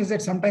problem is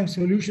that sometimes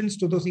solutions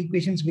to those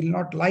equations will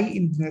not lie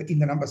in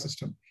the number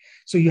system.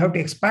 So you have to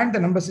expand the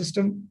number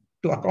system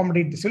to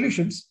accommodate the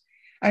solutions.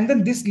 And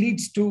then this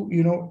leads to,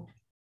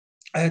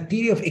 a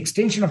theory of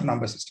extension of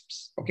number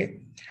systems. Okay.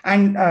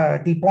 And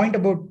the point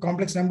about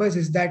complex numbers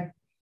is that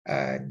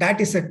that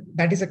is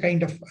a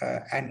kind of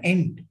an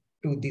end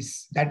to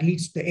this, that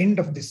leads to the end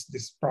of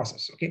this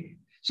process. Okay.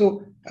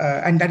 So,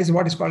 and that is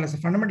what is called as the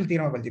fundamental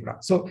theorem of algebra.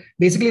 So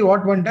basically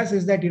what one does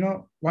is that,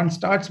 one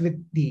starts with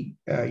the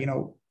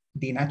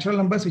natural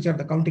numbers, which are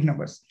the counting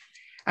numbers.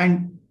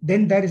 And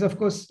then there is, of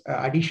course,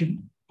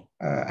 addition.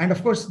 And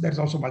of course, there's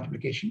also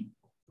multiplication.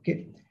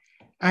 Okay.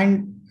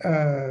 And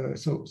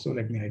so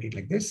let me write it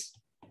like this.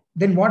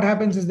 Then what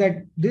happens is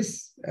that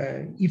this,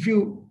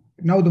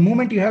 now the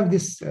moment you have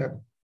this,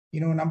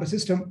 number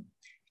system,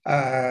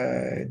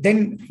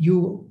 then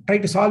you try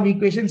to solve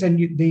equations, and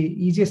the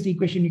easiest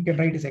equation you can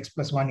write is x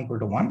plus 1 equal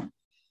to 1.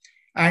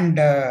 And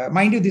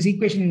mind you, this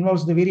equation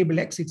involves the variable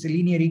x. It's a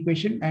linear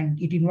equation, and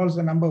it involves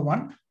the number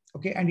 1.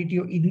 Okay, and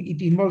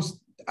it involves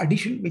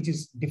addition, which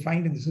is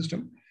defined in the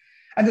system.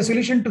 And the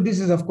solution to this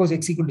is, of course,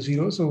 x equal to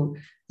 0. So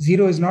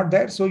 0 is not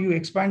there. So you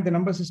expand the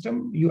number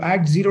system, you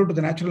add 0 to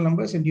the natural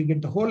numbers, and you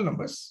get the whole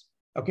numbers.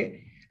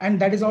 Okay, and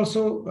that is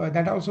also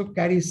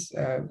carries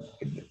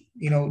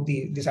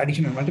this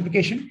addition and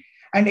multiplication.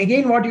 And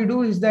again, what you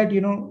do is that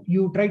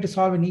you try to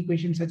solve an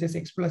equation such as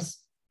x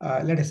plus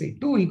let us say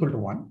 2 equal to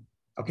 1.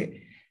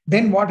 Okay,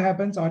 then what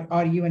happens,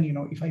 or even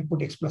if I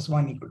put x plus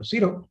 1 equal to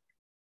 0,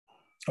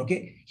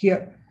 okay,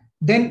 here,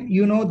 then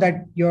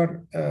that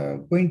you're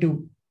going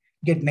to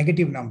get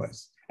negative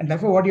numbers, and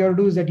therefore what you have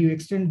to do is that you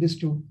extend this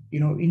to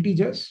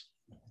integers,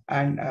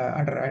 and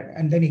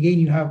then again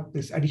you have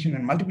this addition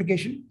and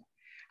multiplication.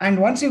 And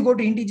once you go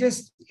to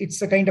integers,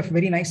 it's a kind of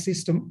very nice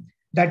system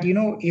that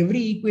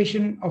every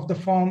equation of the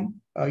form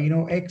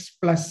x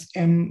plus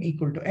m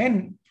equal to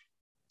n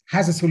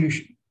has a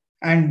solution,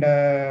 and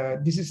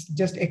this is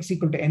just x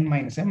equal to n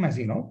minus m, as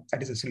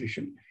that is a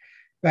solution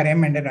where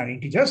m and n are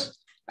integers.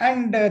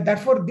 And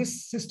therefore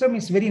this system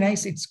is very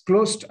nice. It's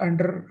closed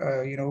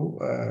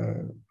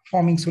under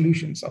forming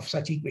solutions of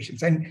such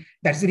equations, and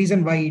that's the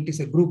reason why it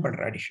is a group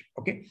under addition.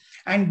 Okay,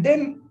 and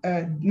then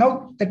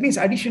now that means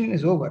addition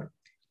is over.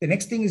 The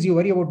next thing is you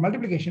worry about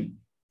multiplication,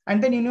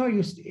 and then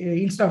you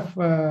instead of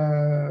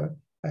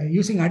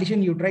using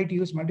addition, you try to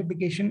use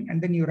multiplication,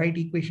 and then you write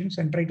equations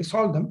and try to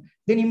solve them.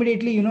 Then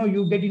immediately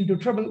you get into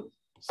trouble.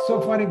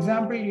 So for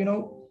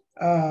example,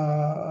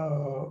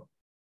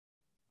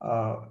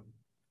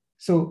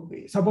 so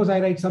suppose I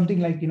write something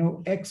like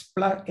x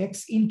plus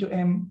x into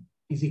m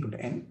is equal to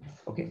n.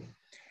 Okay,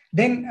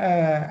 then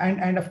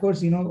and of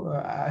course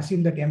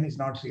assume that m is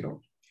not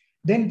 0.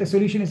 Then the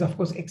solution is, of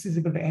course, x is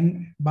equal to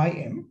n by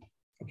m.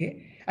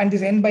 Okay, and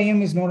this n by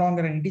m is no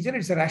longer an integer,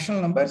 it's a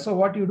rational number. So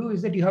what you do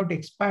is that you have to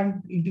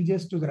expand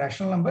integers to the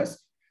rational numbers,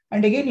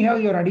 and again you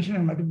have your addition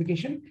and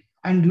multiplication,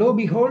 and lo and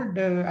behold,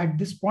 at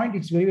this point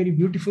it's very, very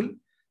beautiful.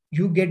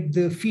 You get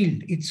the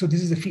field. So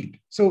this is a field.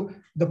 So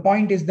the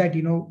point is that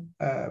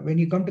when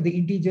you come to the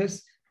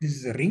integers, this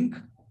is a ring,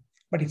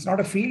 but it's not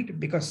a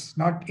field, because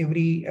not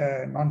every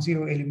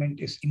non-zero element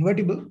is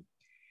invertible.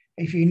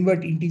 If you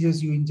invert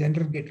integers, you in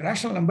general get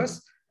rational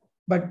numbers.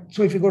 But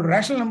so if you go to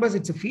rational numbers,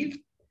 it's a field.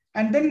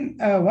 And then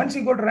once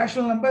you go to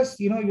rational numbers,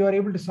 you are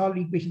able to solve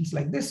equations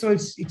like this. So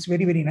it's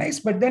very, very nice.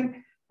 But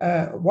then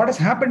what has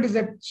happened is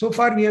that so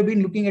far we have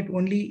been looking at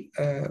only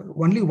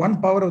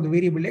one power of the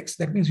variable x.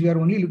 That means we are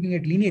only looking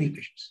at linear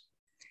equations.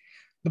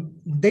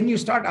 Then you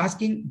start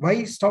asking,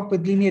 why stop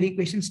with linear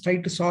equations? Try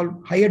to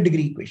solve higher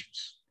degree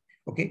equations.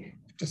 Okay,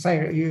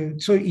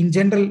 So in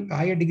general,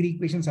 higher degree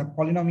equations are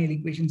polynomial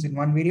equations in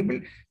one variable.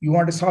 You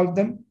want to solve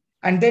them.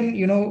 And then,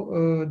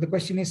 the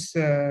question is,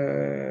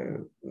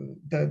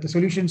 the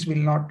solutions will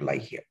not lie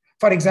here.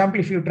 For example,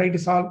 if you try to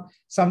solve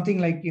something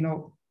like,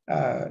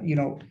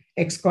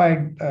 x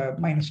squared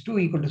minus 2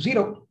 equal to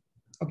 0,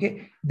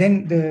 okay,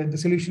 then the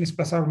solution is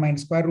plus or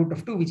minus square root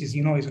of 2, which is,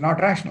 is not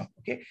rational.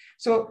 Okay,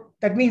 so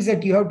that means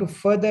that you have to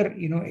further,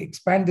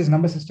 expand this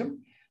number system.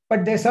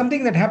 But there's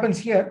something that happens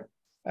here.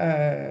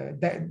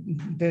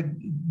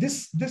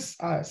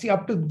 See,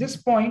 up to this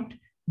point,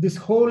 this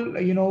whole,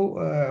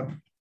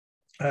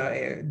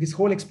 this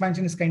whole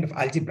expansion is kind of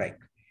algebraic,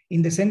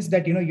 in the sense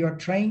that, you are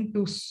trying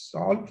to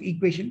solve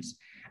equations.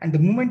 And the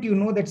moment you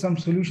know that some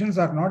solutions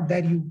are not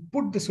there, you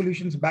put the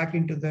solutions back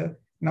into the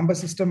number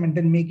system and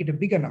then make it a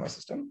bigger number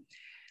system.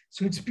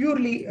 So it's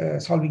purely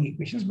solving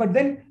equations. But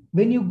then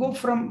when you go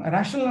from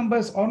rational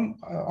numbers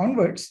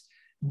onwards,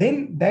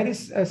 then there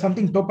is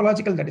something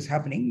topological that is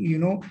happening.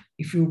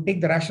 If you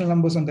take the rational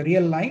numbers on the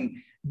real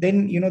line,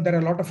 then, there are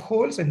a lot of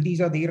holes, and these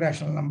are the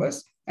irrational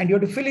numbers. And you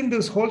have to fill in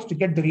those holes to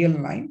get the real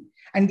line.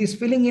 And this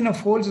filling in of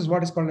holes is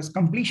what is called as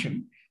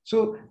completion.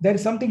 So there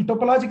is something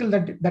topological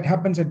that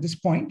happens at this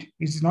point.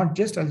 It's not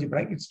just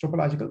algebraic, it's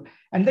topological.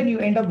 And then you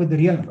end up with the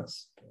real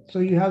numbers. So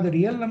you have the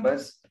real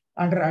numbers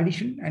under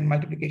addition and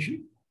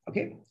multiplication.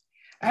 Okay.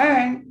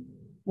 And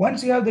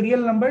once you have the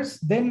real numbers,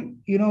 then,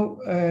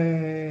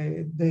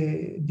 the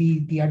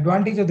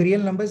advantage of the real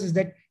numbers is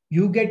that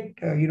you get,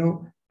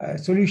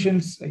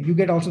 solutions. You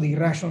get also the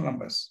irrational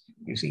numbers.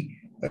 You see,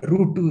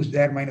 root 2 is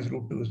there, minus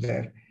root 2 is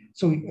there.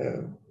 So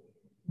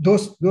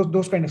those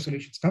kind of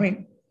solutions come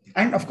in.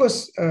 And of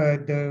course,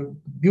 the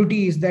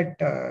beauty is that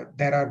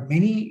there are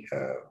many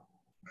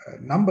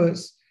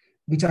numbers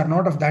which are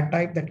not of that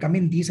type that come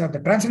in. These are the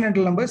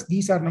transcendental numbers.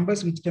 These are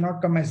numbers which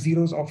cannot come as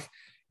zeros of,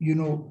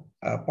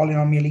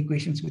 polynomial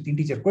equations with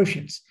integer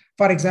coefficients.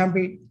 For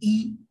example,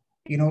 e,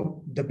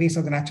 the base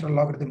of the natural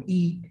logarithm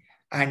e,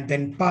 and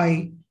then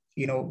pi,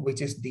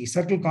 which is the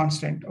circle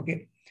constant.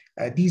 Okay,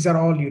 these are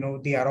all,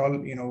 they are all,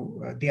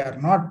 they are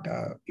not,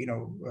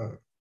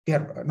 they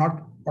are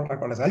not what are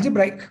called as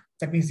algebraic.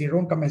 That means they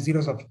don't come as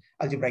zeros of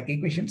algebraic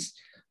equations.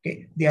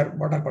 Okay, they are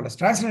what are called as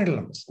transcendental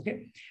numbers.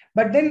 Okay,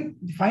 but then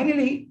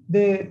finally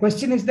the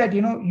question is that,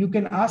 you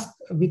can ask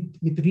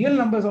with real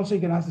numbers also.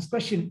 You can ask this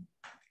question.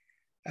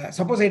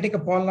 Suppose I take a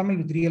polynomial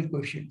with real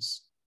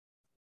coefficients.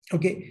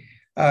 Okay,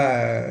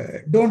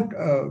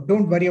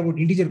 don't worry about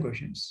integer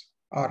coefficients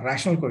or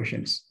rational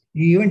coefficients.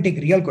 You even take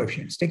real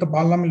coefficients. Take a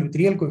polynomial with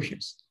real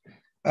coefficients.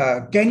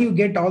 Can you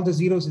get all the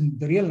zeros in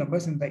the real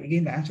numbers? And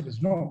again, the answer is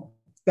no.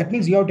 That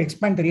means you have to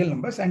expand the real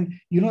numbers, and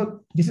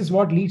this is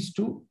what leads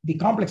to the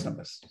complex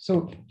numbers.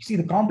 So you see,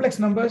 the complex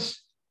numbers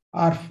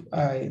are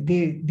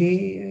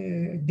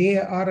they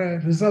are a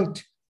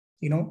result,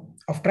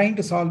 of trying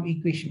to solve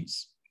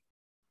equations.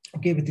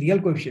 Okay, with real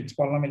coefficients,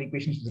 polynomial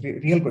equations with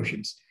real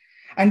coefficients.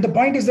 And the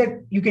point is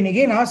that you can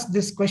again ask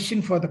this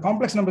question for the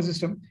complex number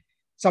system.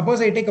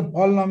 Suppose I take a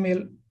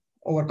polynomial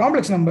over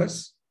complex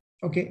numbers,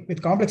 okay,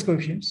 with complex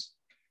coefficients.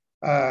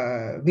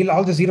 Will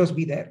all the zeros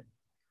be there?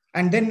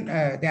 And then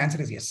the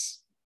answer is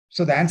yes.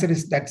 So the answer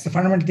is, that's the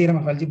fundamental theorem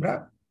of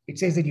algebra. It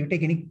says that you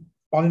take any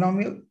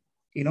polynomial,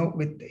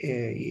 with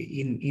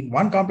in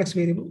one complex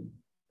variable,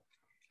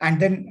 and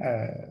then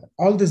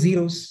all the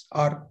zeros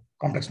are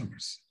complex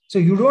numbers. So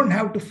you don't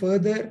have to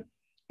further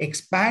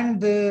expand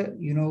the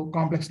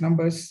complex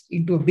numbers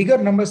into a bigger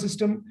number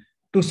system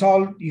to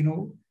solve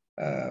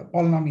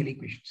polynomial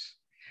equations.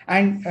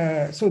 And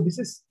so this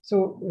is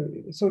so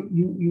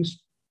you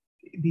use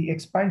the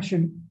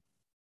expansion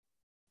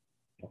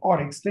or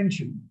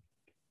extension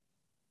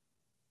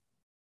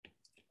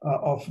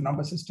of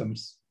number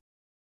systems.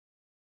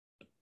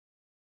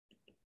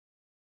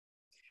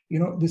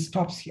 This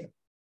stops here.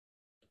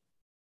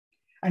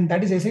 And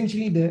that is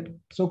essentially the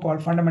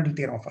so-called fundamental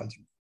theorem of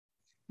algebra,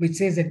 which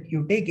says that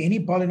you take any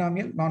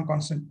polynomial,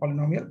 non-constant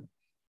polynomial,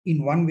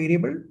 in one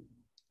variable,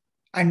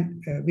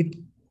 and with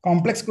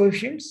complex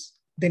coefficients,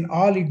 then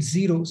all its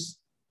zeros,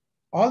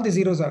 all the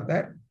zeros are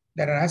there.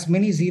 There are as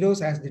many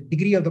zeros as the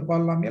degree of the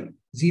polynomial.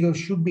 Zeros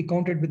should be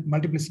counted with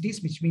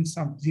multiplicities, which means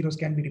some zeros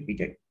can be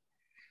repeated.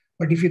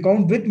 But if you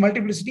count with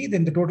multiplicity,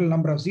 then the total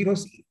number of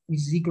zeros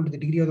is equal to the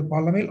degree of the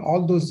polynomial.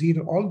 All those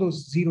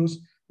zeros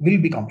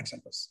will be complex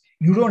numbers.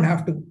 You don't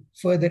have to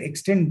further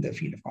extend the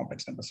field of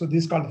complex numbers. So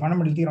this is called the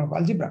fundamental theorem of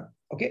algebra.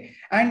 Okay,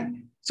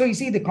 and so you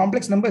see, the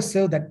complex numbers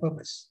serve that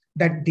purpose,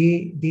 that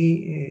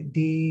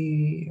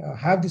they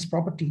have this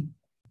property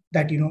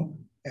that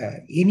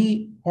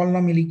any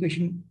polynomial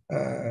equation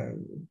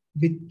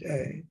with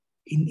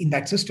in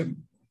that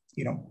system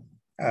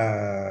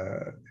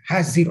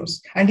has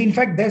zeros. And in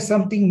fact, there's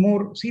something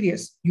more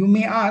serious. You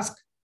may ask,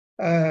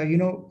 why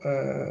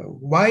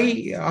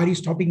are you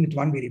stopping with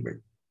one variable?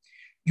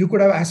 You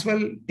could have as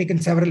well taken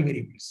several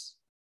variables.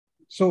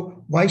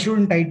 So why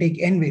shouldn't I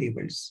take n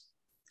variables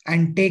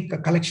and take a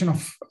collection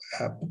of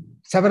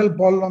several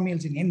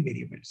polynomials in n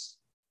variables?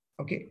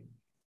 Okay,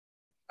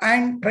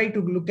 and try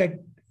to look at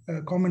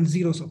common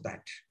zeros of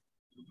that.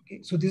 Okay,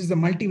 so this is the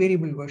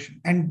multivariable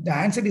version, and the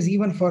answer is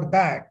even for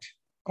that,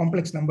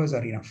 complex numbers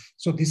are enough.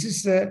 So this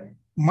is a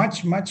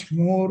much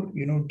more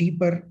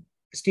deeper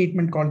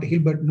statement called the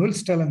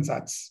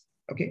Hilbert-Nullstellensatz.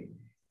 Okay,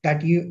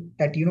 that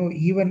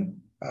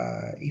even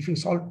if you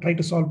try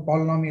to solve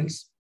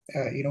polynomials,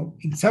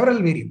 in several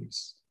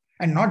variables,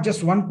 and not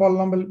just one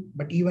polynomial,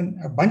 but even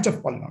a bunch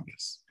of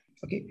polynomials,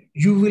 okay,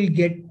 you will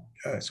get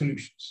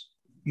solutions.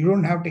 You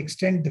don't have to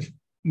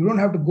you don't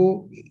have to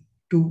go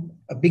to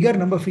a bigger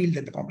number field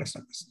than the complex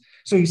numbers.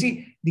 So you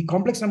see, the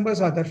complex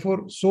numbers are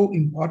therefore so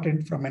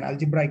important from an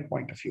algebraic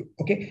point of view.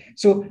 Okay,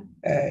 so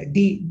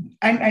this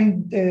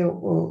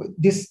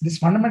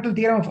fundamental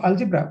theorem of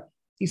algebra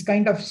is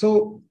kind of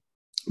so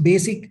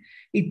basic.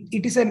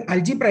 It is an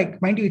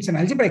algebraic, mind you, it's an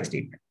algebraic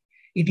statement.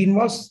 It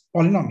involves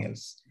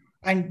polynomials,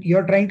 and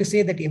you're trying to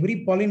say that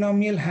every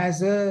polynomial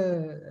has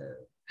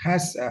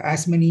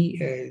as many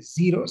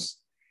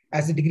zeros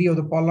as the degree of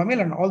the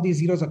polynomial, and all these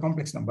zeros are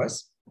complex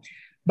numbers.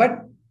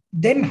 But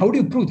then how do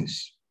you prove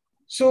this?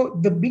 So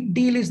the big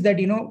deal is that,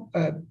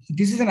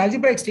 this is an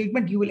algebraic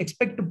statement. You will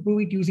expect to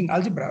prove it using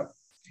algebra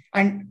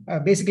and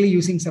basically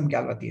using some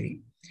Galois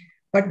theory.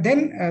 But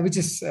then, which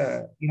is,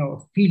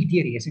 field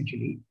theory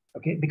essentially,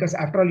 okay? Because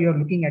after all, you're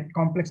looking at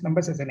complex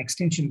numbers as an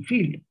extension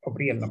field of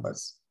real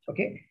numbers,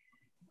 okay?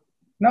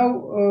 Now,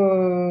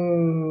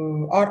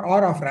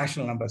 or of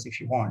rational numbers if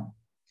you want.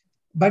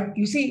 But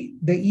you see,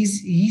 the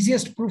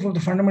easiest proof of the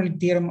fundamental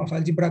theorem of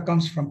algebra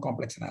comes from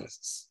complex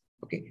analysis.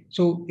 Okay,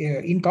 so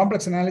in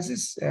complex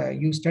analysis,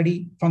 you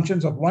study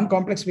functions of one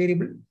complex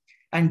variable,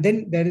 and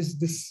then there is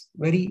this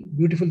very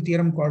beautiful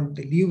theorem called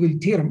the Liouville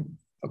theorem,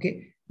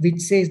 okay,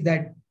 which says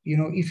that,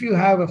 if you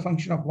have a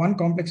function of one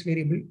complex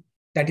variable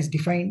that is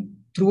defined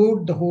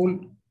throughout the whole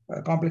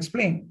complex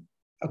plane,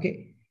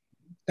 okay,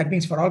 that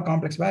means for all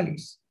complex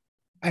values,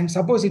 and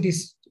suppose it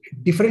is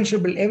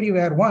differentiable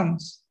everywhere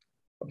once,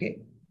 okay,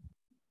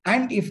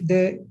 and if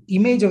the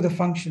image of the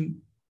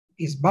function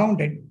is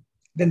bounded,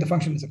 then the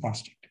function is a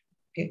constant.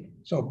 Okay,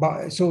 so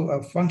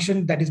a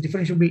function that is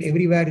differentiable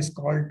everywhere is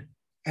called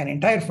an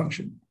entire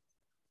function,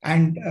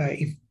 and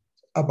if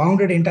a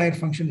bounded entire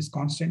function is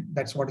constant,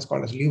 that's what is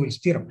called as Liouville's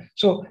theorem.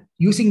 So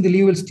using the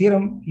Liouville's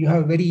theorem, you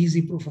have a very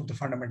easy proof of the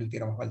fundamental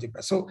theorem of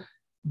algebra. So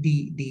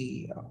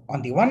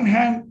on the one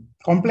hand,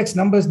 complex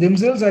numbers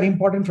themselves are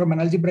important from an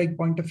algebraic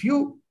point of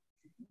view,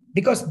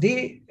 because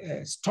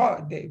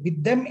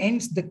with them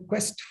ends the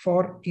quest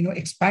for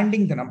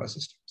expanding the number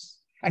systems.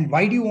 And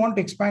why do you want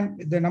to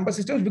expand the number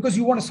systems? Because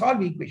you want to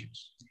solve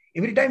equations.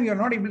 Every time you are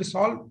not able to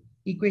solve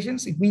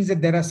equations, it means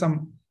that there are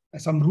some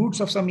roots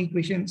of some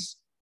equations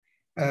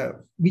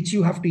which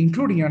you have to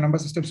include in your number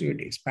system, so you have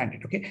to expand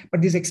it. Okay,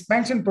 but this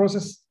expansion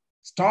process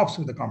stops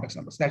with the complex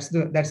numbers. That's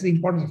the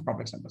importance of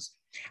complex numbers.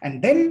 And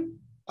then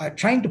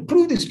trying to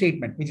prove this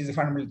statement, which is the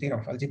fundamental theorem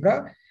of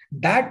algebra,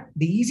 that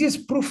the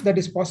easiest proof that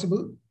is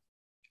possible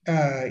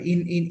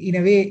in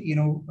a way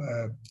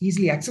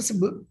easily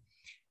accessible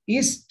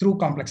is through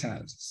complex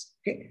analysis.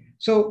 Okay,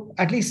 so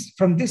at least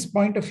from this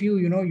point of view,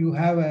 you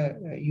have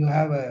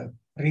a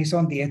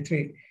raison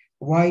d'etre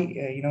why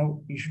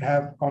you should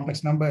have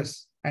complex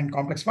numbers and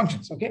complex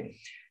functions. Okay,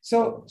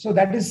 so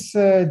that is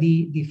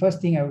the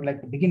first thing I would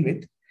like to begin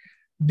with.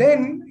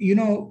 Then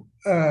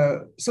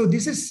so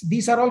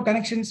these are all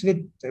connections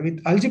with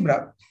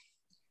algebra,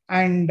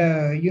 and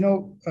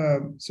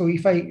so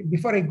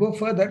before I go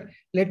further,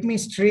 let me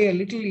stray a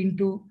little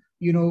into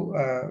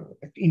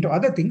into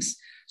other things.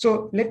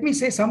 So let me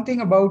say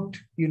something about,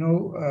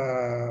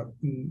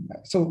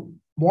 so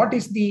what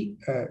is the,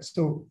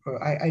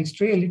 I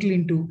stray a little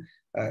into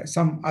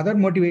some other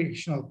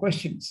motivational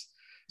questions.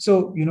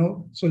 So,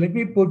 so let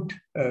me put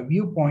a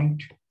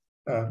viewpoint.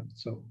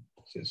 So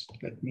just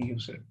let me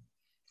use a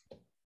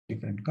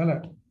different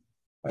color.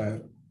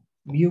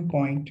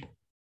 Viewpoint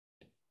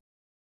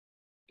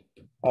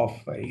of,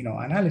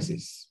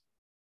 analysis.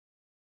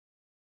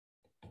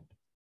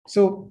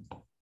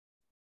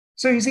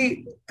 So you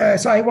see,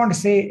 so I want to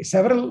say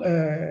several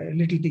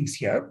little things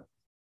here.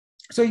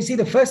 So you see,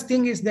 the first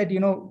thing is that,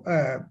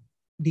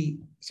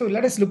 so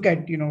let us look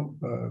at,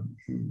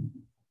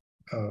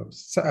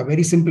 a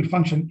very simple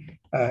function.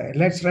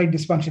 Let's write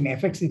this function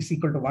fx is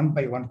equal to 1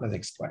 by 1 plus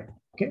x squared,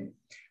 okay,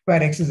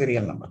 where x is a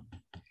real number.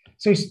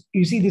 So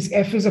you see, this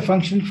f is a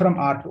function from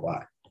R to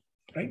R,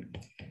 right?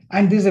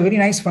 And this is a very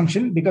nice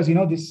function because,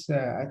 this,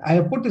 I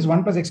have put this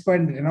 1 plus x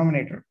squared in the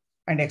denominator,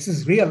 and x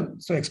is real,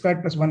 so x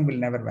squared plus 1 will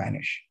never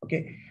vanish,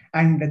 okay?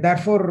 And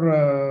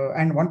therefore,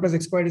 and 1 plus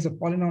x squared is a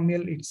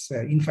polynomial, it's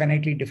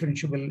infinitely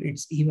differentiable,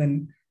 it's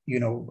even,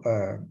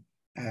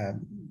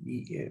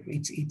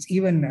 it's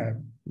even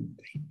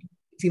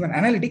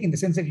analytic in the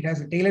sense that it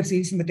has a Taylor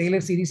series, and the Taylor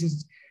series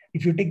is,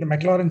 if you take the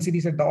Maclaurin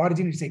series at the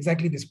origin, it's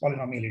exactly this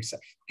polynomial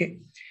itself, okay?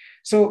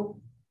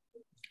 So,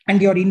 and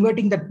you're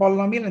inverting that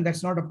polynomial, and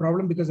that's not a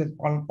problem because the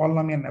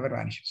polynomial never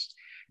vanishes.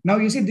 Now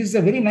you see, this is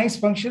a very nice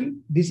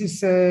function. This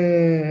is so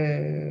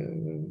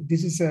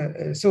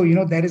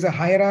there is a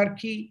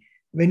hierarchy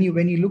when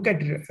you look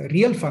at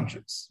real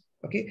functions.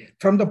 Okay,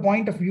 from the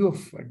point of view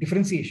of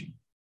differentiation.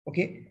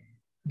 Okay,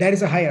 there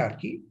is a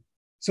hierarchy.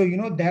 So,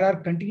 there are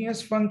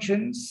continuous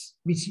functions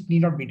which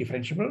need not be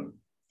differentiable.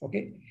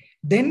 Okay.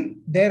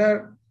 Then there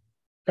are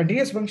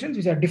continuous functions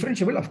which are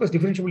differentiable. Of course,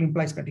 differentiable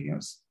implies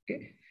continuous.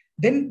 Okay.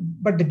 Then,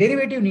 but the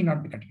derivative need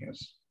not be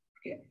continuous.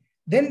 Okay.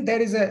 Then there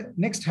is a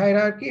next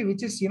hierarchy,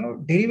 which is,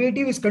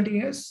 derivative is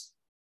continuous,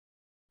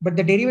 but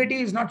the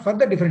derivative is not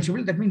further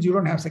differentiable. That means you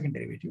don't have second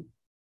derivative.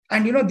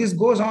 And, this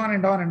goes on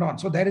and on and on.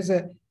 So there is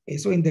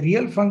so in the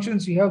real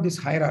functions, you have this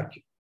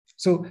hierarchy.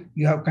 So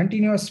you have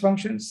continuous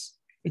functions,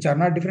 which are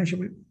not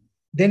differentiable.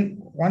 Then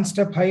one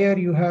step higher,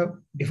 you have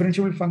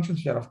differentiable functions,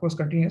 which are of course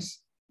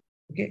continuous.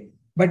 Okay.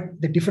 But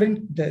the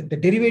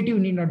derivative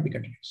need not be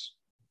continuous.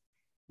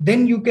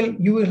 Then you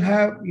will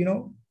have,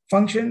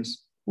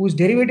 functions whose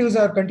derivatives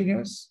are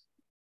continuous,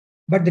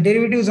 but the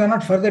derivatives are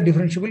not further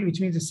differentiable, which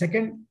means the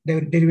second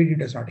derivative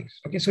does not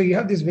exist. Okay. So you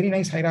have this very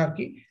nice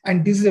hierarchy,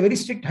 and this is a very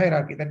strict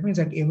hierarchy. That means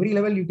at every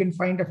level, you can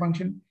find a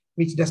function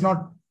which does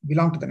not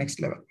belong to the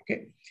next level.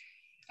 Okay.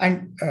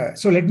 And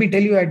so let me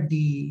tell you at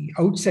the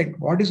outset,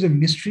 what is the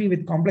mystery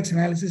with complex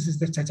analysis is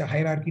that such a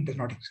hierarchy does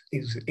not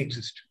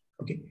exist.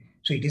 Okay.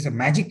 So it is a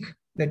magic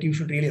that you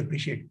should really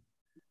appreciate,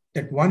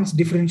 that once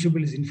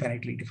differentiable is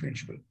infinitely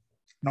differentiable.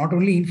 Not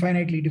only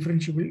infinitely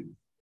differentiable,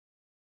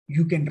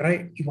 you can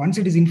write, once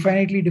it is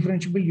infinitely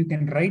differentiable, you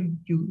can write,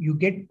 you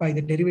get by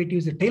the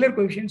derivatives, the Taylor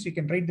coefficients, you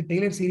can write the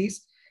Taylor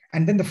series.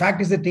 And then the fact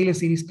is the Taylor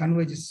series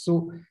converges.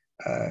 So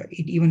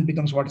it even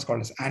becomes what is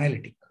called as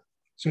analytic.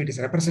 So it is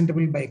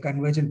representable by a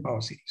convergent power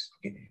series.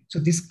 Okay. So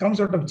this comes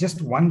out of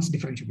just one's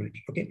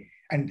differentiability. Okay.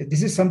 And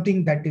this is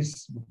something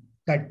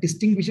that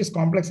distinguishes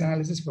complex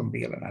analysis from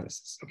real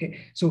analysis. Okay.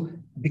 So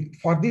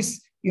for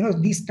this,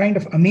 this kind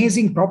of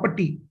amazing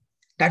property,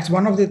 that's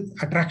one of the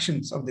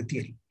attractions of the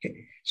theory.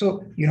 Okay.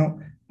 So,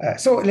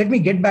 so let me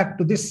get back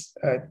to this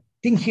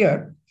thing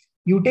here.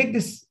 You take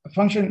this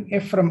function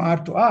f from R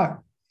to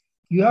R,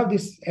 you have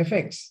this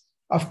fx.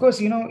 Of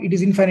course, it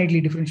is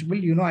infinitely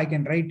differentiable. I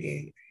can write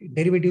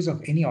derivatives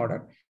of any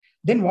order.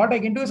 Then what I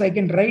can do is I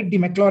can write the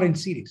Maclaurin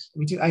series,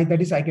 which is,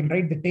 I can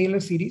write the Taylor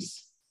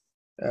series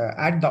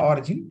at the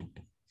origin.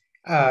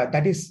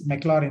 That is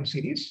Maclaurin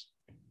series.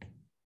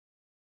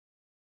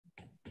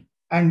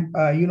 And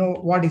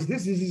what is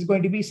this? This is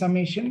going to be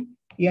summation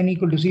n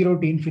equal to 0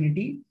 to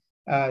infinity.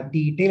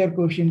 The Taylor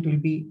coefficient will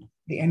be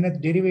the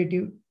nth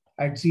derivative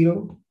at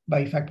 0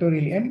 by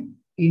factorial n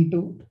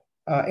into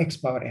x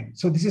power n.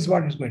 So this is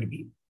what it's going to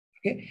be.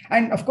 Okay.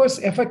 And of course,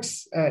 f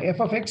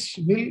of x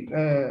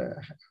will,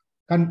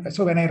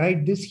 so when I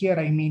write this here,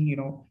 I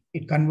mean,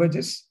 it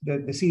converges,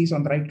 the series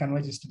on the right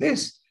converges to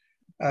this.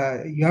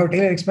 You have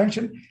Taylor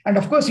expansion. And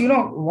of course,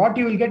 what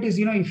you will get is,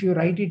 if you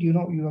write it, you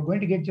are going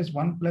to get just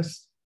 1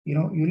 plus, you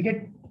will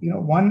get,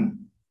 1.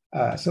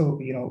 So,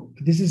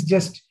 this is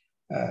just,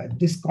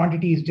 this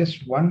quantity is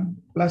just 1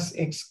 plus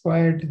x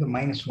squared to the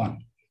minus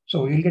 1.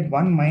 So you'll get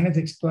 1 minus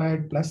x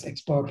squared plus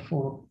x power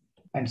 4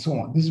 and so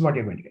on. This is what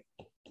you're going to get.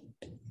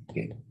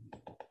 Okay.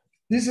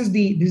 This is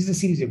the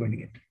series you're going to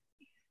get.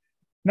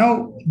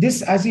 Now,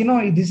 this, as you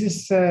know, this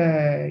is,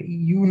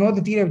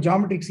 the theory of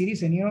geometric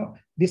series, and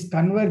this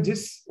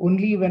converges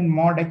only when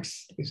mod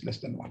x is less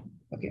than 1.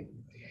 Okay.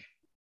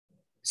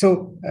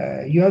 So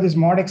you have this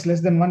mod x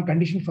less than 1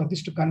 condition for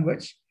this to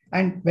converge.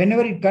 And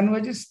whenever it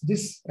converges,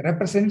 this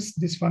represents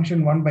this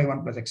function 1 by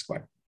 1 plus x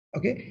squared.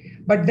 Okay.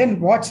 But then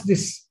watch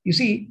this. You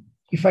see,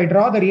 if I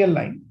draw the real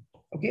line,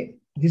 okay,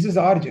 this is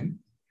the origin.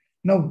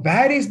 Now,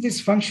 where is this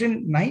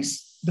function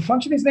nice? The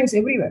function is nice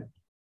everywhere.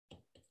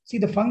 See,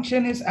 the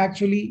function is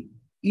actually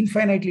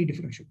infinitely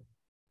differentiable.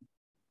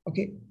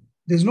 Okay.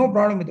 There's no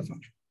problem with the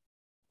function.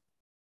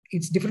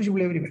 It's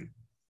differentiable everywhere.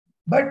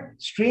 But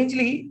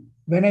strangely,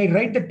 when I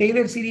write the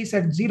Taylor series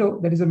at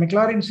 0, that is a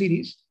Maclaurin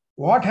series,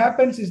 what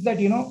happens is that,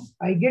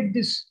 I get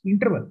this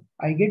interval.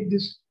 I get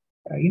this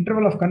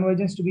interval of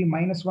convergence to be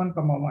 -1,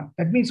 1.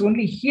 That means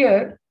only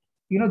here,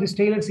 this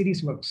Taylor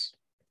series works.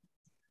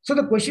 So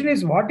the question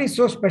is, what is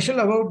so special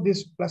about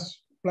this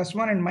plus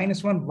 1 and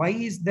 -1? Why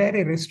is there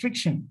a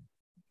restriction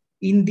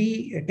in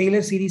the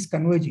Taylor series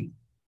converging?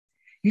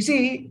 You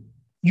see,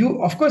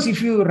 of course,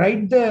 if you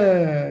write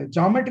the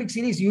geometric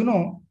series,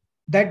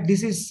 that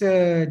this is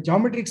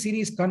geometric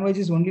series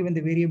converges only when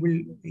the variable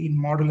in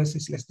modulus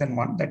is less than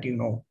 1, that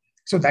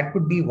So that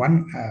could be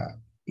one,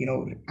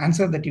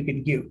 answer that you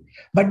can give.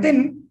 But then,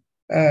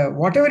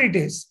 whatever it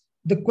is,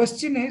 the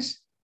question is,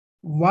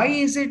 why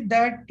is it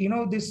that,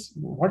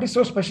 what is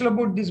so special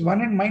about this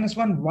 1 and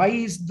 -1? Why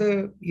is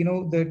the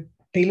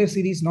Taylor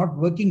series not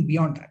working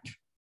beyond that?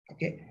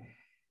 Okay.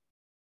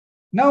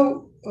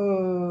 Now,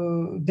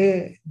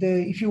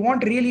 if you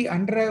want to really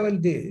unravel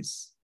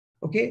this,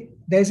 okay,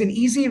 there's an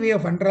easy way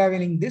of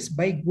unraveling this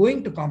by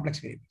going to complex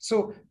variables.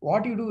 So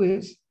what you do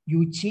is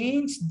you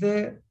change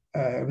the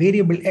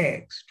variable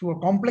x to a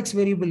complex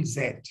variable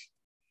z.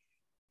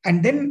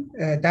 And then,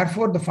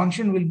 therefore, the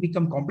function will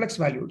become complex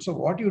valued. So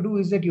what you do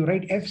is that you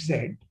write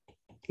fz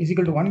is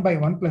equal to 1 by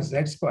 1 plus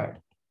z squared.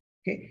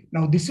 Okay.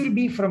 Now, this will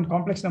be from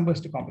complex numbers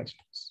to complex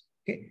numbers.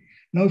 Okay.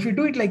 Now, if you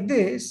do it like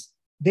this,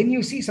 then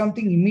you see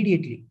something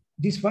immediately.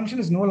 This function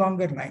is no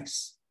longer nice.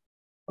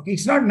 Okay.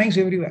 It's not nice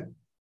everywhere.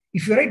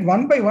 If you write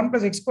 1 by 1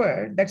 plus x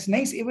squared, that's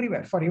nice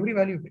everywhere for every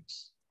value of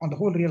x on the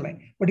whole real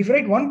line. But if you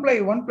write 1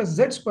 by 1 plus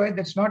z squared,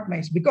 that's not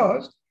nice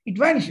because it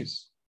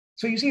vanishes.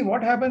 So you see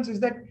what happens is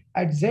that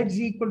at z is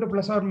equal to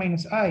plus or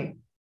minus I,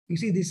 you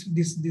see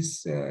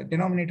this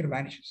denominator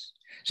vanishes.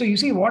 So you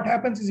see what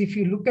happens is if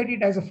you look at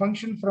it as a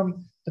function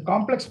from the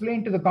complex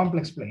plane to the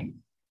complex plane,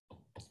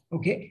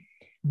 okay,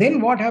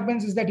 then what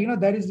happens is that,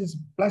 there is this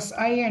plus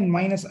I and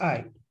minus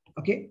I,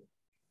 okay.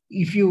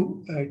 If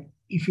you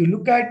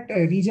look at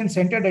a region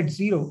centered at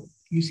 0,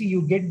 you see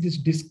you get this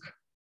disk.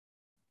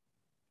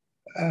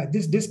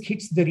 This disk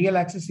hits the real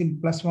axis in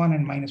 +1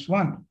 and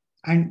 -1,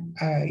 and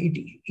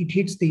it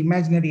hits the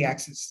imaginary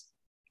axis,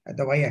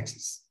 the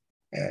y-axis,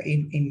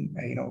 in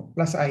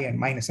plus I and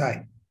minus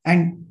I.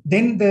 And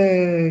then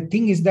the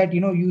thing is that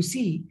you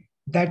see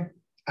that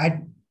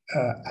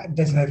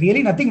there's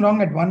really nothing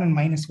wrong at 1 and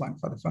 -1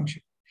 for the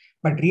function,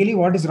 but really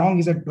what is wrong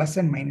is at plus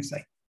and minus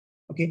I.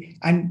 Okay,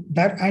 and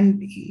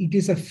it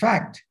is a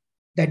fact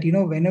that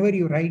whenever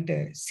you write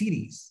a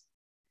series,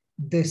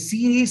 the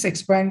series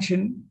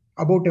expansion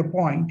about a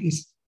point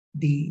is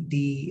the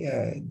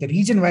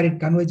region where it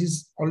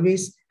converges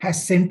always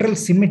has central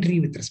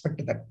symmetry with respect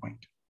to that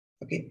point.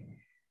 Okay,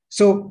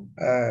 so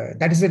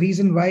that is the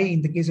reason why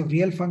in the case of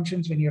real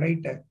functions, when you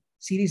write a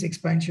series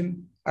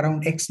expansion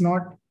around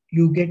x0,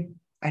 you get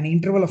an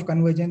interval of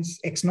convergence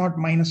x0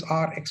 minus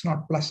r,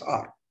 x0 plus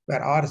r,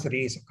 where r is the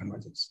radius of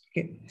convergence.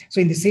 Okay,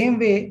 so in the same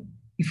way,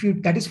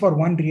 that is for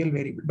one real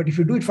variable, but if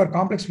you do it for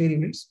complex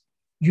variables,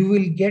 you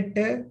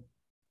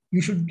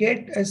should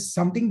get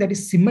something that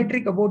is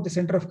symmetric about the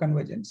center of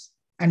convergence,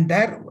 and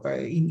there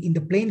in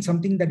the plane,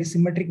 something that is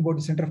symmetric about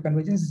the center of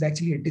convergence is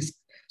actually a disk.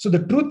 So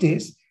the truth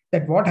is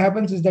that what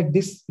happens is that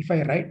this, if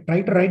I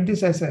try to write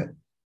this as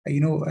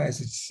as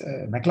its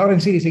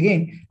Maclaurin series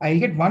again, I'll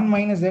get 1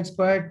 minus z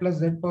squared plus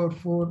z power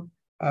 4,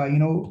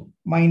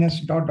 minus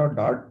dot dot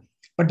dot.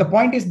 But the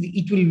point is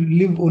it will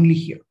live only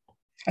here.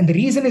 And the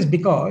reason is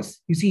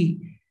because, you see,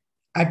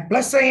 at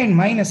plus I and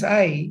minus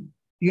I,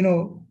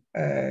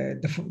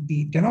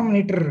 the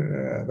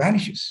denominator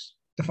vanishes.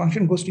 The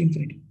function goes to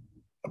infinity.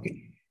 Okay.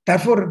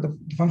 Therefore,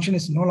 the function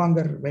is no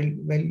longer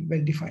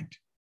well defined.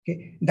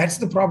 Okay. That's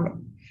the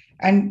problem.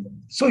 And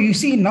so you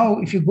see now,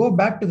 if you go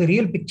back to the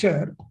real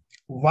picture,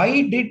 why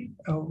did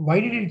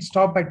it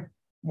stop at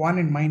 1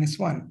 and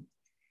 -1?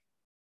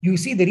 You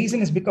see, the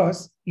reason is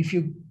because if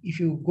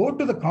you go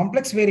to the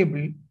complex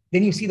variable,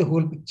 then you see the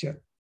whole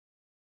picture.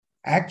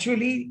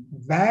 Actually,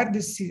 where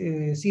this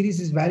series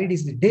is valid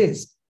is the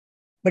disk.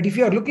 But if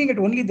you are looking at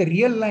only the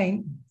real line,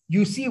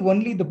 you see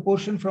only the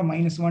portion from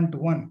 -1 to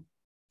 1.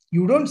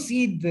 You don't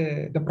see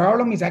the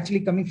problem is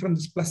actually coming from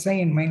this plus I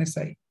and minus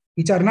I,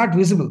 which are not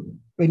visible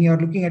when you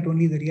are looking at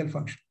only the real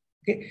function.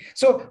 Okay.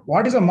 So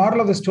what is the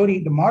moral of the story?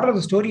 The moral of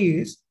the story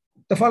is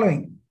the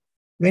following.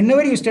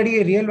 Whenever you study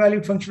a real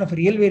valued function of a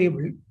real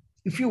variable,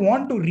 if you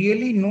want to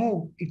really know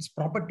its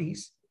properties,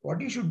 what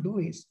you should do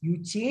is you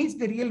change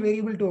the real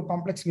variable to a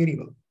complex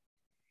variable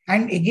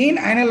and again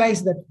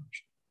analyze that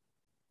function.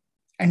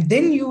 And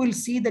then you will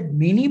see that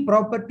many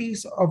properties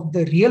of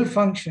the real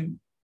function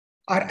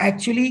are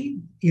actually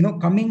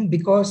coming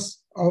because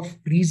of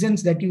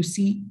reasons that you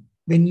see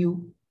when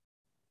you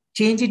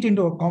change it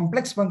into a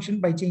complex function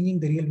by changing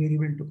the real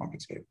variable into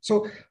complex variable. So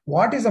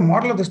what is the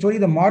moral of the story?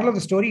 The moral of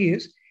the story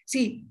is,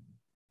 see,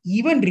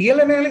 even real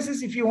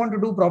analysis, if you want to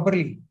do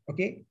properly,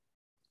 okay,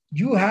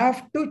 you have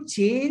to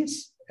change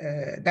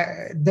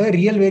the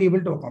real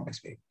variable to a complex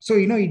variable. So,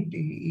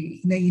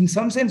 in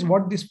some sense,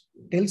 what this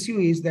tells you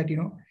is that,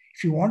 if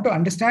you want to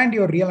understand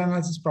your real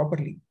analysis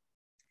properly,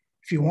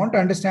 if you want to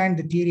understand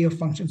the theory of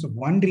functions of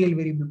one real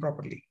variable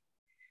properly,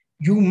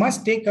 you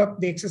must take up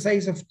the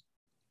exercise of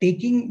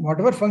taking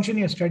whatever function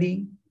you're studying,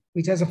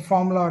 which has a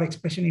formula or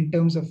expression in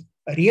terms of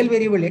a real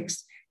variable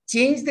x,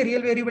 change the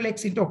real variable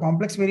x into a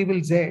complex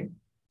variable z,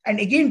 and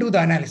again do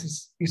the analysis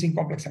using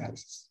complex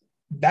analysis.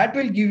 That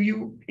will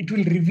it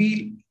will reveal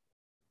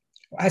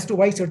as to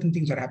why certain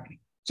things are happening.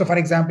 So for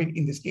example,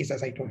 in this case,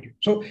 as I told you.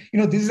 So,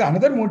 this is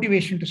another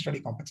motivation to study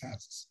complex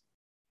analysis.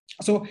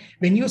 So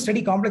when you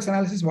study complex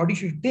analysis, what you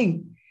should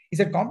think is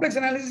that complex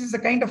analysis is a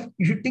kind of,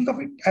 you should think of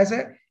it as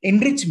an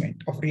enrichment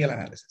of real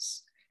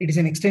analysis. It is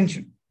an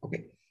extension,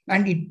 okay?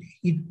 And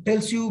it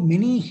tells you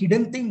many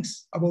hidden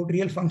things about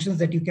real functions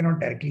that you cannot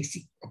directly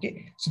see,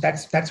 okay? So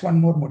that's one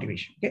more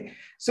motivation, okay?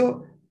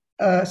 So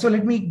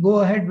let me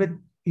go ahead with,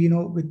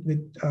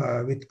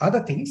 with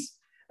other things.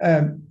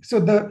 So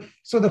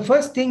the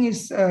first thing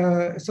is,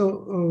 so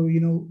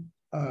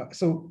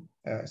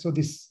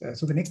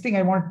the next thing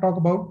I want to talk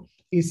about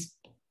is,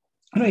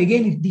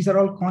 again, these are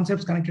all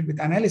concepts connected with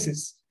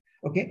analysis.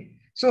 Okay.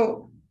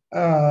 So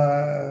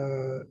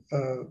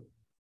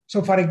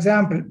for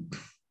example,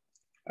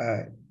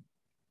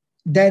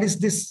 there is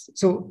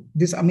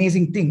this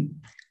amazing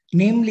thing,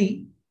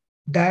 namely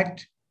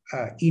that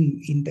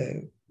in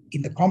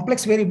the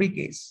complex variable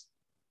case,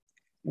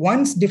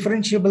 once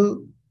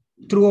differentiable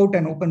throughout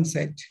an open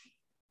set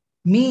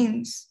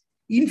means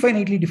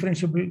infinitely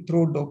differentiable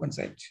throughout the open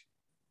set.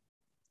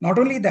 Not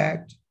only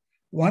that,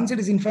 once it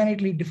is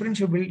infinitely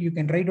differentiable, you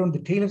can write down the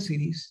Taylor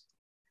series.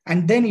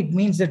 And then it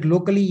means that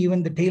locally,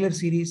 even the Taylor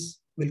series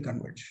will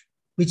converge,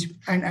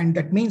 and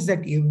that means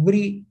that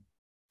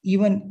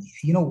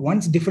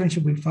once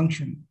differentiable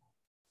function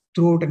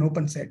throughout an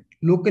open set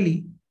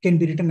locally can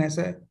be written as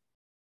a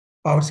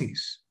power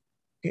series.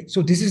 Okay,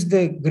 so this is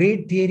the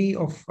great theory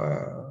of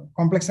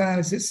complex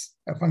analysis,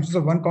 functions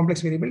of one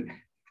complex variable.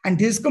 And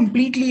this is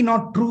completely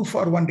not true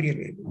for one real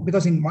variable,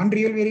 because in one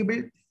real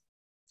variable,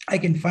 I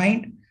can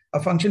find a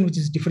function which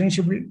is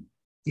differentiable,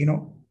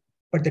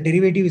 but the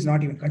derivative is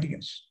not even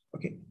continuous.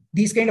 Okay,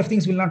 these kind of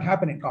things will not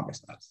happen in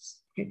complex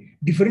analysis. Okay,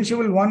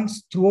 differentiable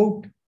ones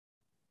throughout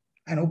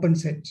an open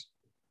set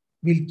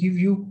will give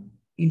you,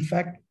 in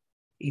fact,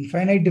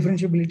 infinite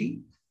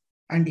differentiability,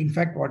 and in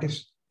fact, what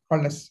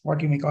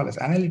you may call as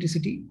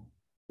analyticity,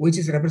 which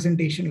is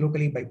representation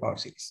locally by power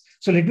series.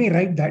 So let me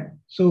write that.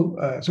 So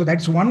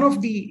that's one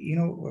of the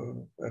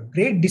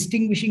great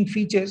distinguishing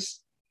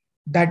features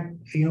that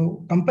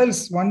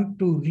compels one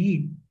to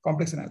read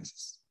complex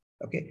analysis.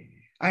 Okay,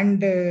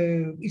 and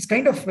it's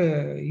kind of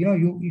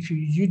if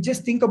you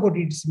just think about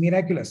it, it's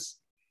miraculous.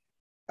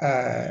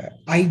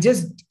 I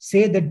just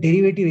say that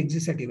derivative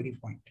exists at every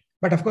point.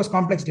 But of course,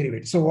 complex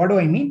derivative. So what do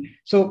I mean?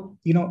 So,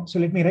 so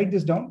let me write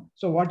this down.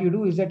 So what you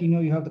do is that,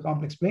 you have the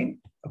complex plane.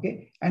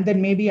 Okay. And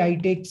then maybe I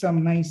take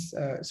some nice,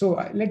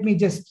 let me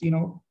just,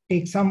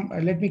 take some,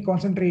 let me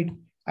concentrate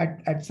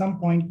at some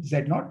point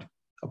Z0.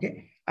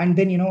 Okay. And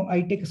then,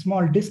 I take a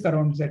small disk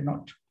around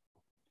Z0.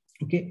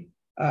 Okay.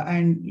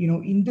 And,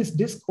 in this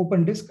disk,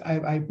 open disk,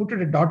 I put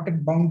it a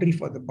dotted boundary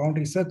for the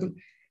boundary circle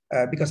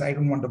because I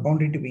don't want the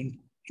boundary to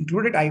be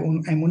included.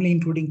 I'm only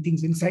including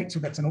things inside. So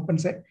that's an open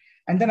set.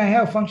 And then I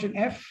have a function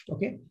f,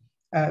 okay,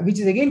 which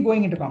is again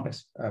going into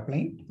complex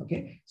plane.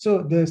 Okay,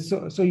 so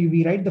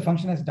we write the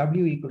function as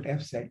w equal to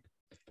f z.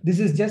 This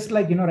is just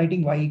like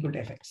writing y equal to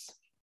fx.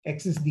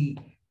 X is the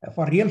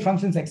for real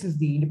functions, x is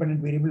the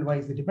independent variable, y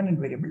is the dependent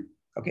variable.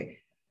 Okay,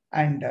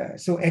 and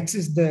so x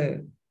is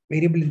the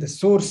variable in the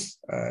source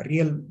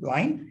real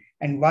line,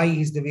 and y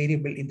is the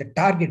variable in the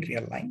target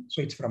real line.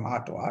 So it's from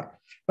R to R.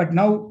 But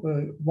now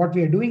what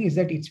we are doing is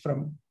that it's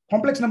from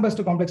complex numbers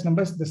to complex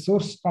numbers. The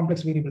source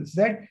complex variable is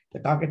z, the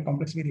target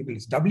complex variable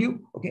is w.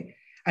 Okay,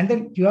 and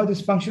then you have this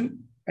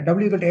function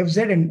w equal to fz.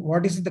 And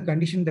what is the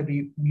condition that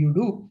you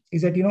do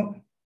is that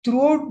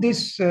throughout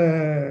this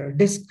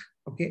disk,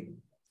 okay,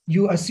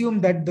 you assume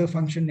that the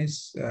function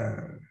is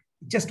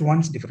just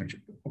once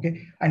differentiable.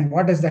 Okay, and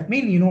what does that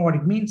mean? You know what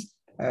it means.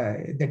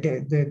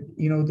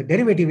 The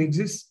derivative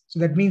exists. So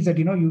that means that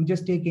you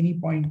just take any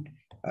point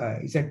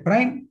z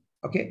prime.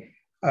 Okay,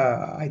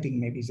 I think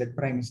maybe z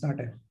prime is not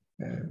a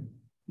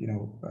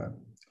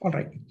all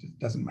right, it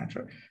doesn't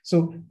matter.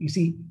 So you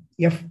see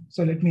f,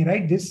 so let me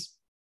write this.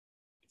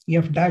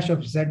 F dash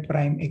of z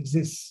prime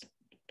exists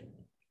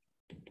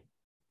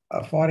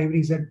for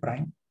every z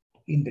prime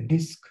in the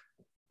disk,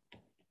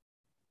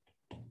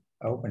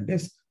 open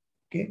disk.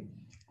 Okay,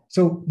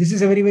 so this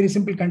is a very, very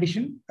simple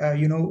condition.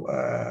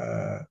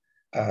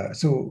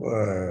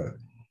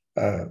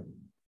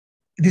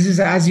 This is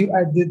as you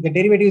the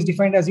derivative is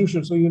defined as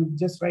usual. So you'll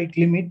just write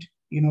limit,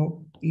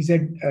 ez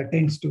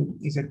tends to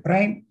z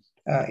prime,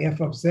 f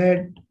of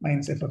z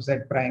minus f of z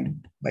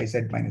prime by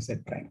z minus z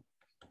prime.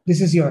 This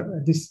is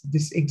your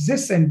this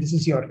exists, and this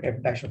is your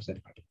f dash of z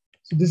prime.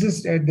 So this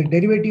is the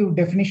derivative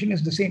definition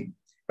is the same.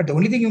 But the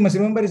only thing you must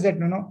remember is that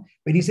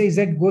when you say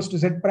z goes to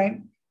z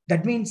prime,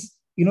 that means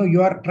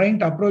you are trying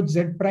to approach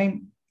z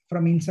prime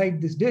from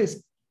inside this disk.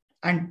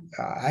 And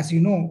as you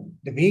know,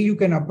 the way you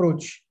can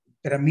approach,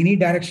 there are many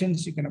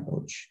directions you can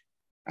approach.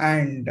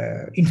 And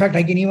in fact,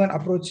 I can even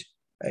approach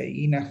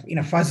in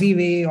a fuzzy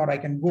way, or I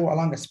can go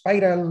along a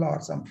spiral or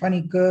some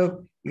funny curve,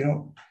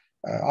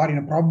 or in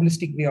a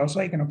probabilistic way also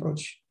I can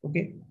approach.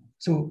 Okay,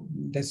 so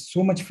there's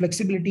so much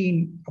flexibility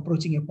in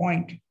approaching a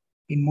point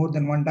in more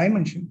than one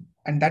dimension.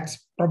 And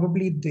that's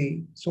probably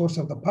the source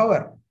of the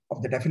power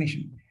of the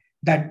definition,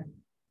 that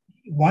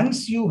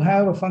once you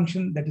have a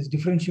function that is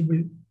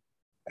differentiable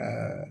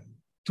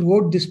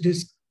throughout this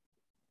disk,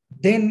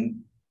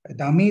 then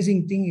the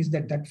amazing thing is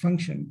that that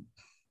function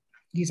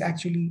is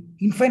actually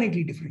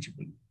infinitely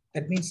differentiable.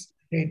 That means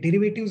the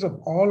derivatives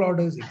of all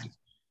orders exist.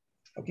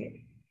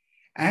 Okay,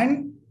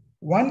 and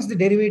once the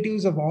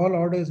derivatives of all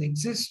orders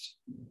exist,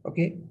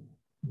 okay,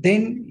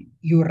 then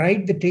you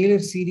write the Taylor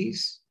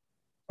series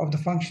of the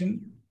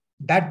function.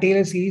 That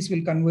Taylor series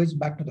will converge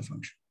back to the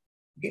function.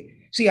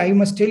 Okay, see, I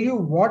must tell you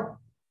what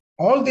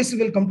all this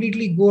will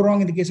completely go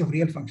wrong in the case of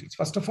real functions.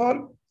 First of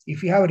all,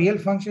 if you have a real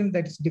function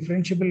that is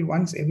differentiable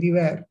once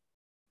everywhere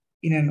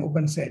in an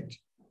open set,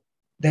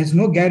 there's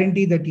no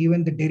guarantee that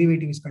even the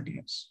derivative is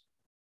continuous.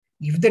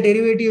 If the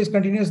derivative is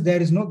continuous,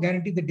 there is no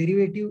guarantee the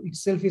derivative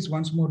itself is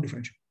once more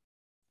differentiable.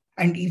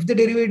 And if the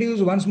derivative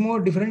is once more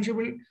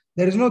differentiable,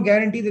 there is no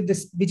guarantee that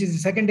this, which is the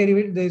second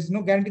derivative, there is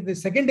no guarantee the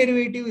second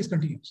derivative is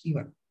continuous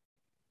even.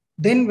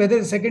 Then whether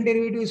the second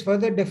derivative is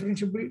further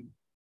differentiable,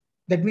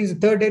 that means the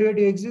third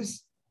derivative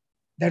exists,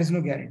 there is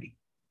no guarantee.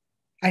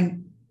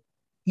 And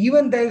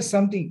even there is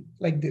something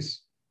like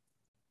this.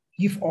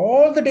 If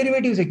all the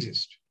derivatives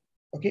exist,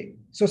 Okay,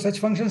 so such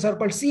functions are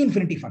called C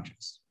infinity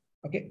functions.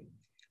 Okay,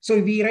 so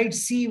we write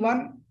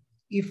C1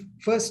 if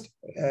first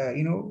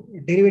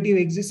derivative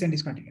exists and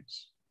is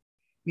continuous.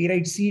 We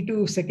write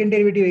C2 second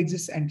derivative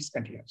exists and is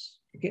continuous.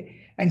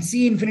 Okay, and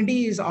C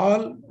infinity is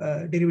all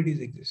derivatives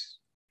exist.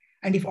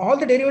 And if all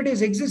the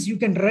derivatives exist, you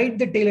can write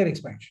the Taylor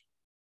expansion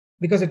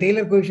because the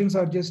Taylor coefficients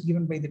are just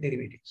given by the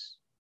derivatives.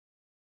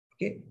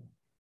 Okay,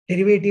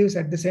 derivatives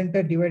at the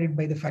center divided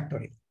by the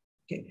factorial.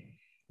 Okay,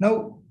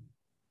 now,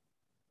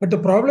 but the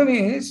problem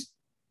is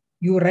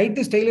you write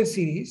this Taylor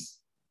series.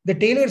 The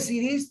Taylor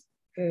series,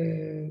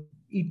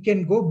 it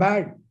can go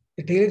bad.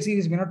 The Taylor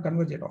series may not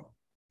converge at all.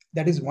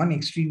 That is one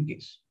extreme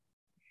case.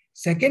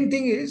 Second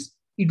thing is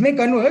it may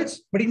converge,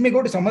 but it may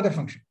go to some other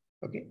function.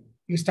 Okay,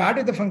 you start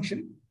with the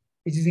function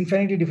which is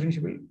infinitely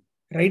differentiable.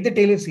 Write the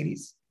Taylor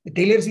series. The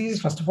Taylor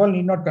series, first of all,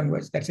 need not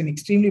converge. That's an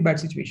extremely bad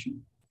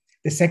situation.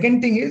 The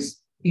second thing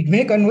is it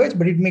may converge,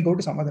 but it may go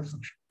to some other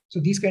function. So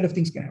these kind of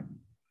things can happen.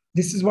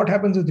 This is what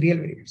happens with real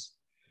variables.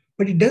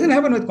 But it doesn't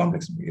happen with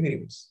complex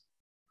variables.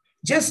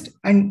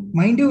 And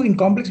mind you, in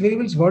complex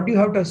variables, what do you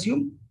have to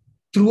assume?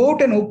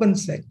 Throughout an open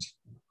set,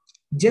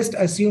 just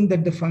assume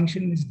that the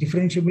function is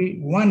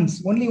differentiable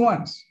once, only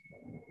once.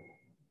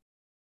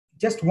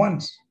 Just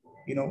once,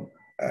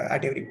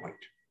 at every point.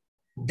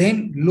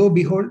 Then, lo and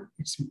behold,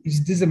 this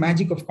is the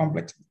magic of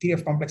theory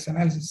of complex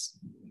analysis,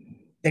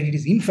 that it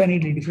is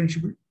infinitely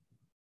differentiable.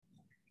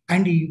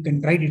 And you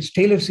can write its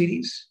Taylor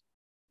series,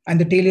 and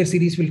the Taylor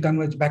series will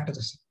converge back to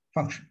the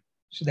function.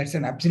 So that's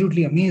an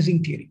absolutely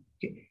amazing theory.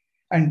 Okay?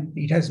 And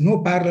it has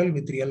no parallel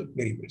with real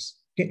variables.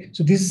 Okay?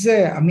 So this is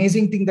an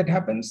amazing thing that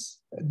happens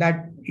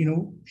that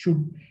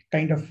should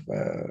kind of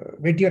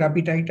whet your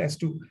appetite as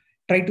to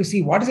try to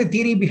see what is the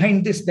theory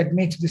behind this that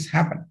makes this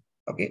happen.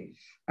 Okay,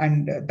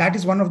 and that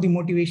is one of the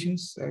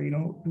motivations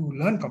to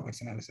learn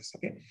complex analysis.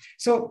 Okay,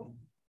 so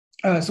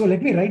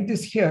let me write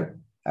this here.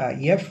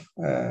 F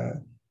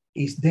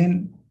is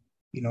then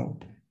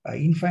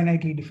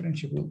infinitely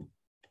differentiable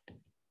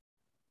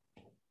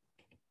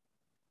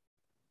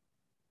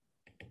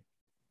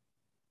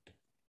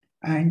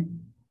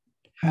and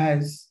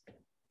has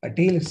a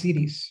Taylor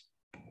series.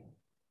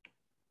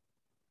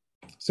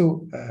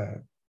 So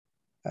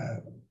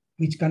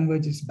which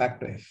converges back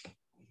to F.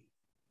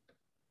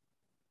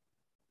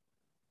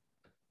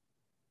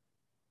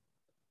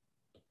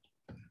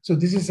 So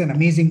this is an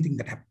amazing thing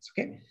that happens.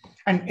 Okay,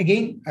 and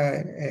again,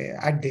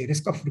 at the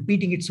risk of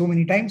repeating it so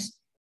many times,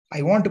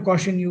 I want to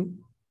caution you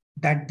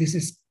that this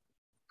is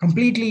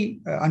completely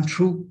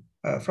untrue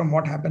from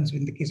what happens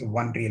in the case of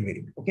one real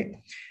variable.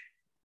 Okay,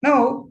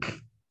 now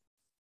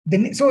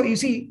so you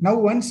see, now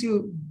once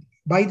you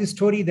buy the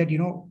story that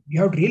you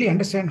have to really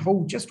understand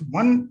how just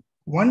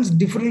one's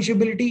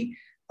differentiability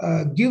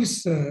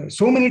gives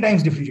so many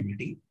times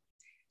differentiability.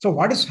 So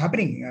what is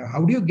happening?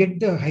 How do you get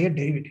the higher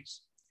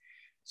derivatives?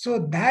 So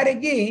there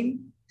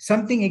again,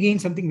 something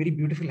very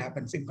beautiful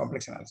happens in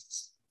complex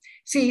analysis.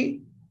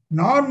 See,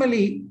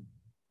 normally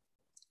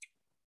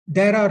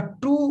there are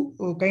two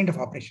kind of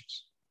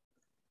operations.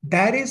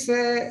 There is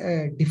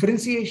a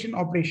differentiation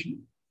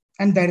operation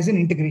and there is an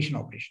integration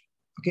operation.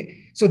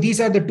 Okay, so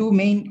these are the two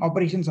main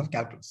operations of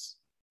calculus.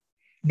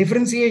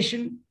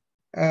 Differentiation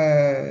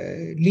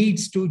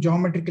leads to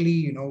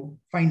geometrically,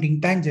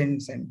 finding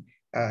tangents and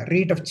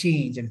rate of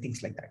change and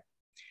things like that.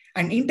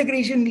 And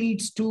integration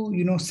leads to,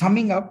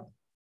 summing up,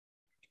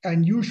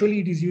 and usually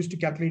it is used to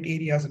calculate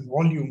areas and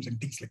volumes and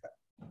things like that.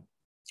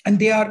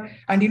 And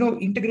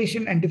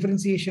integration and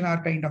differentiation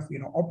are kind of,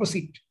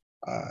 opposite,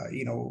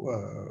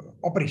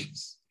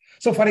 operations.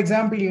 So for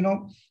example,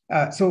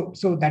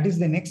 so that is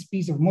the next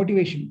piece of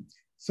motivation.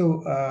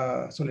 So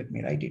let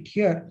me write it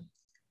here.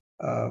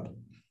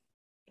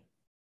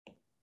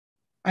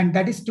 And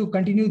that is to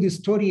continue this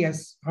story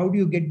as how do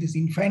you get this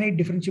infinite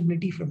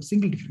differentiability from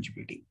single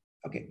differentiability.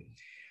 Okay.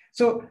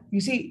 So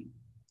you see,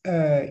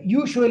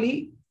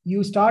 usually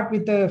you start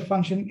with the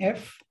function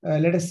f.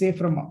 Let us say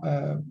from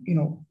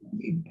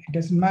it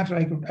doesn't matter.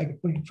 I could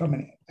put it from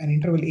an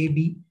interval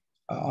AB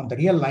on the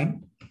real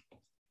line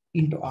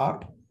into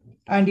R,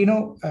 and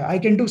I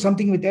can do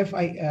something with f.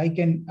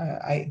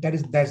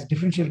 That's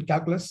differential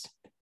calculus,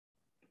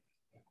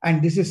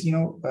 and this is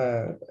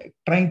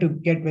trying to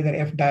get whether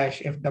f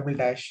dash f double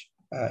dash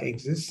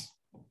exists.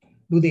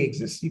 Do they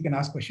exist? You can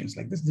ask questions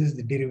like this. This is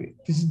the derivative.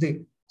 This is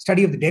the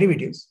study of the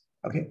derivatives.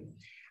 Okay,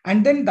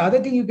 and then the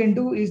other thing you can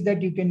do is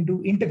that you can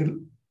do integral.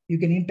 You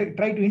can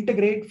try to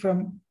integrate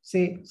from,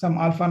 say, some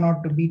alpha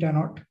naught to beta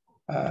naught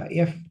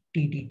f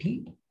t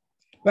dt,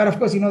 where of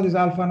course this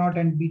alpha naught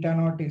and beta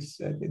naught is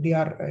they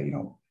are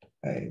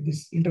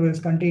this interval is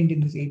contained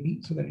in this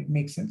AB, so that it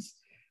makes sense.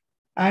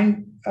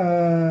 And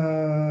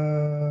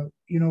or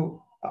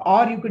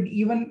you could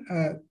even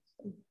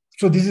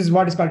so this is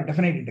what is called a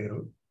definite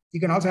integral. You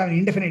can also have an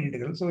indefinite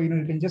integral. So you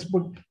can just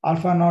put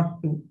alpha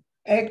naught to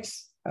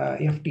x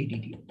f t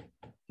dt.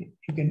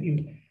 You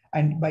can,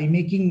 and by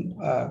making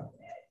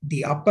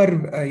the upper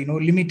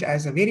limit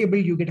as a variable,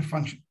 you get a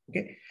function.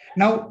 Okay.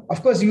 Now,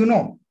 of course,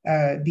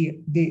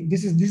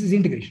 this is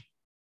integration.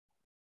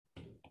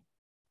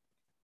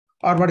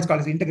 or what is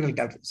called as integral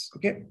calculus.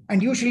 Okay,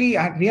 and usually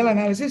real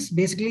analysis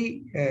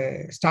basically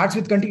starts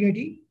with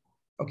continuity.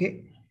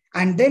 Okay,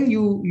 and then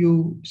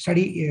you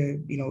study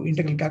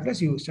integral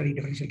calculus, you study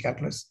differential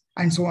calculus,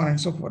 and so on and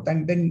so forth,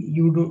 and then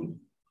you do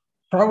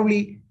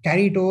probably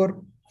carry it over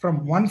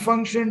from one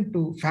function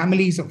to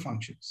families of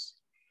functions.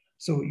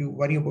 So you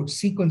worry about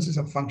sequences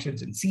of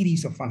functions and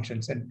series of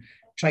functions and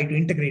try to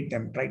integrate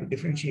them, try to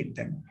differentiate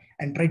them,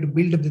 and try to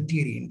build up the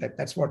theory. And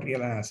that's what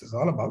real analysis is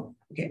all about.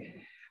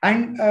 Okay,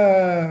 and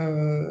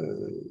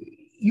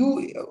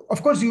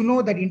of course,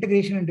 that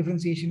integration and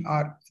differentiation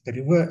are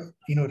the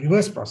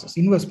inverse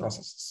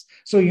processes.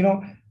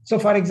 So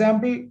for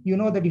example,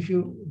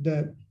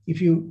 that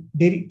if you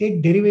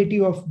take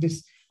derivative of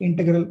this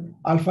integral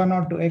alpha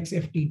naught to x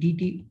ft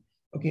dt,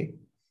 okay,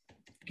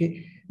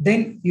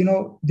 then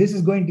this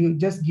is going to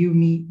just give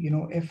me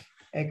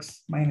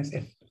fx minus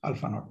f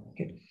alpha naught.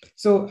 Okay,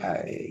 so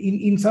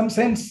in some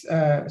sense,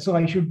 so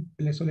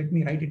let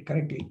me write it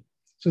correctly.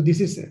 So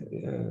this is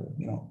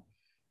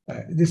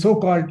the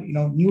so-called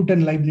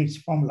Newton-Leibniz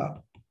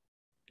formula.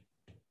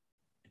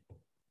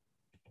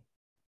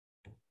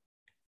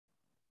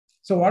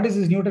 So what is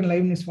this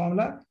Newton-Leibniz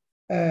formula?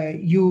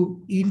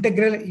 You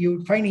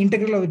find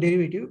integral of the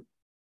derivative.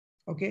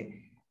 Okay,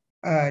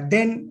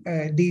 then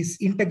these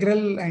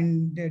integral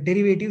and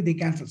derivative, they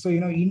cancel. So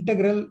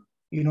integral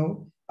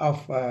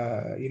of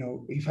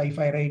if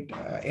I write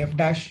f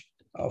dash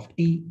of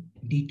t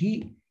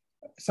dt,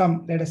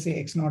 some, let us say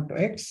x naught to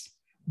x,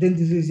 then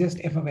this is just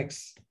f of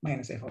x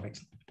minus f of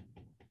x.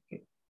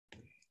 Okay.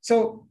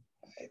 So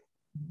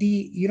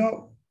this,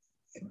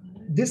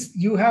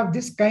 you have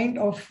this kind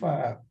of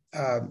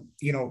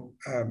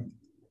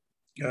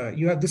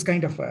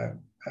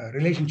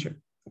relationship.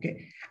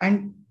 Okay,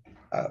 and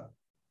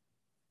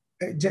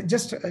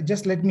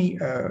just let me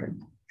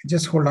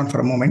just hold on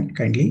for a moment,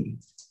 kindly.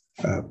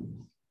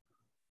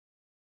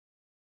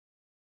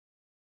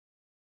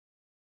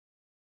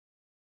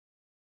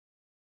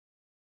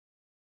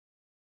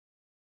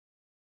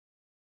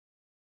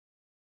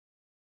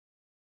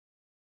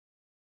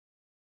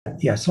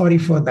 Yeah, sorry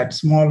for that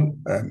small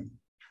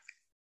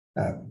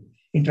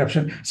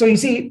interruption. So you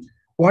see,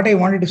 what I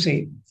wanted to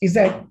say is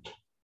that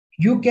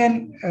you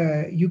can,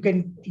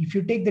 if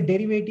you take the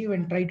derivative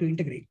and try to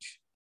integrate,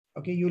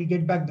 okay, you will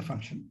get back the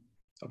function.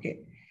 Okay,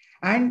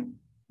 and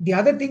the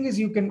other thing is,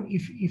 you can,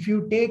 if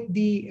you take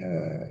the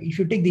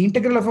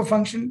integral of a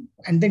function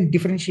and then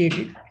differentiate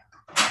it,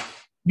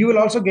 you will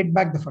also get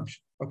back the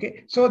function.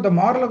 Okay, so the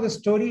moral of the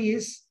story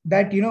is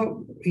that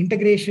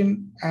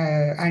integration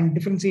and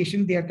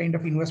differentiation, they are kind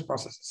of inverse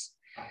processes.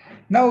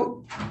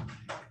 Now,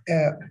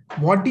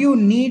 what do you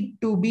need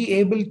to be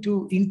able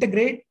to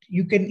integrate?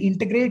 You can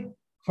integrate,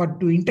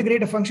 to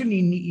integrate a function,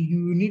 you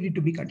need it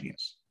to be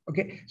continuous.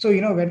 Okay, so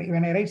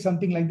when I write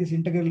something like this,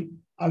 integral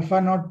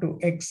alpha naught to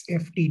x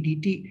ft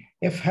dt,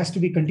 f has to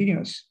be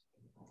continuous.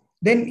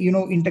 Then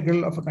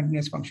integral of a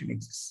continuous function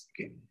exists.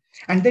 Okay,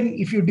 and then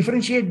if you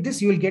differentiate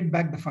this, you will get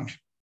back the function.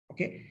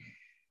 Okay,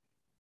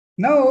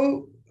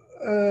 now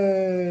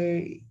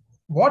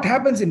what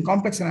happens in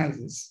complex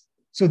analysis?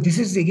 So this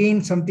is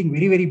again something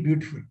very, very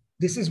beautiful.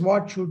 This is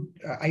what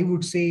I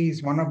would say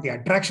is one of the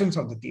attractions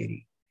of the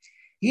theory,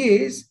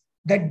 is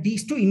that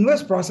these two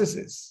inverse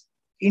processes,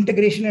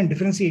 integration and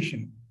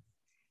differentiation,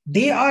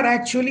 they are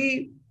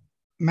actually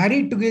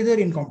married together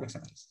in complex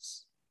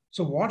analysis.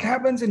 So what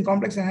happens in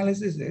complex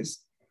analysis is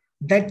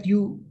that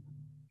you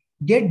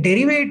get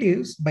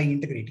derivatives by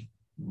integrating.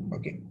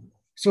 Okay,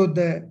 so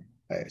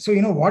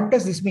what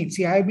does this mean?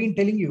 See, I've been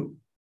telling you,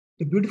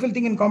 the beautiful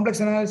thing in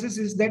complex analysis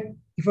is that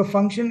if a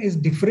function is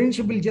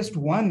differentiable just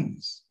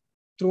once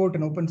throughout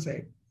an open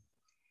set,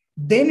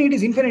 then it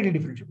is infinitely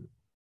differentiable.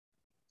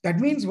 That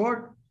means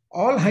what?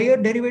 All higher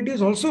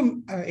derivatives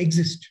also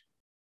exist.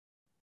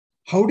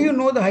 How do you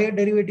know the higher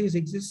derivatives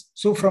exist?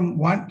 So from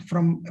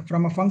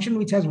a function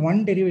which has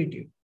one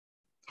derivative,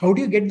 how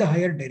do you get the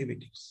higher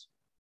derivatives?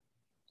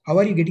 How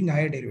are you getting the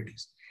higher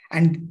derivatives?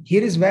 And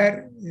here is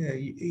where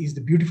is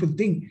the beautiful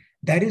thing.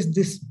 There is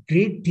this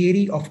great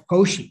theory of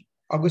Cauchy,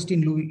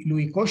 Augustin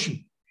Louis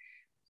Cauchy,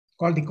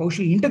 called the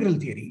Cauchy integral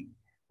theory.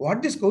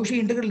 What this Cauchy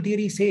integral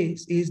theory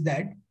says is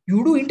that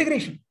you do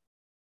integration.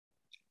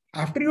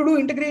 After you do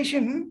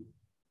integration,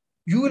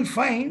 you will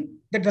find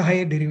that the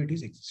higher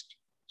derivatives exist.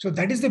 So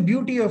that is the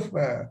beauty of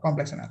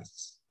complex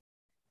analysis.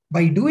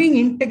 By doing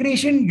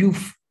integration,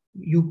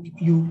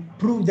 you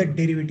prove that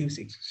derivatives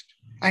exist.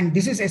 And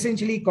this is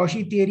essentially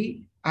Cauchy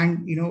theory,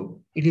 and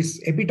it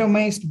is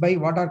epitomized by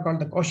what are called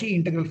the Cauchy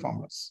integral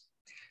formulas.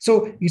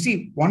 So you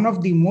see, one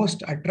of the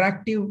most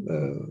attractive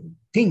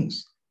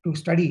things to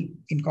study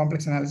in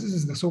complex analysis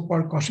is the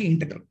so-called Cauchy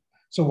integral.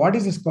 So what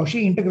is this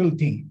Cauchy integral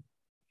thing?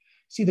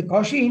 See, the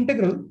Cauchy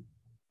integral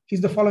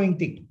is the following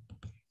thing.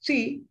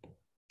 See,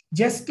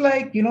 just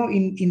like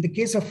in the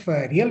case of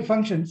real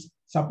functions,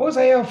 suppose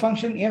I have a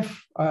function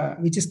f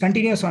which is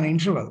continuous on an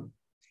interval.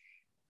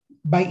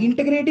 By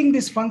integrating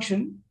this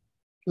function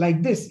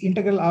like this,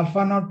 integral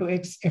alpha naught to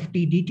x ft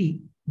dt,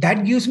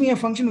 that gives me a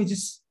function which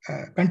is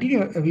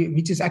continuous,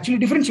 which is actually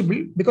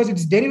differentiable because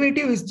its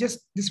derivative is just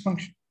this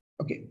function.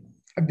 Okay,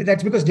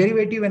 that's because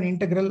derivative and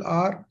integral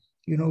are,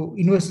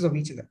 inverses of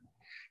each other.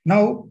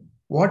 Now,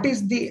 what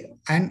is the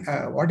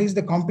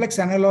complex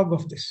analog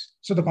of this?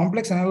 So the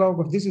complex analog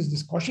of this is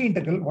this Cauchy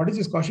integral. What is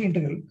this Cauchy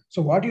integral?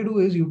 So what you do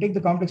is you take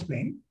the complex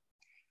plane,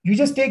 you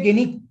just take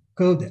any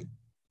curve there.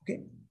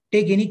 Okay,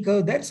 take any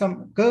curve there.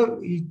 Some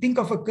curve. You think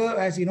of a curve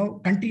as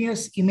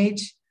continuous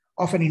image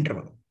of an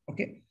interval.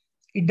 Okay,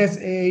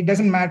 it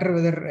doesn't matter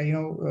whether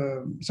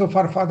so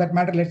for that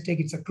matter, let's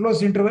take it's a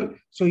closed interval.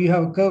 So you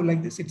have a curve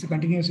like this. It's a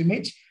continuous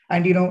image,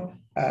 and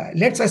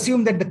let's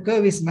assume that the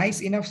curve is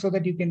nice enough so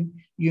that you can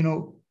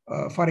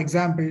for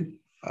example,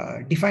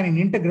 define an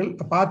integral,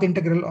 a path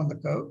integral on the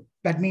curve.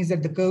 That means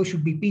that the curve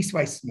should be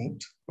piecewise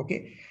smooth.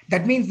 Okay,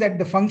 that means that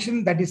the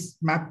function that is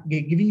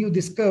giving you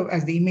this curve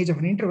as the image of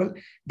an interval,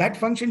 that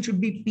function should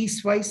be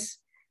piecewise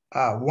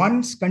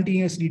once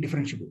continuously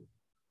differentiable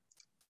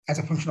as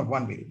a function of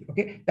one variable.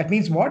 Okay, that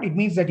means what? It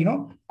means that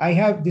I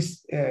have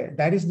this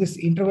there is this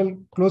interval,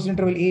 closed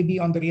interval AB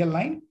on the real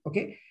line.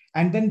 Okay,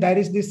 and then there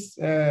is this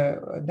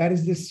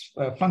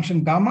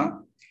function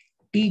gamma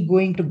t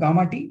going to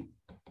gamma t.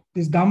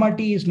 This gamma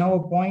t is now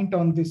a point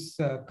on this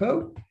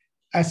curve.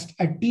 As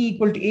at t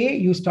equal to a,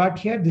 you start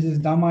here. This is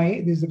gamma a.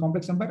 This is the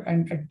complex number,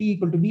 and at t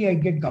equal to b, I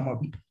get gamma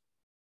b.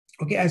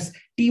 Okay, as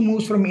t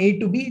moves from a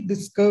to b,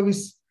 this curve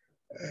is,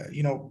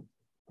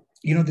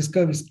 this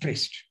curve is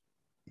traced.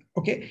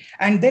 Okay,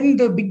 and then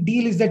the big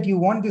deal is that you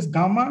want this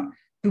gamma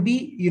to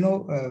be,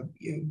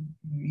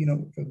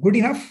 good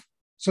enough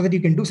so that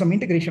you can do some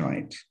integration on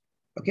it.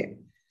 Okay,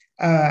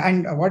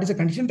 and what is the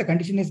condition? The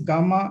condition is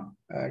gamma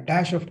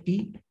dash of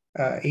t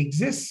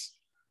exists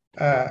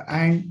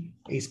and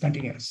is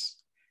continuous.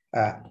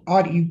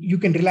 Or you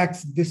can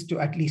relax this to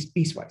at least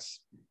piecewise.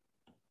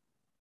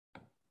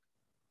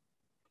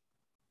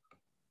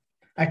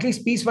 At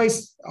least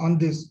piecewise on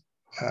this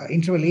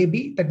interval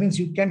AB, that means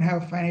you can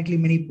have finitely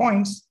many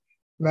points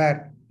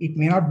where it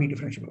may not be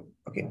differentiable.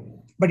 Okay,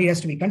 but it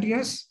has to be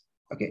continuous.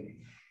 Okay,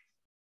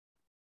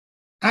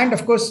 and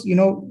of course,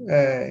 the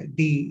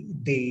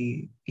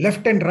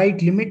left and right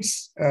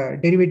limits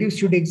derivatives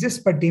should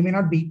exist, but they may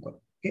not be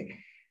equal. Okay.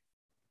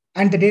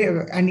 And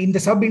in the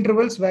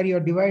subintervals where you're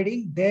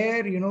dividing,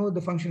 there,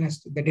 the function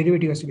the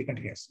derivative has to be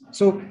continuous.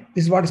 So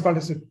this is what is called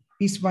as a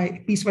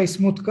piecewise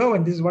smooth curve,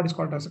 and this is what is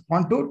called as a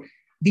contour.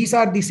 These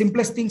are the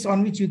simplest things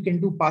on which you can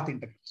do path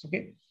integrals.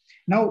 Okay.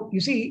 Now you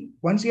see,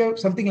 once you have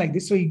something like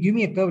this, so you give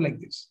me a curve like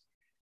this.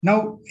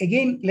 Now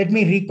again, let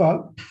me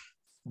recall.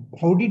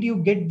 How did you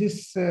get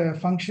this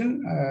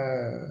function?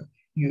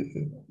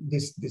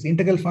 This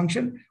integral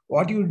function?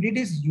 What you did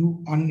is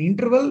on an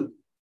interval,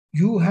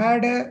 you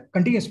had a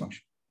continuous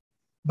function.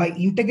 By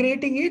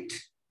integrating it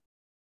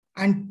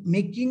and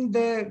making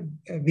the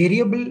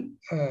variable,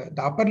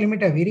 the upper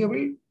limit a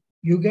variable,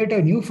 you get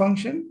a new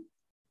function.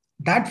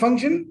 That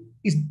function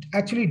is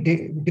actually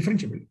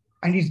differentiable,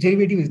 and its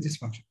derivative is this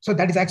function. So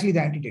that is actually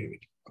the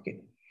antiderivative. Okay,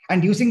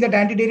 and using that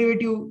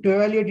antiderivative to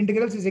evaluate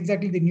integrals is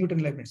exactly the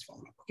Newton-Leibniz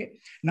formula. Okay,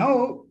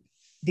 now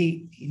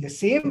in the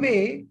same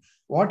way,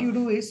 what you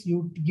do is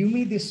you give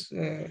me this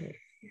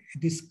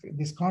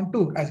this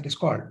contour as it is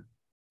called.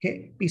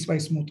 Okay,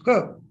 piecewise smooth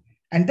curve.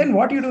 And then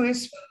what you do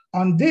is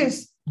on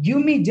this, give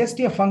me just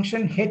a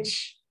function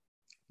h.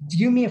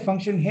 Give me a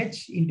function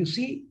h into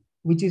c,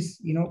 which is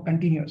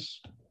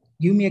continuous.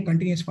 Give me a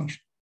continuous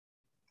function.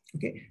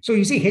 Okay, so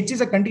you see h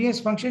is a continuous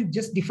function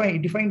just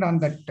defined on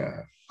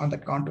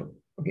that contour.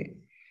 Okay,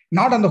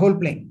 not on the whole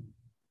plane.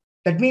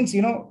 That means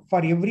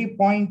for every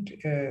point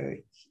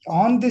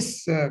on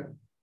this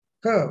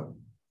curve,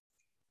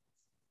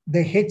 the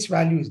h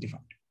value is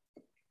defined.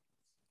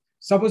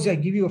 Suppose I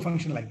give you a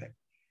function like that.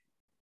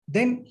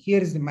 Then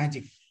here is the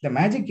magic. The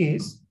magic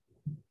is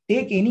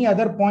take any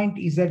other point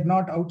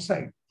z0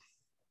 outside.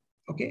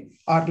 Okay,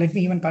 or let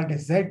me even call it a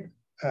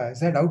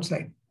z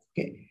outside.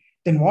 Okay,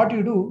 then what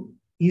you do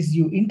is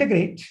you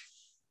integrate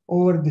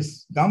over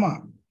this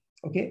gamma.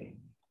 Okay,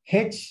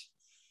 h.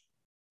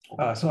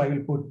 So I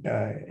will put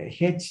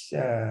h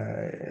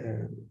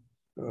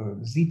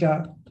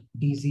zeta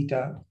d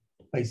zeta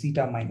by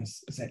zeta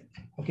minus z.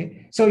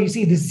 Okay, so you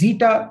see this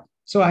zeta.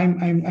 So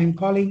I'm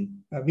calling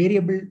a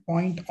variable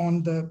point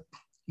on the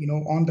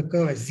on the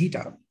curve as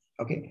zeta.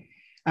 Okay,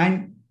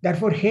 and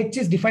therefore h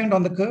is defined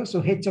on the curve,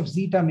 so h of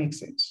zeta makes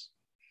sense,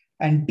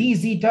 and d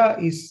zeta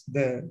is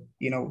the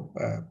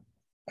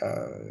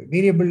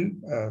variable.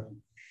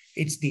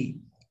 It's the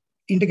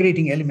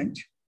integrating element.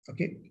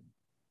 Okay,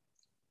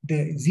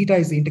 the zeta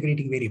is the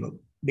integrating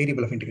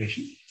variable of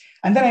integration,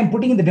 and then I'm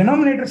putting in the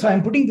denominator. So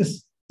I'm putting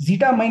this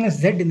zeta minus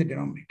z in the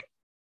denominator.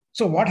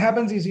 So what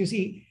happens is, you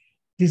see,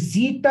 the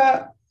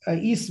zeta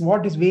is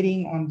what is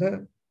varying on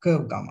the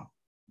curve gamma.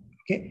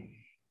 Okay,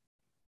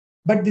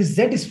 but this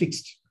z is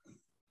fixed.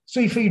 So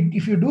if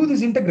you do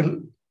this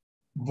integral,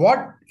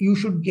 what you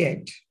should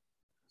get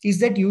is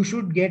that you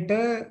should get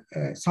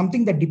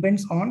something that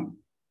depends on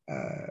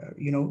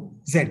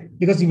z,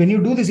 because when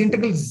you do this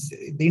integral,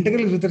 the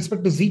integral is with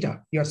respect to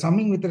zeta. You are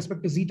summing with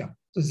respect to zeta,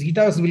 so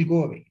zetas will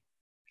go away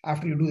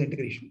after you do the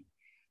integration.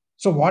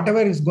 So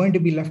whatever is going to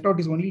be left out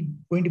is only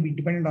going to be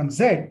dependent on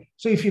Z.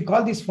 So if you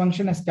call this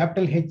function as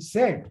capital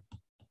HZ,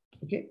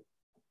 okay,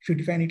 if you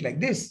define it like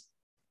this,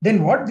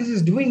 then what this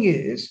is doing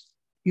is,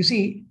 you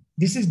see,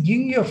 this is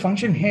giving you a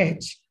function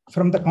H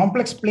from the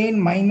complex plane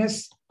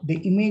minus the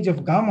image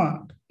of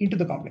gamma into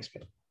the complex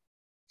plane.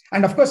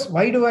 And of course,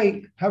 why do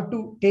I have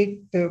to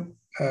take the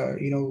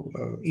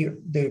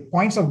the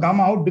points of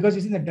gamma out? Because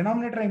it's in the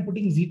denominator, I'm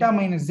putting zeta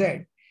minus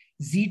Z.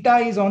 Zeta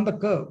is on the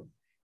curve.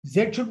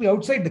 Z should be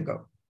outside the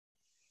curve.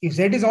 If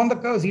Z is on the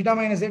curve, zeta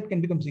minus Z can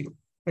become 0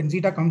 when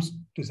zeta comes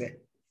to Z.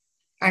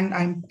 And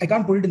I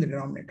can't put it in the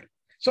denominator.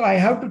 So I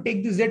have to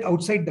take the Z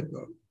outside the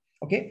curve.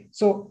 Okay.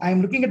 So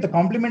I'm looking at the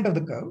complement of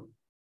the curve.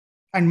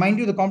 And mind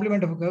you, the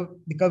complement of a curve,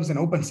 the curve is an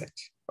open set.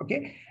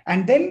 Okay.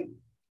 And then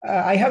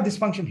I have this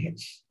function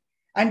H.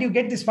 And you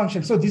get this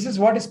function. So this is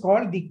what is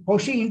called the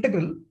Cauchy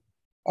integral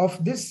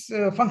of this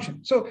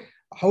function. So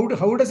how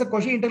does a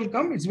Cauchy integral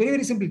come? It's very,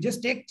 very simple.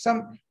 Just take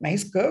some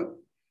nice curve.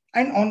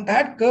 And on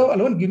that curve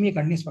alone, give me a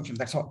continuous function.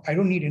 That's all. I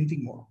don't need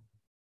anything more.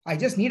 I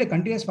just need a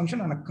continuous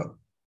function on a curve.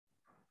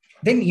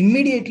 Then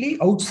immediately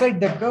outside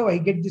that curve, I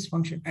get this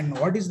function. And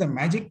what is the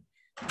magic?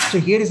 So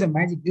here is the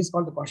magic. This is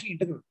called the Cauchy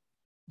integral.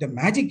 The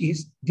magic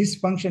is this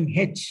function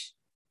H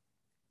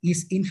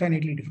is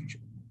infinitely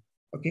differentiable.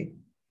 Okay.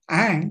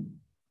 And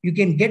you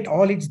can get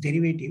all its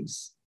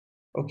derivatives,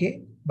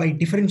 okay, by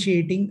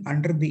differentiating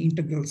under the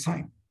integral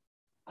sign.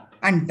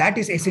 And that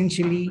is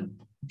essentially,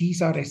 this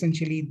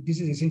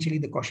is essentially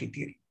the Cauchy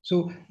theory.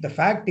 So the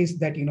fact is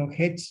that,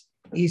 H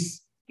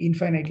is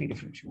infinitely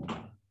differentiable.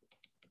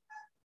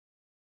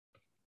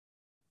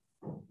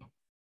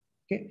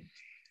 Okay.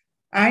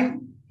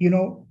 And,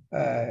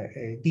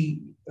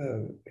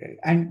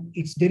 and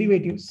its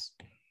derivatives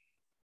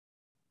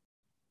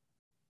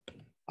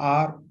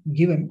are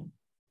given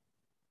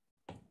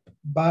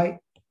by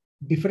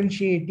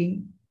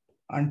differentiating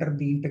under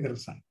the integral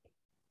sign.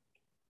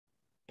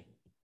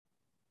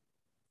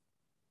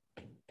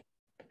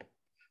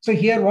 So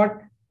here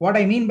what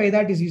I mean by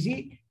that is, you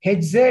see,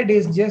 Hz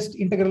is just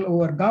integral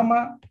over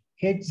gamma,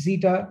 H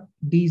zeta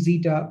d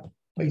zeta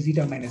by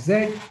zeta minus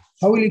Z.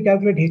 How will you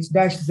calculate H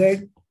dash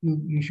Z?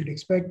 You should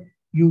expect,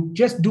 you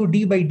just do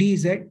d by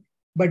dz,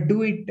 but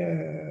do it,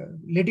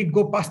 let it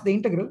go past the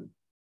integral.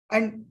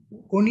 And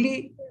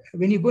only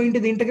when you go into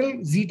the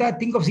integral, zeta,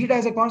 think of zeta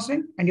as a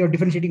constant, and you're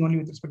differentiating only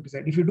with respect to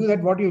Z. If you do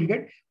that, what you will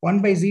get?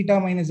 1 by zeta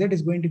minus Z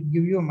is going to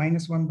give you a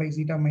minus 1 by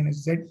zeta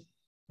minus Z,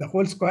 the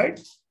whole squared.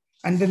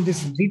 And then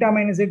this zeta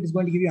minus Z is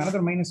going to give you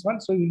another minus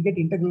 1. So you'll get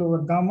integral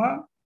over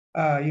gamma,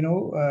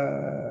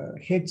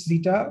 H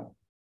zeta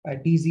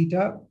d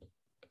zeta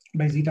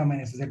by zeta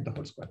minus Z, the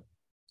whole square.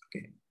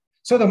 Okay.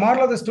 So the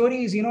moral of the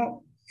story is,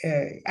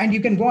 and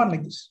you can go on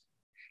like this.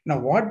 Now,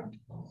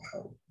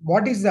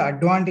 what is the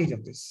advantage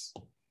of this?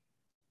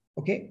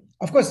 Okay,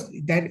 of course,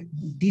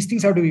 these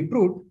things have to be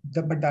proved,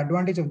 but the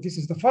advantage of this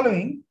is the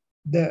following.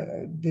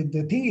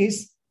 The thing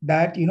is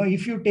that,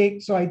 if you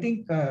take, so I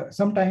think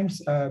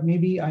sometimes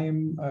maybe I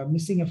am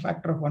missing a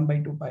factor of 1 by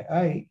 2 pi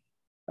I,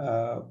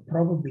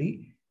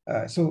 probably.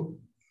 So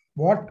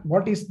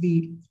what is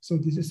the, so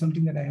this is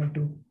something that I have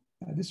to,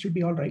 this should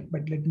be all right,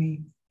 but let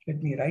me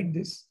write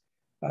this.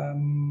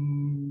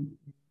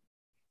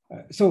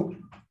 So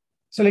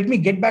let me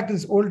get back to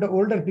this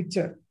older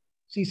picture.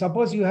 See,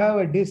 suppose you have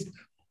a disk,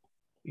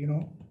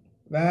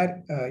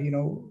 where,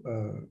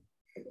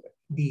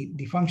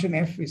 the function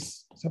f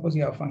is, suppose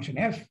you have a function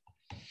f,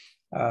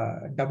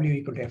 w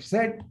equal to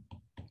fz,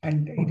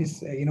 and it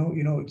is,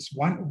 it's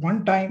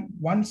one time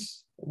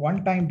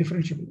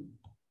differentiable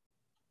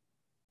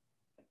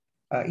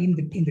in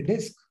the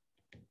disk.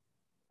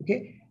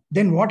 Okay.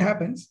 Then what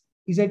happens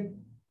is that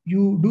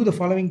you do the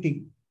following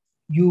thing.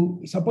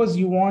 You suppose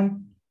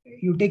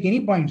you take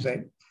any point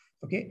z.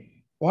 Okay.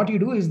 What you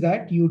do is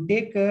that you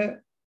take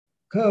a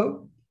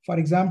curve, for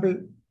example,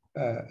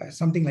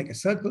 something like a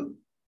circle,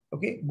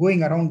 okay,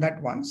 going around that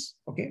once,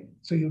 okay.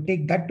 So you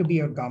take that to be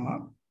your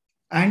gamma,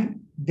 and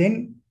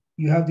then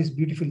you have this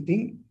beautiful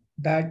thing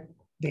that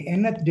the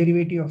nth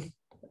derivative of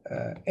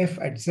f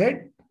at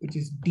z, which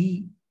is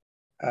d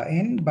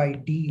n by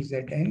d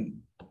zn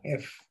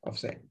f of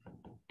z.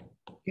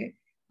 Okay,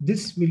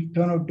 this will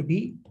turn out to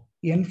be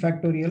n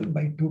factorial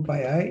by 2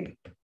 pi I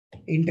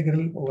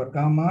integral over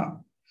gamma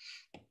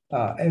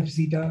f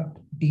zeta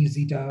d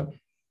zeta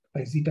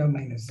by zeta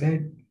minus z,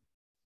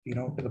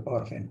 to the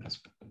power of n plus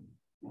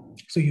 1.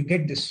 So you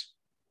get this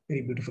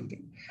very beautiful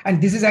thing. And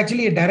this is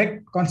actually a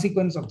direct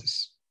consequence of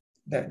this.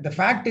 The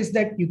fact is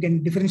that you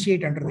can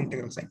differentiate under the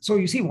integral sign. So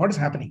you see what is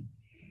happening.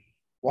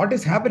 What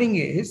is happening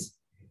is,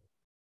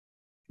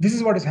 this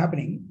is what is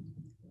happening.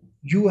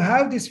 You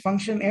have this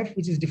function f,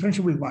 which is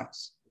differentiable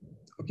once.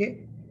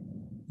 Okay.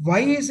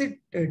 Why is it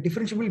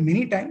differentiable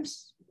many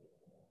times?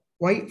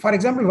 Why, for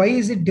example, why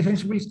is it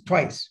differentiable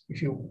twice,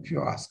 if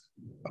you ask?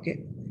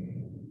 Okay.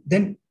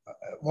 Then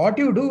what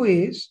you do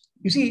is,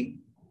 you see,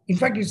 in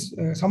fact, it's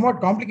somewhat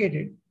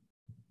complicated.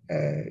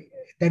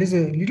 There is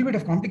a little bit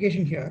of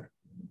complication here.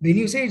 When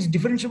you say it's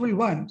differentiable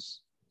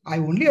once, I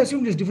only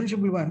assume it's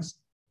differentiable once.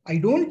 I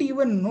don't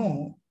even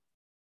know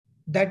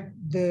that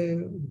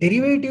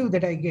derivative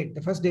that I get,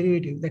 the first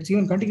derivative, that's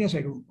even continuous,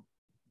 I don't know.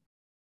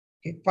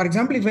 Okay. For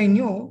example, if I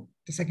knew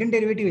the second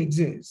derivative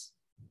exists,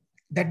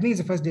 that means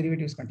the first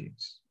derivative is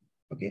continuous.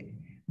 Okay.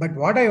 But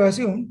what I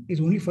assume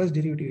is only first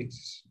derivative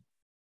exists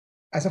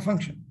as a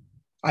function.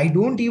 I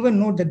don't even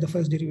know that the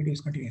first derivative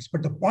is continuous,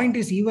 but the point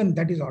is even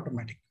that is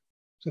automatic.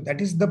 So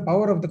that is the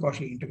power of the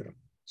Cauchy integral.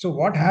 So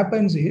what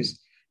happens is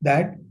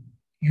that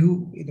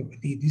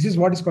this is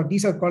what is called,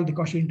 these are called the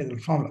Cauchy integral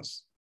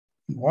formulas.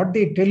 What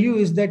they tell you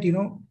is that,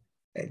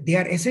 they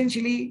are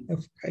essentially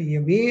a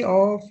way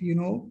of,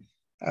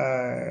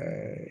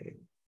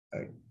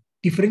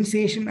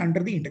 differentiation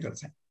under the integral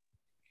sign.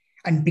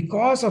 And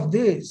because of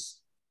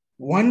this,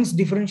 one's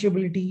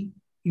differentiability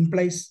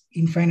implies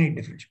infinite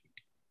differentiability.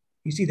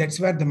 You see, that's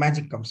where the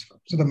magic comes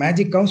from. So the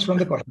magic comes from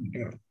the Cauchy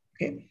integral.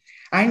 Okay.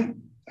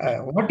 And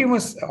what you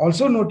must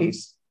also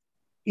notice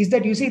is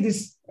that you see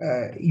this,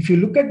 if you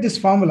look at this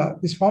formula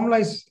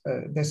is,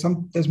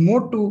 there's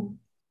more to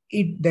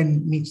it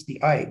than meets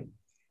the eye.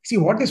 See,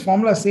 what this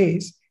formula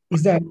says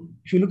is that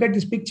if you look at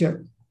this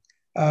picture,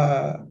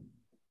 so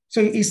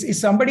is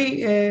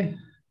somebody,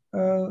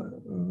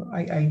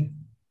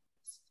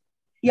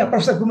 yeah,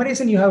 Professor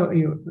Kumaresan,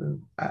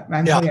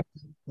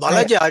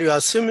 Balaji, are you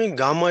assuming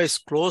gamma is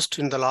closed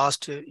in the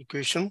last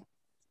equation,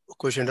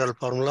 Cauchy integral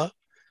formula?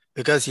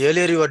 Because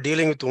earlier you were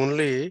dealing with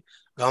only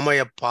gamma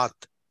a path.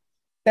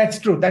 That's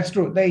true. That's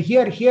true.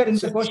 Here in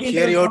the Cauchy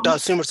here you have to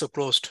assume it's a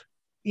closed.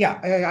 Yeah,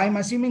 I'm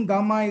assuming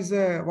gamma is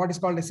what is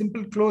called a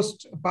simple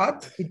closed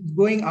path. It's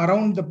going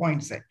around the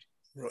point set.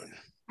 Right.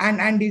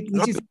 And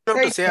which is not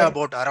to say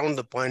about around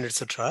the point,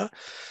 etc.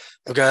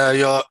 Because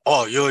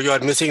you are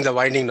missing the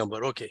winding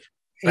number. Okay.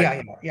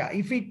 Right. Yeah.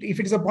 If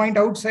it is a point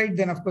outside,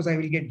 then of course I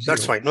will get 0.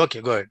 That's fine.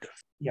 Okay, go ahead.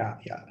 Yeah.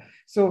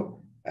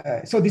 So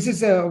this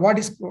is what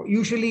is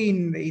usually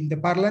in the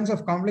parlance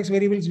of complex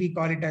variables, we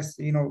call it as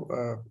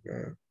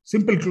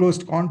simple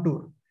closed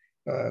contour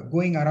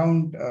going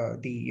around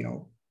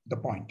the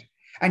point.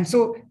 And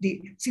so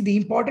the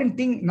important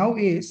thing now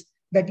is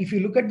that if you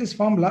look at this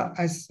formula,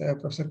 as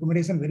Professor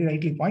Kumaresan very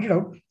rightly pointed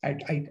out,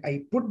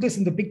 I put this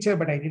in the picture,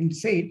 but I didn't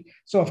say it.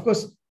 So of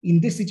course, in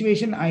this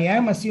situation, I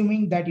am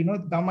assuming that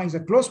gamma is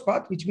a closed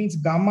path, which means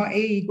gamma A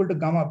equal to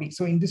gamma B.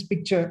 So in this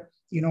picture,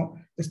 the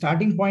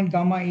starting point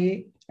gamma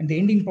A and the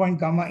ending point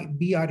gamma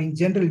B are in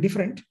general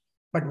different.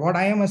 But what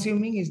I am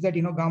assuming is that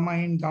gamma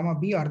A and gamma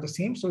B are the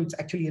same. So it's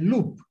actually a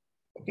loop.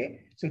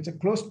 Okay, so it's a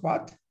closed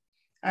path.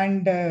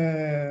 And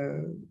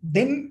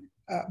then,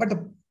 but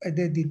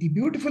the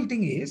beautiful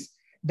thing is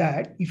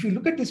that if you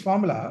look at this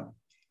formula,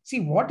 see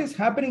what is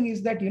happening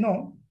is that,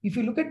 if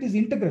you look at this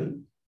integral,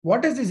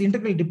 what does this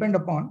integral depend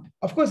upon?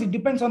 Of course, it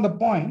depends on the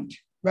point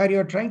where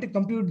you're trying to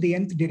compute the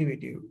nth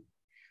derivative.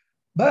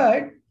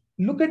 But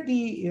look at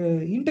the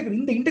integral.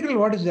 In the integral,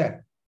 what is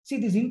there? See,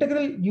 this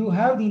integral, you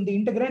have in the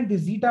integrand,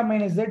 this zeta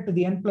minus z to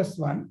the n plus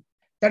 1.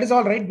 That is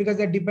all right, because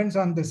that depends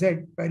on the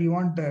z, where you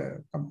want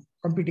the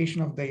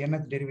computation of the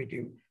nth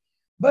derivative.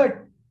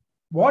 But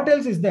what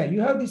else is there? You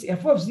have this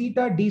f of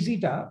zeta d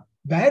zeta.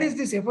 Where is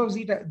this f of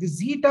zeta? The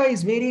zeta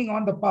is varying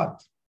on the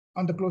path,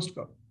 on the closed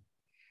curve.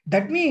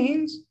 That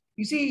means,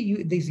 you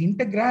see, this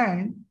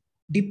integrand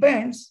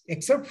depends,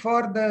 except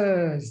for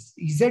the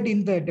z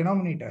in the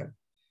denominator.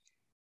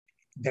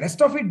 The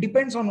rest of it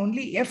depends on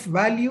only f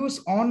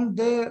values on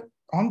the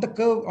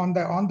curve, on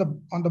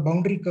the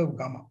boundary curve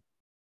gamma.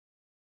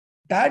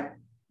 That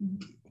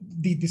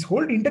this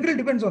whole integral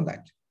depends on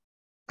that.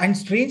 And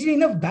strangely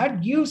enough,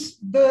 that gives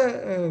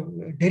the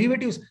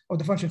derivatives of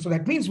the function. So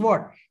that means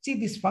what? See,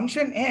 this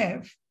function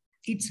f,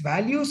 its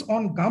values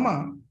on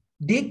gamma,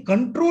 they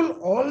control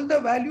all the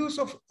values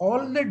of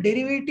all the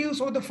derivatives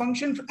of the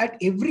function at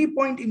every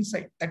point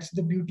inside. That's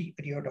the beauty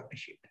that you have to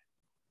appreciate.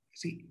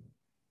 See,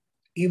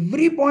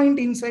 every point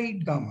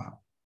inside gamma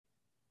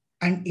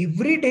and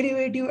every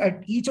derivative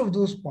at each of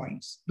those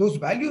points, those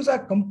values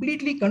are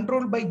completely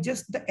controlled by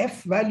just the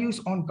f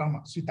values on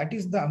gamma. So that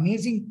is the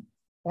amazing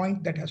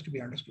point that has to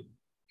be understood.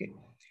 Okay,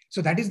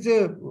 so that is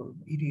the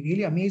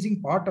really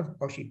amazing part of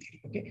Cauchy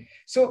theory. Okay,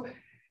 so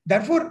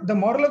therefore the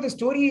moral of the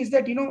story is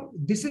that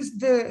this is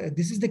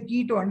the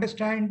key to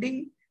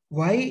understanding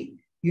why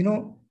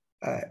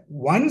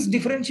one's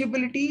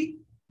differentiability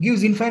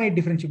gives infinite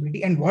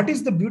differentiability. And what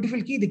is the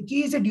beautiful key? The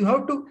key is that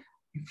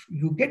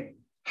you get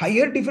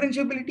higher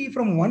differentiability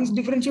from one's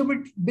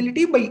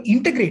differentiability by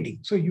integrating.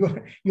 So you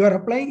are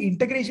applying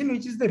integration,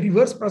 which is the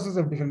reverse process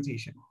of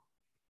differentiation,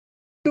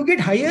 to get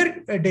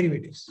higher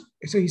derivatives.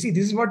 So you see,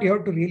 this is what you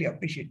have to really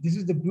appreciate. This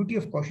is the beauty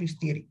of Cauchy's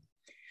theory.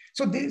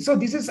 So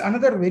this is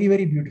another very,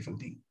 very beautiful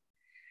thing.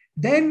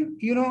 Then,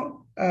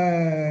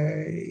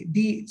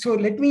 so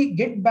let me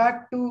get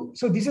back to,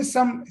 so this is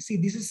some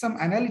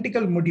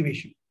analytical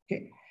motivation.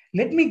 Okay.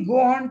 Let me go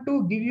on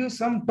to give you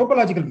some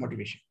topological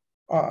motivation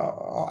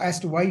as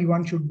to why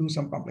one should do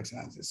some complex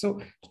analysis. So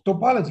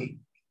topology,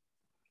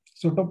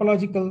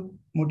 topological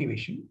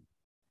motivation.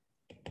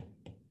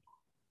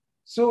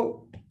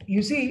 So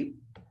you see,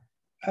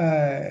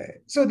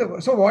 so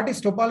what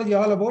is topology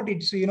all about?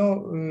 It's,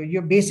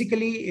 you're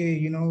basically,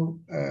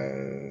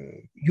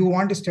 you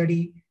want to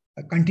study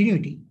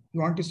continuity,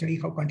 you want to study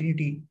how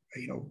continuity,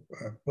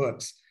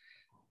 works.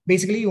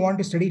 Basically, you want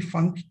to study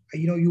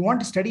you want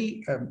to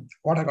study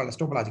what are called as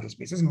topological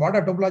spaces. And what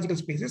are topological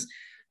spaces?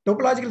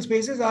 Topological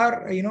spaces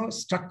are,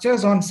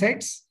 structures on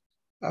sets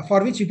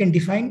for which you can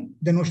define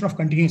the notion of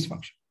continuous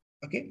function.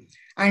 Okay,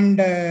 and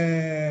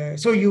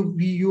so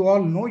you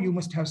all know, you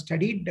must have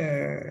studied.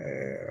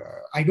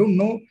 I don't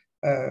know.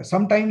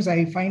 Sometimes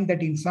I find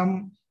that in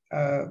some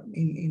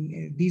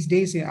in these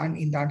days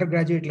in the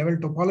undergraduate level,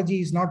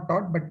 topology is not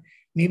taught, but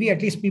maybe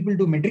at least people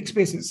do metric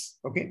spaces.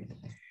 Okay,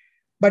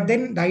 but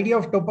then the idea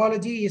of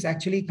topology is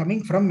actually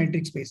coming from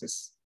metric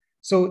spaces.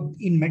 So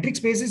in metric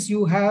spaces,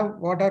 you have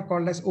what are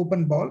called as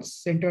open balls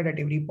centered at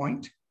every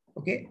point.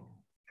 Okay,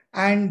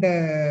 and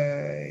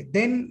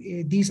then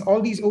all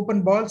these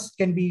open balls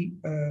can be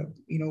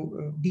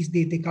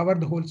they cover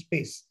the whole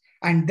space.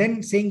 And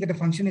then saying that a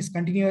function is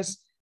continuous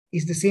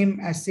is the same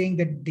as saying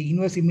that the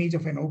inverse image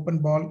of an open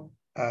ball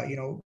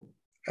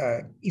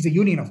is a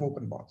union of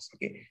open balls.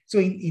 Okay,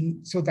 so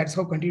so that's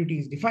how continuity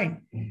is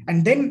defined.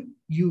 And then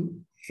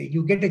you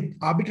get an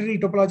arbitrary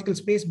topological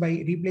space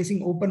by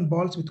replacing open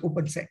balls with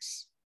open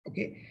sets.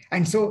 Okay,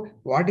 and so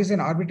what is an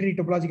arbitrary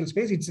topological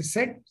space? It's a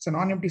set, it's a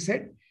non-empty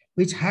set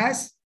which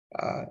has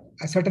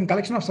a certain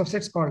collection of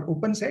subsets called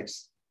open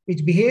sets,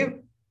 which behave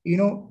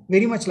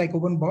very much like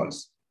open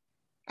balls.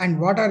 And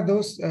what are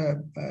those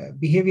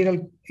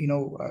behavioral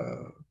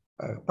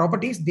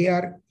properties? They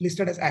are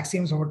listed as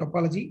axioms of a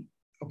topology.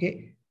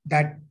 Okay,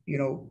 that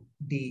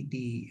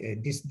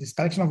this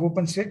collection of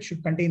open sets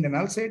should contain the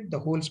null set, the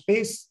whole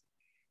space.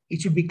 It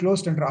should be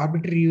closed under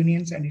arbitrary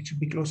unions, and it should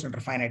be closed under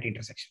finite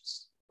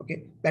intersections.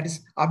 Okay, that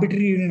is,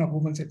 arbitrary union of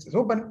open sets is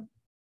open,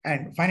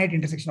 and finite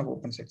intersection of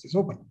open sets is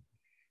open.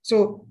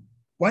 So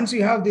once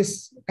you have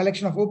this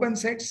collection of open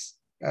sets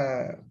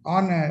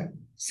on a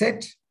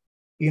set,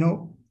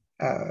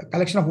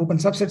 collection of open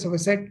subsets of a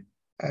set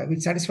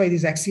which satisfy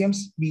these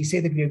axioms, we say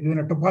that we have given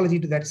a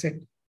topology to that set,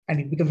 and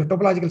it becomes a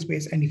topological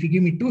space. And if you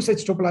give me two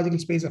such topological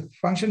space, a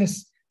function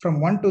is from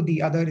one to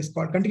the other is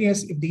called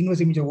continuous if the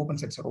inverse image of open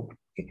sets are open.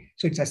 Okay,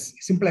 so it's as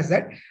simple as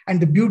that.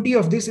 And the beauty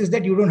of this is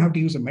that you don't have to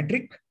use a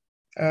metric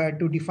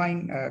to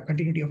define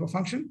continuity of a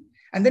function.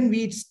 And then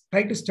we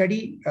try to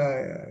study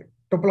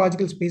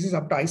topological spaces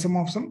up to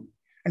isomorphism.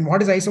 And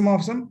what is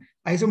isomorphism?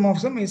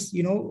 Isomorphism is,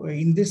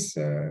 in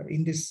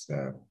this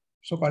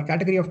so-called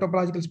category of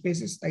topological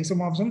spaces,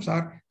 isomorphisms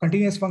are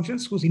continuous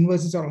functions whose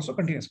inverses are also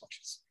continuous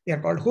functions. They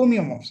are called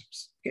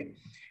homeomorphisms. Okay,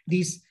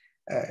 these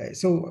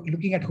so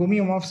looking at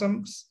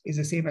homeomorphisms is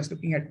the same as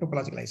looking at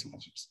topological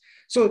isomorphisms.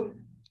 So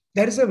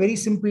there is a very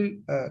simple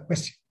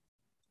question.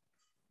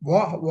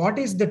 What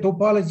is the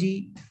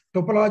topology?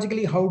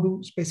 Topologically, how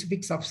do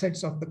specific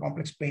subsets of the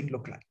complex plane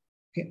look like?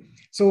 Okay,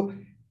 so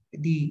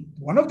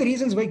one of the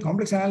reasons why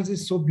complex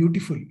analysis is so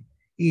beautiful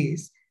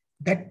is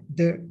that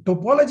the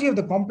topology of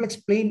the complex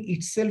plane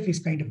itself is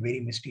kind of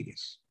very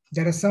mysterious.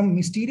 There are some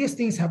mysterious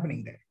things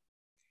happening there.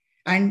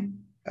 And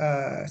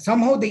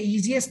somehow the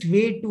easiest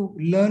way to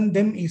learn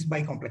them is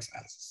by complex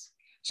analysis.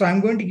 So I'm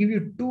going to give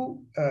you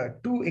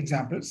two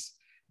examples.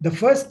 The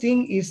first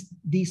thing is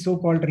the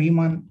so-called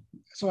Riemann.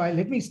 So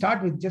let me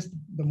start with just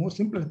the most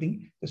simpler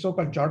thing, the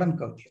so-called Jordan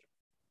curve theorem.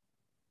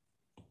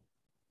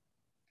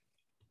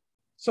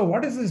 So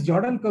what is this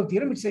Jordan curve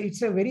theorem?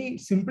 It's a very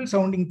simple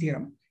sounding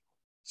theorem.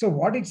 So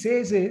what it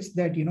says is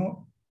that,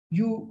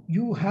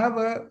 you have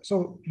a,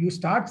 so you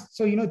start,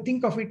 so,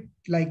 think of it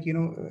like,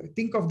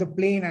 think of the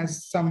plane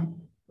as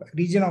some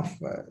region of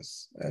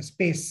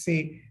space,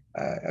 say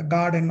a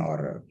garden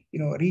or,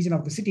 a region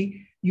of the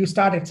city. You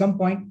start at some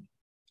point,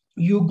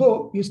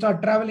 you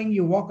start traveling,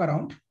 you walk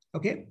around,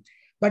 okay?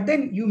 But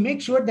then you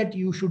make sure that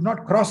you should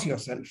not cross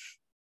yourself,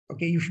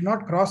 okay? You should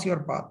not cross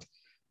your path,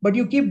 but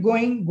you keep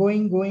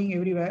going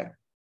everywhere.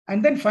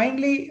 And then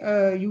finally,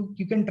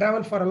 you can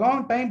travel for a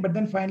long time, but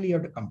then finally you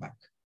have to come back,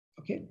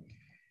 okay?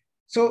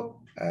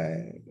 So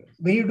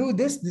when you do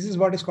this is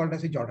what is called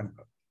as a Jordan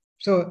curve.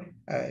 So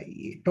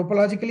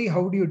topologically,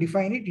 how do you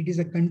define it? It is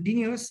a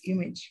continuous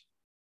image.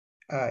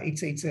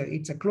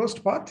 It's a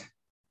closed path,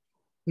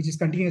 which is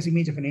continuous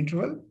image of an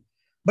interval,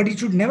 but it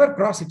should never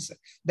cross itself.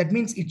 That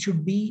means it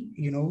should be,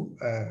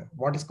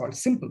 what is called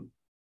simple,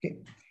 okay?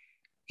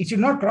 It should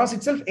not cross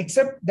itself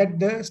except that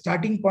the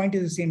starting point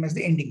is the same as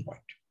the ending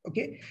point.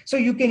 Okay, so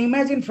you can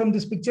imagine from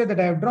this picture that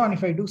I have drawn,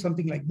 if I do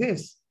something like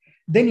this,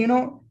 then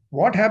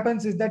what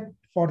happens is that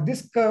for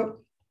this curve,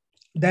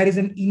 there is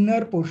an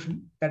inner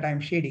portion that I'm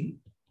shading,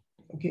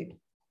 okay,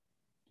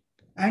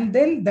 and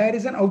then there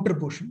is an outer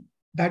portion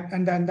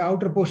and then the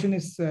outer portion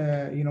is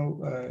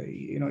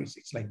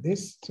it's like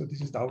this. So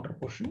this is the outer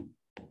portion.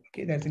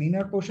 Okay, there's an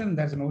inner portion,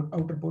 there's an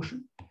outer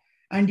portion,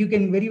 and you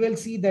can very well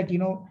see that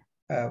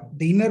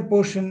the inner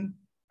portion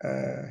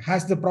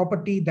has the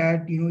property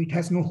that it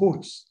has no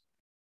holes.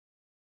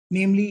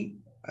 Namely,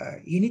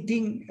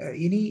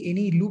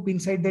 any loop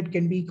inside that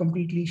can be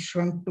completely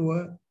shrunk to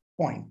a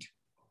point.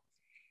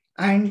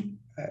 And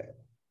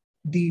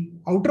the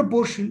outer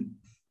portion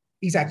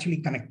is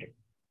actually connected.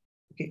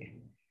 Okay.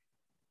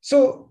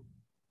 So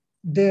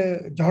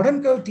the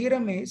Jordan curve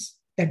theorem is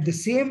that the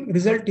same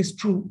result is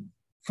true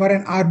for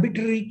an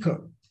arbitrary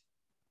curve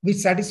which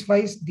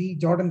satisfies the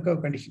Jordan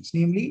curve conditions.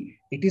 Namely,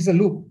 it is a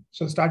loop.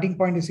 So starting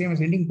point is same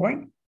as ending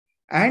point.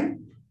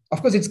 And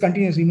of course, it's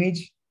continuous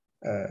image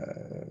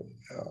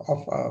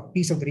of a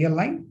piece of the real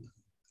line.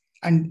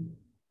 And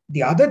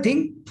the other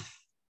thing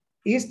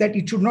is that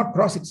it should not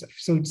cross itself.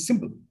 So it's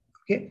simple.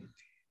 Okay.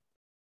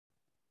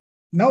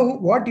 Now,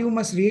 what you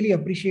must really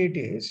appreciate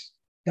is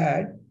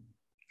that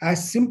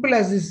as simple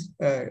as this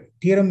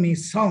theorem may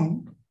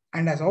sound,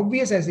 and as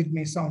obvious as it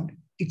may sound,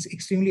 it's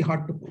extremely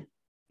hard to prove.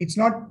 It's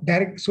not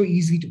so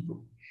easy to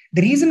prove.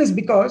 The reason is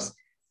because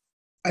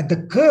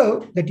the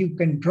curve that you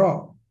can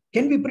draw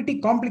can be pretty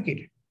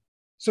complicated.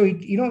 So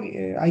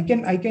I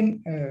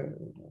can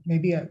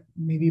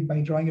maybe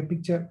by drawing a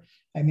picture,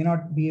 I may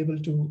not be able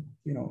to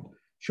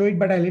show it,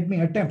 but let me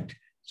attempt.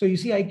 So you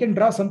see, I can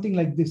draw something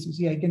like this. You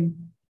see, I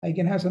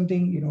can have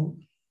something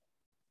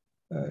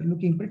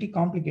looking pretty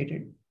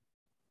complicated.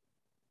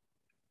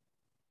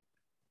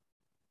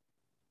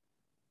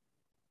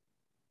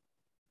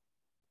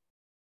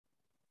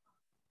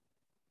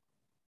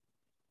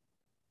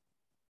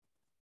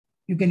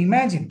 You can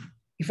imagine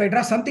if I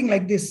draw something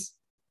like this.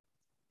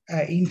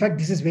 In fact,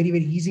 this is very,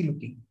 very easy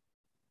looking.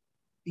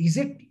 Is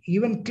it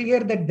even clear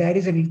that there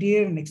is an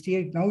interior and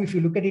exterior? Now, if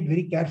you look at it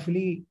very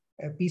carefully,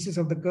 pieces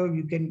of the curve,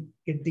 you can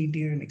get the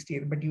interior and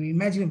exterior. But you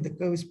imagine if the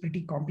curve is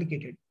pretty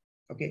complicated,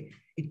 okay?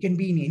 It can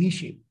be in any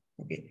shape,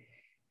 okay?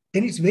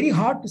 Then it's very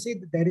hard to say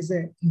that there is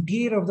an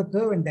interior of the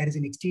curve and there is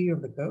an exterior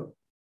of the curve,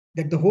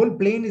 that the whole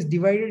plane is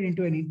divided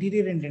into an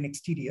interior and an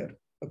exterior,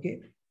 okay?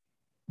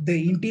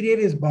 The interior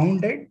is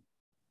bounded,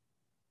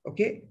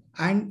 okay?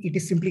 And it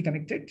is simply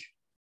connected.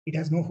 It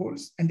has no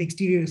holes, and the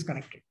exterior is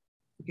connected,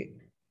 okay?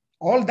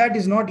 All that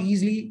is not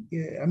easily,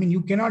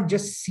 you cannot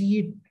just see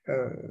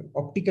it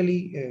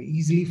optically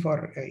easily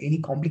for any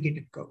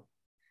complicated curve.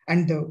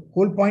 And the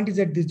whole point is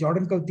that this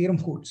Jordan curve theorem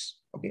holds,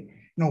 okay?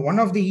 Now, one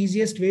of the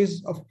easiest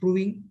ways of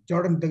proving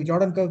the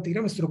Jordan curve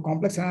theorem is through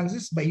complex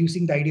analysis by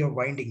using the idea of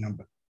winding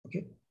number,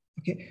 okay?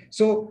 Okay,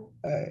 so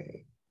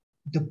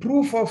the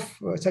proof of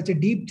such a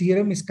deep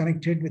theorem is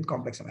connected with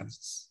complex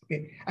analysis,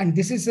 okay? And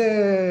this is,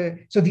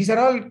 so these are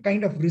all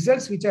kind of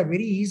results which are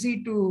very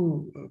easy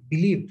to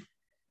believe.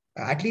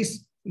 At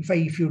least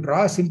if you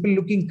draw a simple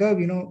looking curve,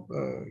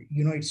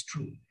 it's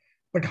true.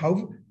 But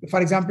how,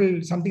 for example,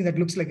 something that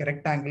looks like a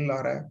rectangle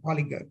or a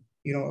polygon,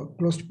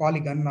 closed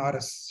polygon or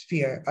a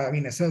sphere,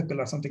 a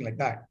circle or something like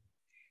that.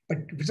 But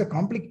if it's a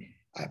complex,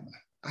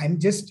 I'm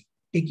just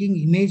taking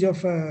image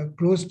of a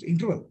closed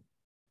interval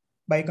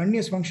by a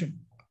continuous function.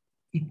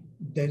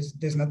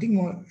 There's nothing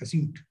more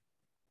assumed.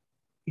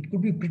 It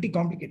could be pretty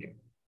complicated,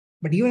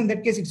 but even in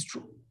that case, it's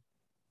true.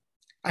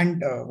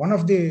 And one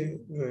of the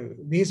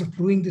ways of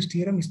proving this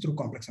theorem is through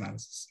complex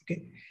analysis.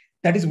 Okay,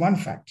 that is one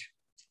fact.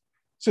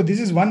 So this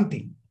is one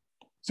thing.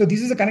 So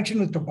this is a connection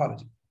with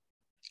topology.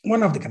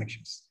 One of the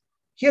connections.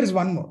 Here is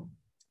one more.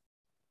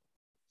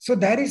 So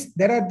there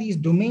are these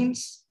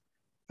domains.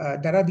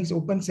 There are these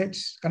open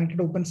sets, connected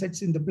open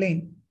sets in the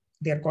plane.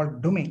 They are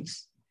called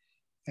domains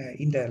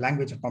in the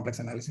language of complex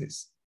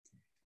analysis.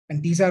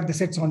 And these are the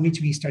sets on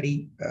which we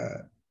study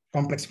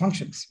complex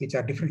functions, which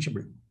are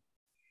differentiable.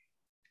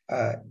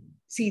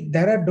 See,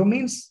 there are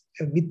domains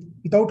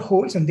without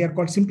holes, and they are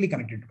called simply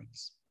connected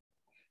domains.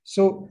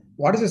 So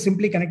what is a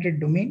simply connected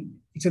domain?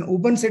 It's an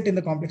open set in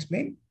the complex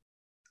plane.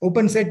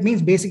 Open set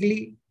means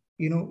basically,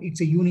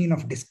 it's a union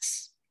of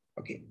disks.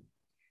 Okay.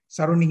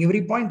 Surrounding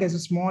every point, there's a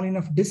small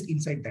enough disk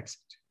inside that set.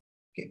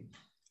 Okay.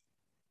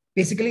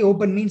 Basically,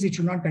 open means it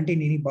should not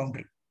contain any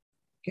boundary.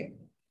 Okay.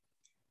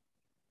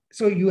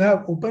 So you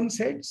have open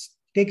sets.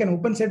 Take an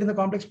open set in the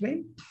complex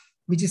plane,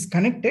 which is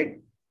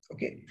connected.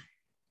 Okay.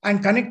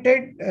 And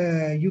connected,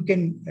 you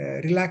can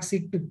relax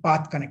it to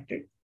path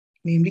connected.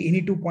 Namely,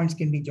 any 2 points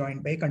can be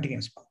joined by a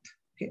continuous path.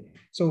 Okay.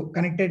 So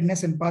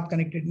connectedness and path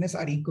connectedness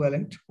are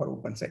equivalent for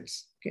open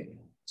sets. Okay.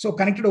 So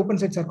connected open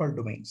sets are called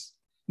domains.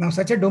 Now,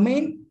 such a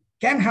domain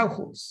can have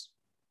holes.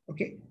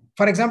 Okay.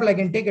 For example, I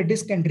can take a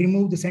disk and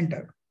remove the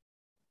center.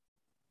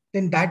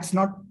 Then that's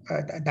not,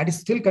 that is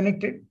still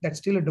connected. That's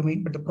still a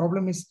domain. But the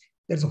problem is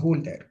there's a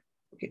hole there.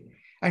 Okay.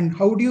 And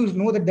how do you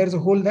know that there's a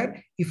hole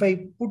there? If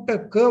I put a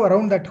curve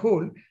around that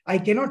hole, I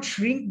cannot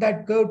shrink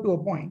that curve to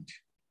a point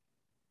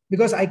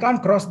because I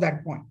can't cross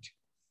that point.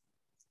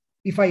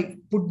 If I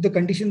put the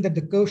condition that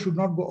the curve should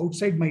not go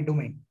outside my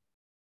domain,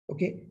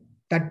 okay,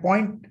 that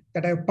point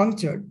that I have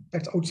punctured,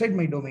 that's outside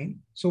my domain.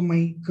 So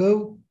my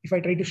curve, if I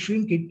try to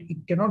shrink it,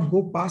 it cannot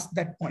go past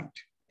that point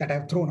that I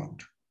have thrown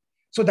out.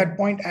 So that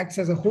point acts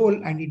as a hole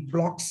and it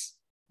blocks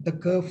the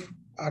curve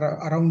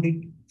around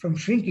it from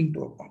shrinking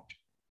to a point.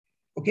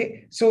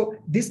 Okay, so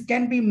this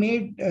can be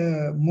made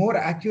more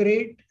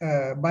accurate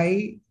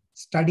by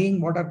studying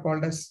what are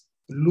called as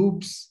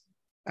loops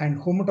and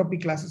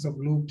homotopy classes of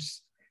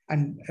loops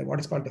and what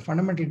is called the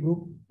fundamental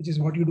group, which is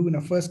what you do in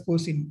a first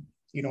course in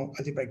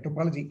algebraic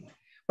topology.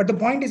 But the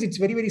point is, it's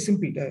very, very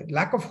simple. The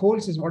lack of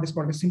holes is what is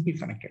called a simple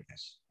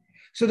connectedness.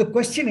 So the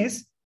question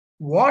is,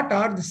 what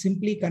are the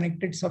simply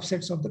connected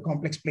subsets of the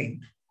complex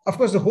plane? Of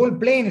course, the whole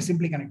plane is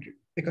simply connected.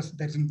 because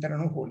there are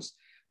no holes.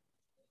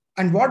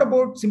 And what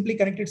about simply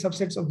connected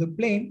subsets of the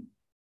plane,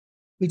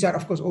 which are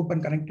of course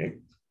open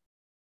connected,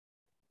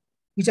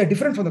 which are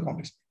different from the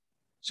complex plane?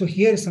 So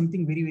here is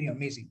something very, very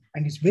amazing,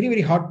 and it's very,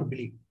 very hard to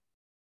believe.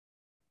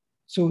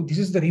 So this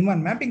is the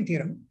Riemann mapping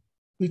theorem,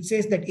 which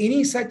says that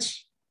any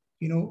such,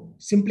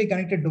 simply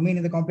connected domain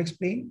in the complex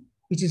plane,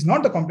 which is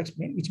not the complex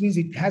plane, which means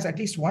it has at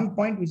least one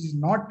point which is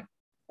not,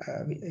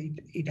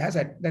 there's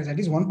at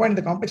least one point in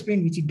the complex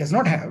plane which it does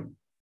not have.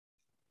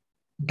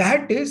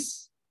 That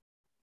is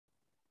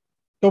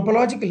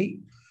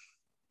topologically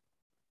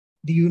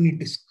the unit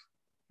disk.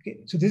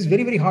 Okay, so this is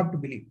very, very hard to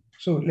believe.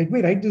 So let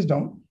me write this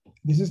down.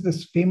 This is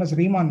this famous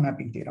Riemann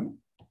mapping theorem.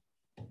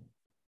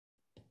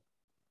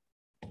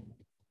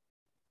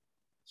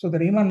 So the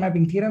Riemann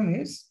mapping theorem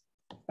is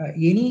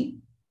any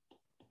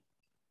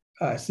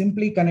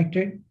simply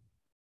connected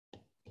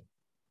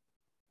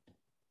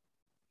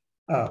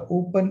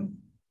open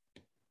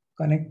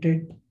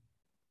connected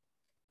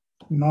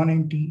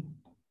non-empty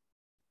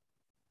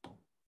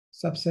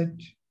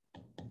subset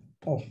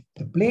of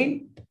the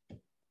plane,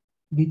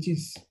 which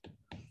is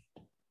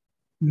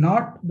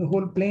not the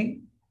whole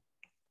plane,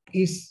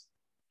 is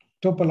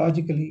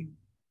topologically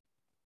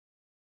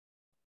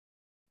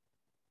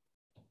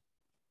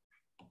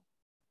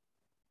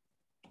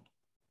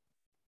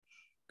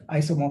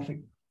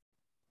isomorphic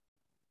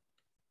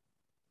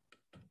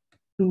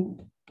to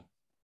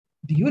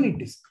the unit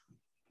disk.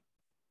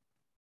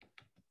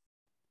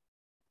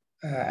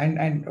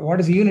 And what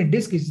is a unit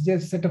disk? Is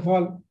just set of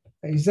all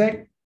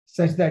Z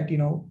such that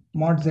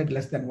mod Z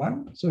less than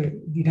 1. So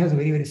it has a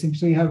very, very simple.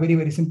 So you have a very,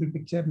 very simple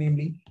picture,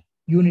 namely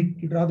you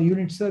draw the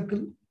unit circle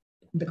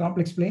in the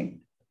complex plane,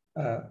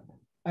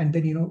 and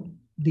then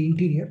the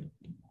interior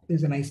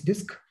is a nice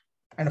disk.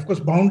 And of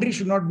course, boundary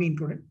should not be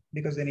included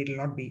because then it will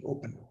not be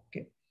open.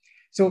 Okay.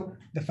 So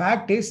the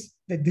fact is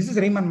that this is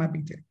Riemann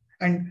mapping theory.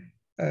 And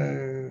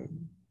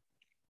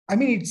I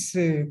mean, it's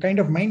kind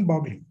of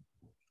mind-boggling.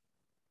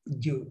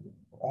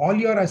 All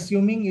you're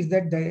assuming is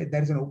that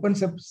there is an open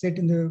subset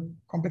in the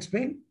complex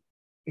plane.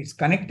 It's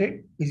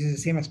connected, which is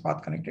the same as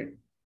path connected.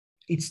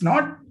 It's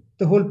not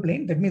the whole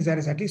plane. That means there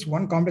is at least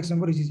one complex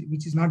number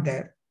which is not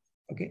there.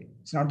 Okay,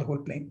 it's not the whole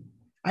plane.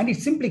 And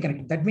it's simply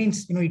connected. That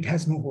means it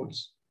has no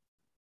holes.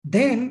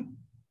 Then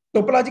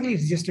topologically,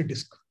 it's just a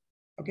disk.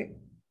 Okay.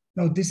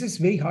 Now this is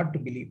very hard to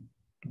believe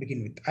to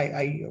begin with.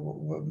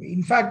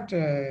 In fact,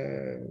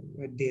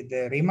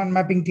 the Riemann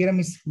mapping theorem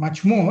is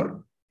much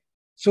more.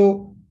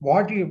 So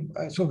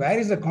where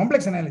is the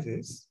complex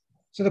analysis?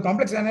 So the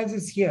complex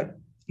analysis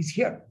is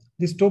here.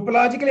 This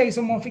topologically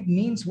isomorphic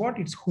means what?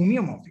 It's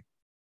homeomorphic.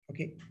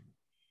 Okay.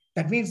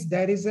 That means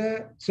there is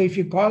so if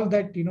you call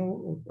that,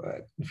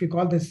 if you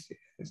call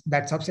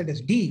that subset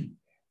as D,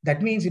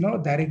 that means,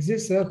 there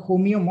exists a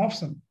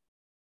homeomorphism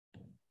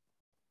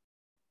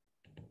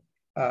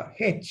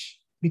H,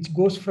 which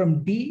goes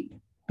from D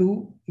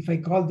to, if I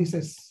call this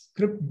as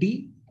script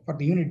D for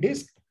the unit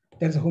disk,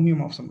 there's a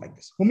homeomorphism like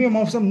this.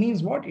 Homeomorphism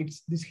means what?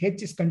 This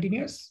H is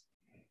continuous.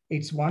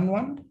 It's 1,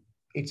 1.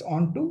 It's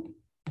onto.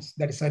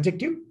 That is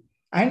surjective.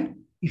 And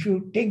if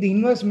you take the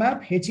inverse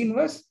map, H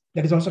inverse,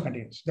 that is also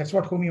continuous. That's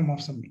what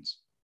homeomorphism means.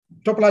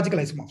 Topological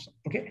isomorphism.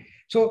 Okay.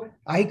 So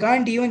I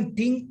can't even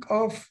think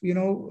of,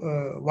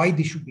 why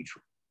this should be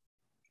true.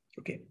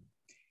 Okay.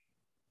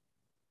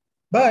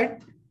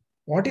 But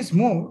what is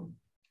more,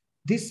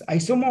 this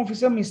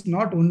isomorphism is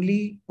not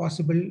only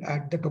possible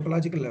at the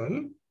topological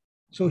level.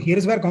 So here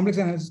is where complex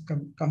analysis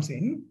comes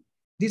in.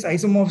 This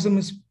isomorphism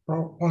is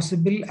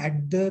possible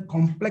at the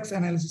complex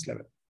analysis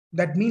level.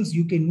 That means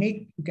you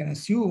can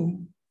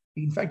assume,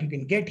 in fact, you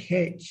can get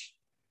H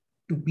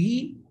to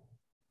be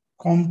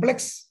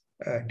complex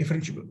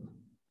differentiable.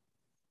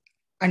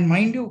 And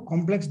mind you,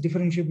 complex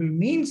differentiable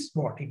means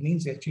what? It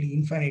means actually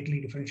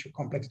infinitely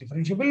complex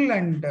differentiable,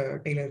 and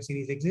Taylor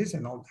series exists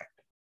and all that.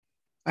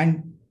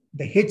 And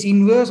the H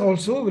inverse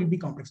also will be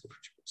complex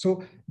differentiable.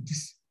 So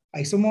this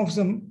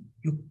isomorphism,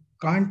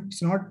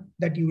 it's not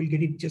that you will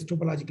get it just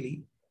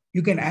topologically.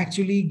 You can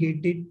actually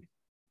get it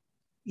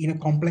in a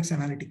complex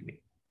analytic way.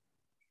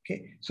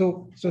 Okay.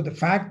 So the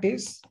fact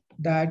is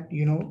that,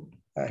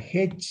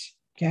 H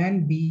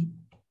can be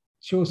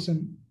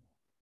chosen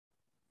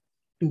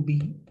to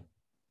be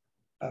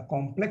a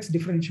complex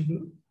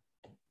differentiable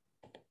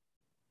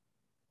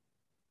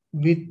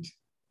with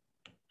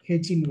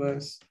H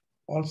inverse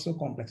also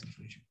complex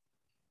differentiable.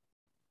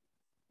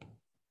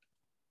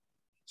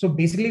 So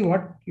basically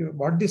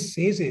what this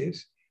says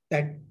is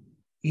that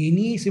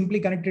any simply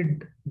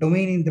connected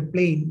domain in the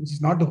plane, which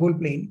is not the whole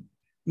plane,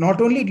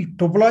 not only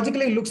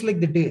topologically looks like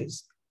the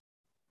disk,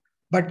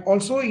 but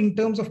also in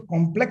terms of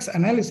complex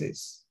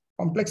analysis,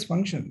 complex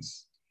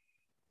functions,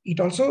 it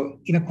also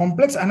in a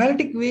complex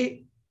analytic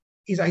way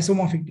is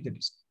isomorphic to the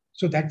disk.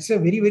 So that's a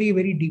very, very,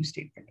 very deep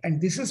statement. And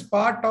this is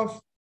part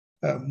of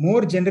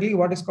more generally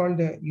what is called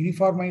the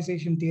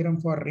uniformization theorem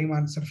for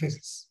Riemann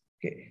surfaces.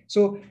 Okay,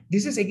 so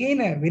this is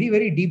again a very,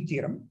 very deep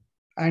theorem,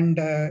 and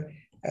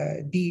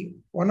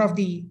one of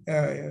the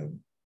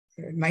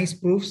nice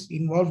proofs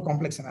involve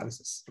complex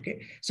analysis.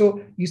 Okay,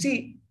 so you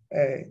see,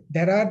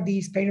 there are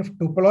these kind of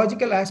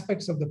topological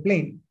aspects of the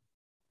plane.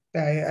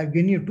 I've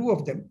given you two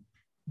of them,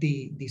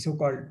 the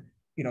so-called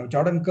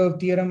Jordan curve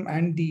theorem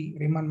and the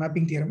Riemann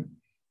mapping theorem.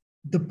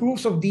 The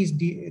proofs of these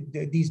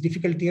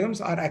difficult theorems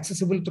are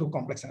accessible through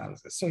complex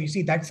analysis. So you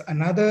see, that's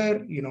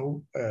another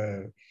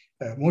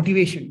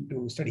motivation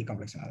to study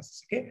complex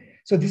analysis. Okay,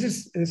 so this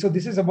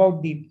is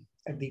about the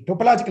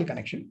topological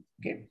connection.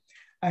 Okay,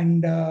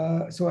 and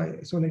so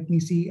let me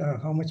see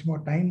how much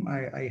more time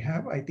I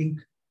have. I think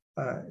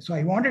so.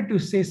 I wanted to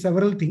say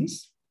several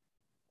things.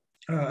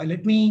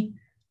 Let me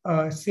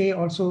say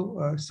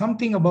also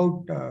something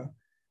about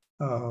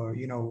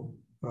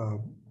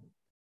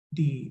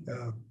the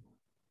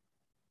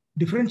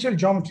differential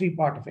geometry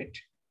part of it.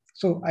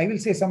 So I will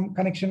say some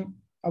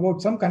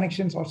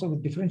connections also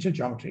with differential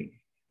geometry,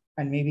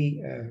 and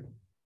maybe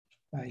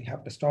I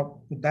have to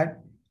stop with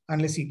that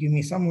unless you give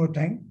me some more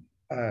time.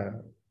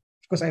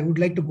 Of course, I would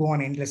like to go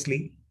on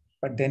endlessly,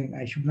 but then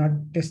I should not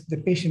test the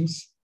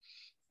patience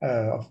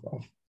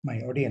of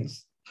my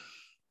audience.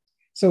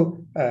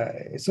 So,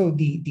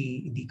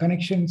 the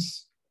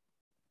connections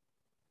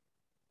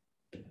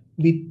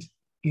with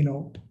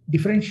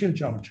differential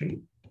geometry.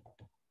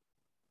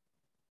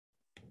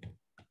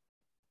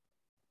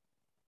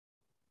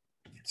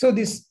 So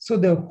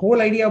the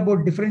whole idea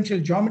about differential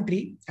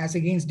geometry as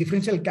against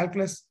differential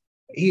calculus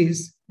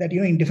is that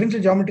in differential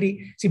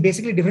geometry, see,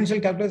 basically differential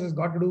calculus has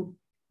got to do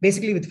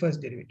basically with first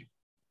derivative.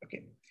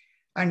 Okay,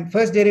 and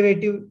first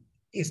derivative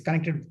is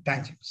connected with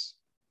tangents.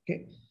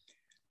 Okay,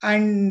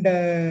 and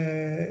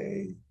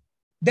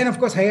then of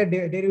course higher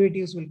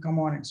derivatives will come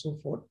on and so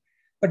forth.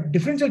 But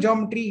differential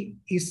geometry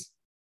is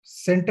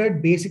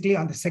centered basically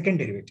on the second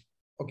derivative.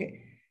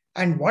 Okay.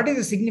 And what is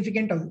the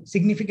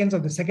significance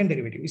of the second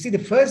derivative? You see, the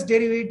first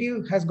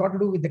derivative has got to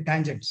do with the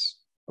tangents.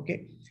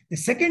 Okay, the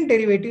second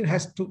derivative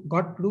has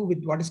got to do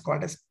with what is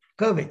called as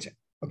curvature.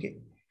 Okay,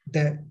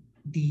 the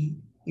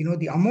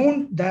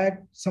amount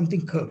that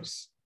something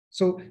curves.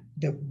 So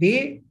the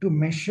way to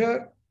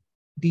measure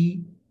the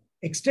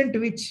extent to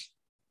which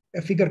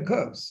a figure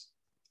curves,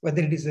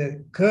 whether it is a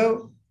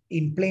curve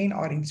in plane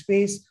or in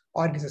space,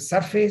 or it is a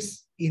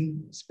surface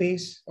in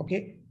space,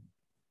 okay,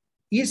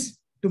 is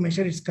to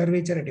measure its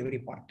curvature at every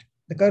point.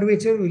 The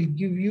curvature will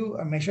give you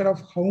a measure of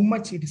how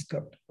much it is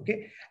curved,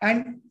 okay?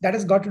 And that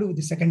has got to do with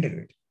the second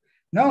derivative.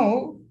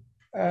 Now,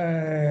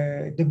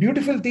 the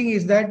beautiful thing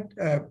is that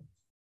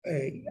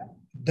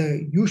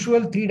the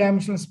usual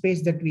three-dimensional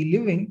space that we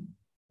live in,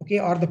 okay,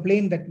 or the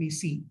plane that we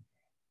see,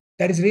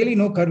 there is really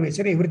no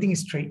curvature, everything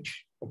is straight,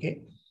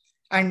 okay?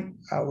 And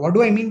what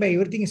do I mean by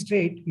everything is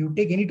straight? You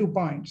take any 2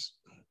 points,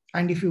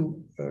 and if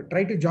you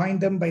try to join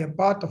them by a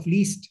path of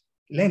least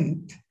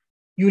length,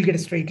 you will get a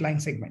straight line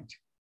segment.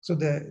 So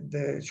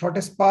the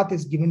shortest path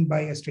is given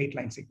by a straight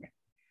line segment.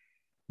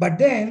 But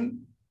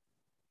then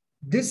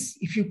this,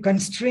 if you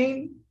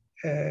constrain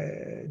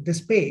the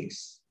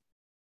space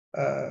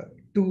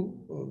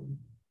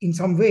in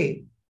some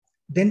way,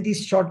 then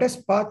these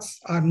shortest paths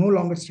are no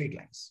longer straight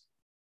lines.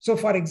 So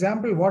for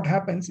example, what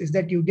happens is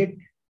that you can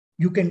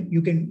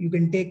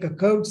take a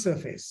curved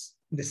surface.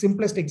 The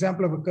simplest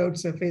example of a curved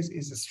surface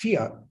is a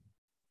sphere.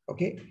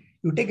 Okay,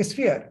 you take a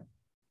sphere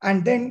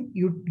and then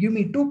you give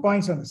me 2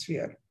 points on the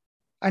sphere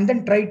and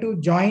then try to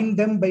join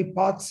them by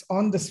paths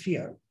on the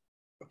sphere.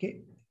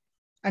 Okay,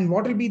 and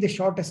what will be the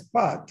shortest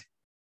path?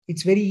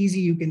 It's very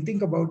easy. You can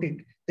think about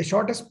it. The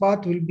shortest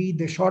path will be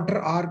the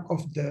shorter arc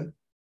of the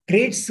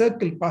great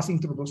circle passing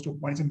through those 2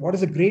 points. And what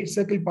is a great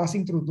circle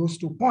passing through those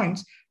 2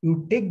 points?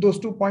 You take those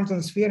 2 points on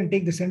the sphere and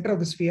take the center of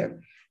the sphere.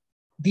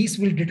 These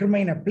will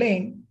determine a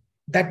plane.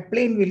 That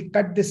plane will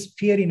cut the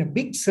sphere in a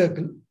big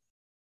circle,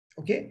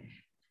 okay,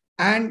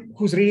 and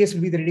whose radius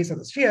will be the radius of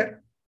the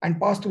sphere, and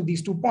pass through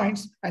these 2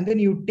 points. And then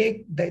you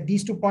take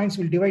these 2 points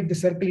will divide the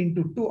circle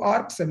into 2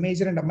 arcs, a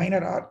major and a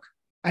minor arc.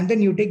 And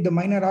then you take the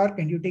minor arc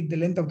and you take the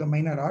length of the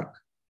minor arc.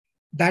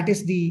 That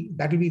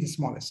will be the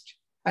smallest.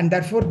 And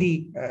therefore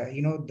the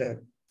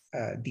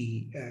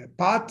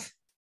path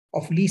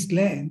of least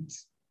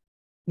length,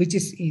 which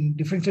is in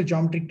differential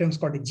geometric terms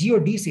called a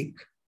geodesic,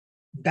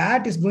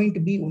 that is going to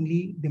be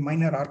only the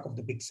minor arc of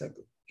the big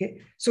circle. Okay,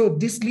 so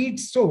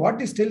what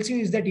this tells you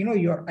is that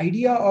your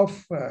idea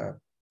of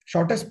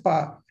shortest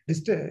path,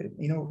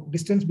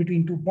 distance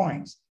between 2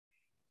 points,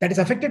 that is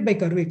affected by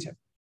curvature.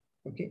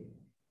 Okay,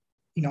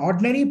 in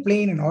ordinary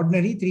plane and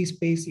ordinary 3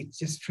 space, it's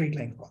just straight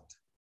line path,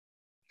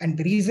 and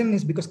the reason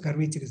is because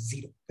curvature is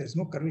 0. There is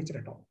no curvature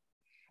at all.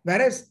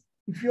 Whereas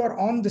if you are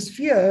on the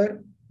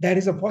sphere, there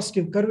is a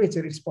positive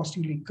curvature; it's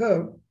positively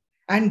curved.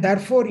 And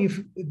therefore,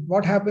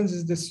 what happens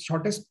is the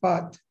shortest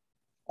path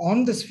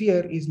on the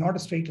sphere is not a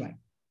straight line.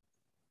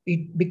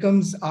 It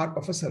becomes arc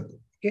of a circle.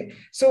 Okay.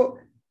 So,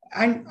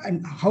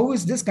 and how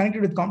is this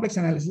connected with complex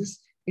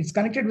analysis? It's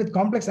connected with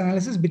complex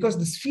analysis because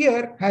the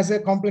sphere has a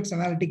complex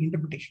analytic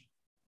interpretation.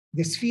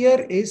 The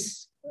sphere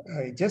is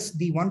just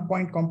the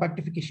 1-point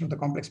compactification of the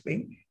complex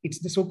plane. It's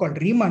the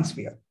so-called Riemann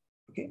sphere.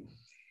 Okay.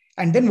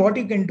 And then what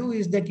you can do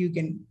is that you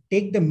can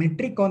take the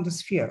metric on the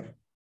sphere.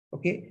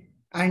 Okay,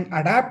 and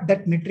adapt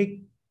that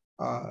metric,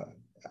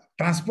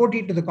 transport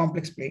it to the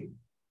complex plane.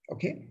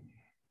 Okay.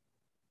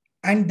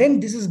 And then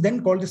this is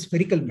then called the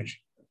spherical metric.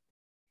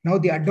 Now,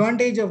 the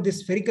advantage of this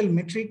spherical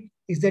metric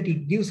is that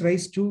it gives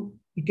rise to,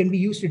 it can be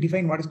used to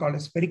define what is called a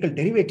spherical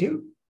derivative.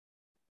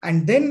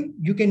 And then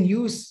you can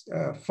use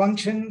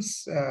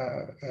functions,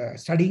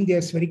 studying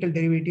their spherical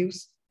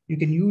derivatives. You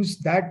can use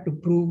that to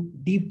prove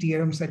deep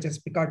theorems such as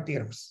Picard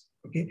theorems.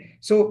 Okay.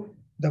 So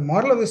the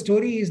moral of the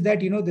story is that,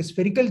 the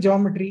spherical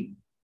geometry,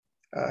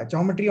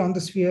 geometry on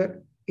the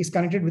sphere is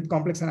connected with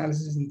complex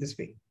analysis in this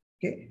way.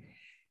 Okay.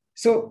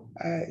 So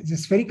the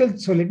spherical,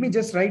 so let me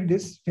just write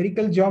this.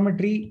 Spherical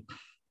geometry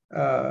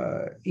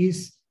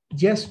is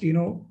just,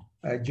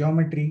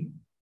 geometry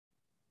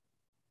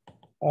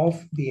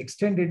of the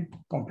extended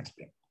complex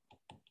plane.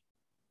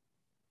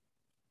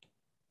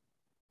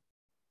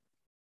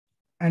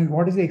 And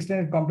what is the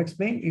extended complex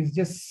plane? Is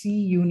just C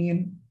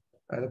union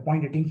the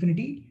point at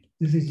infinity.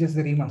 This is just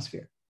the Riemann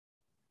sphere.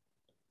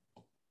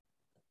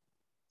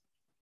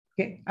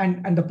 Okay,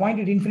 and the point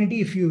at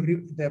infinity,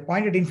 the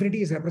point at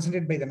infinity is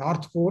represented by the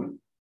North Pole.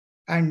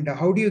 And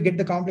how do you get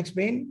the complex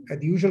plane?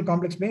 The usual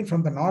complex plane,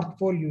 from the North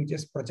Pole, you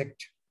just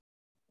project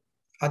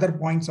other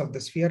points of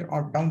the sphere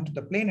or down to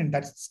the plane, and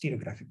that's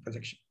stereographic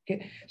projection.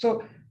 Okay,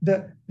 so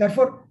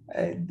therefore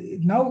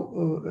now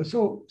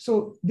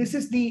so this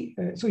is the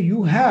so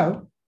you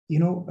have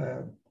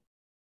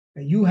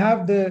you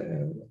have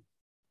the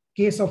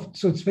case of,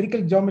 so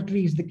spherical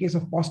geometry is the case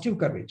of positive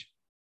curvature.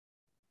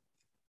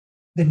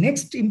 The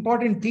next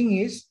important thing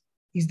is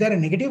there a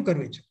negative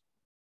curvature?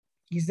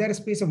 Is there a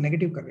space of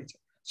negative curvature?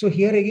 So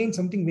here again,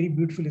 something very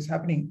beautiful is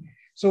happening.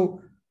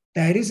 So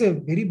there is a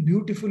very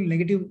beautiful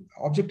negative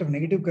object of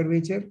negative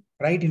curvature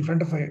right in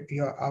front of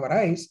our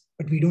eyes,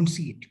 but we don't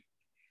see it.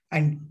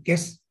 And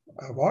guess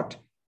what?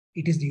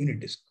 It is the unit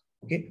disk.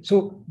 Okay.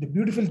 So the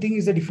beautiful thing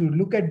is that if you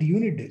look at the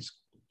unit disk,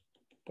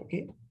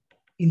 okay,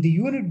 in the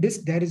unit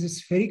disk, there is a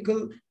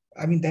spherical,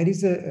 there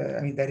is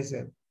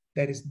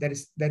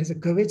a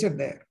curvature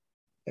there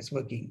that's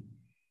working,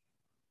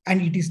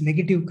 and it is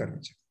negative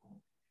curvature.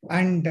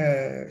 And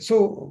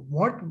so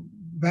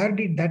where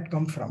did that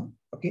come from?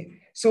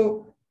 Okay.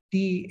 So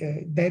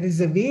there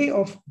is a way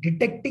of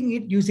detecting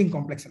it using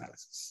complex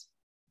analysis.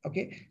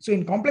 Okay. So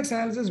in complex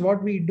analysis,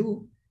 what we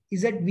do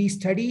is that we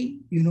study,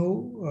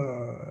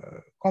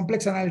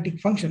 complex analytic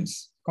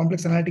functions.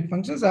 Complex analytic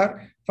functions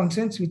are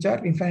functions which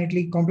are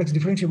infinitely complex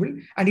differentiable.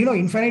 And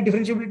infinite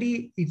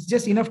differentiability, it's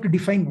just enough to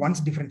define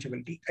one's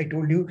differentiability. I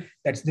told you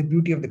that's the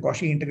beauty of the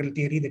Cauchy integral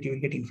theory, that you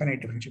will get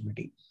infinite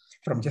differentiability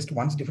from just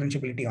one's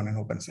differentiability on an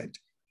open set.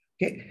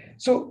 Okay.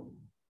 So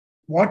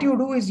what you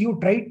do is you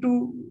try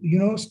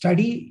to,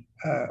 study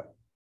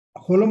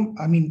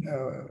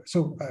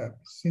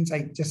since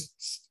I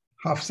just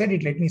half said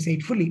it, let me say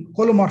it fully,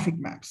 holomorphic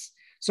maps.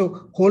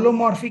 So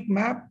holomorphic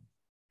map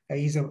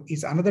is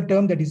another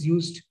term that is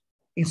used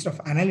instead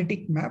of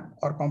analytic map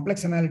or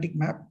complex analytic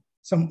map.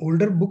 Some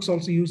older books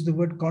also use the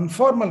word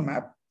conformal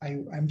map.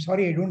 I'm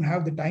sorry, I don't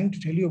have the time to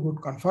tell you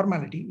about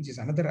conformality, which is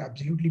another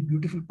absolutely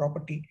beautiful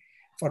property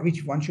for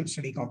which one should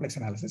study complex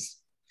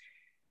analysis.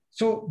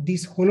 So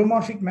these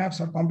holomorphic maps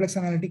or complex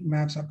analytic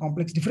maps or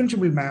complex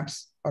differentiable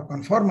maps or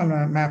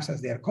conformal maps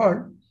as they are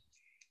called.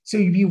 So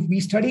if we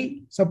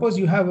study, suppose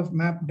you have a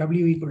map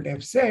W equal to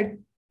Fz,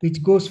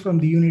 which goes from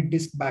the unit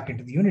disk back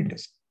into the unit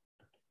disk.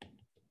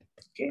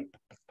 Okay.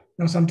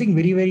 Now something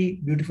very,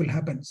 very beautiful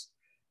happens.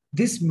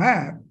 This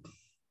map,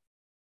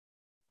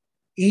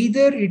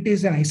 either it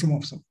is an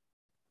isomorphism,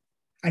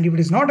 and if it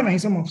is not an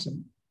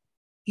isomorphism,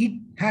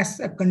 it has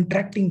a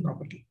contracting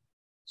property.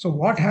 So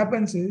what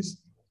happens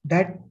is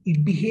that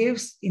it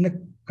behaves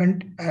in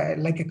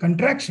like a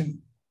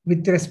contraction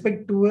with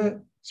respect to a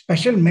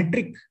special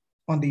metric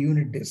on the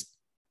unit disk,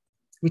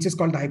 which is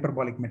called the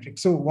hyperbolic metric.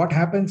 So what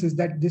happens is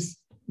that this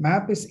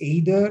map is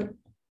either,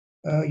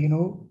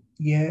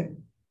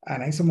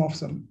 an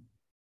isomorphism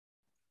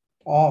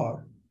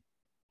or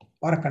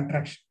a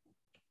contraction.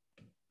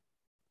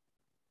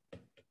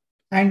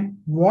 And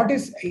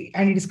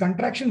it is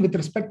contraction with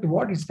respect to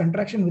what? It's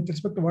contraction with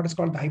respect to what is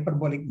called the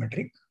hyperbolic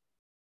metric.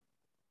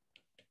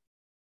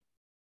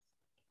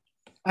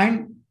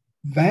 And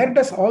where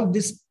does all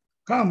this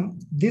come?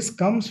 This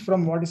comes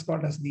from what is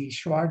called as the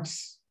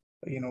Schwarz,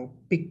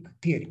 Pick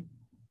theory.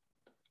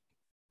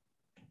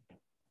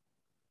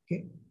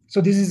 Okay. So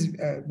this is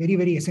a very,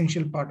 very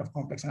essential part of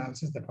complex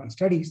analysis that one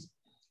studies.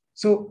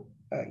 So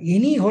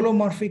any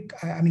holomorphic,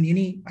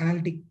 any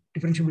analytic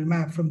differentiable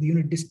map from the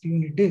unit disk to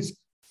unit disk,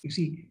 you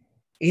see,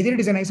 either it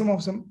is an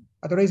isomorphism,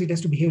 otherwise it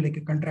has to behave like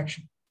a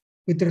contraction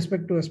with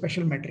respect to a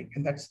special metric.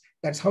 And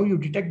that's how you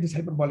detect this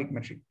hyperbolic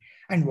metric.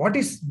 And what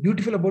is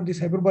beautiful about this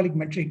hyperbolic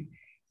metric,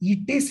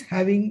 it is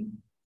having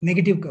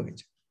negative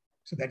curvature.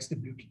 So that's the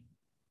beauty.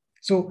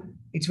 So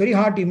it's very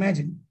hard to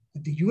imagine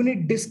that the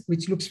unit disk,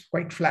 which looks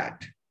quite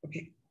flat,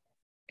 okay,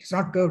 it's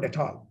not curved at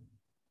all,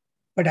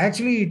 but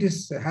actually it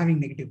is having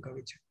negative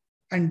curvature.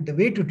 And the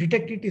way to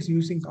detect it is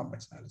using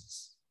complex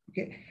analysis.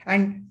 Okay.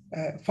 And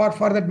for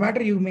that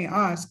matter, you may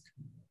ask,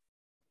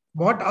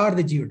 what are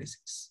the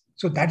geodesics?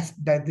 So that's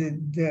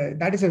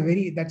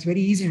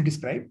very easy to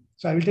describe.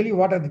 So I will tell you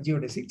what are the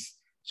geodesics.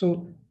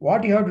 So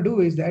what you have to do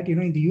is that,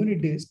 in the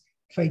unit disk,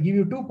 if I give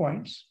you 2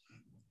 points,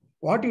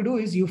 what you do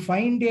is you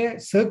find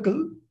a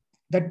circle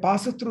that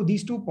passes through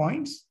these 2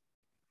 points,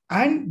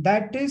 and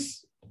that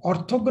is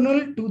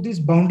orthogonal to this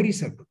boundary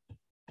circle.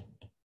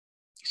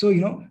 So,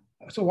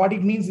 so what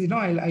it means,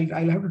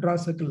 I'll have to draw a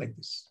circle like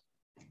this.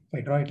 If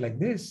I draw it like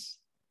this,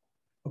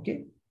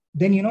 okay,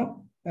 then,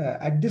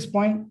 at this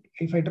point,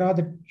 if I draw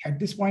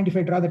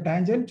the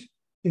tangent,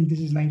 then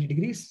this is 90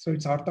 degrees. So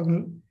it's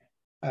orthogonal.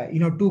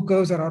 2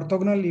 curves are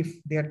orthogonal if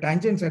they are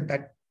tangents at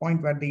that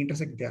point where they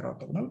intersect, they are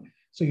orthogonal.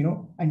 So,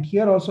 and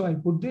here also I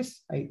put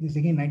this, this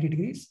again 90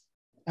 degrees.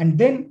 And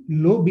then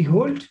lo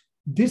behold,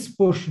 this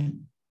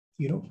portion,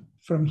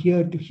 from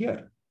here to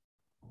here,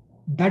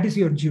 that is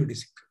your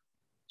geodesic.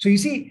 So you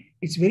see,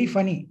 it's very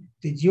funny.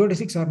 The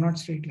geodesics are not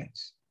straight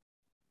lines.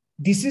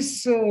 This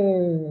is,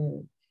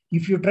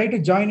 if you try to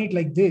join it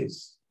like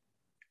this,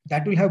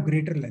 that will have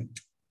greater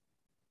length.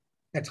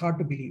 That's hard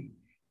to believe.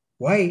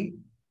 Why?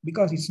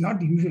 Because it's not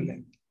the usual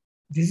length.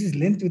 This is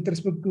length with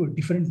respect to a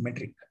different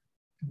metric.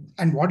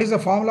 And what is the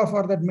formula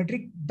for that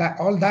metric?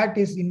 All that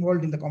is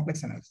involved in the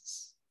complex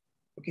analysis,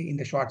 okay, in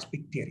the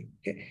Schwarz-Pick theory.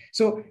 Okay,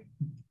 so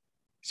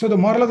the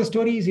moral of the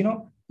story is,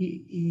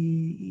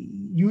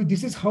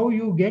 this is how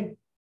you get,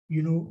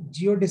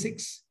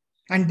 geodesics,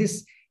 and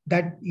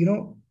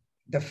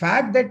the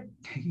fact that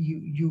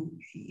you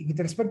with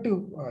respect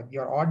to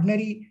your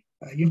ordinary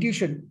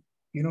intuition,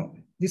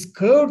 this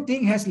curved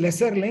thing has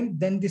lesser length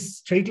than this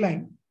straight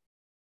line.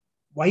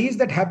 Why is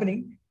that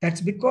happening?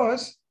 That's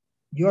because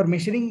you are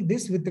measuring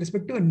this with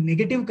respect to a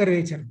negative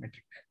curvature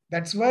metric.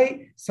 That's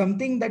why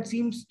something that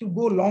seems to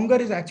go longer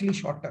is actually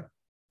shorter.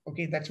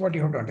 Okay, that's what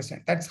you have to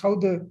understand. That's how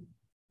the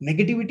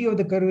negativity of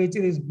the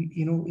curvature is,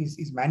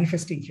 is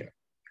manifesting here.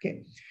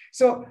 Okay,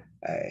 so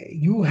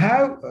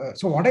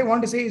so what I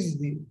want to say is,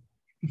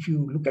 if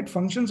you look at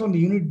functions on the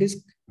unit disk,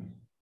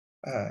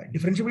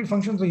 differentiable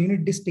functions on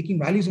unit disk taking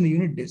values on the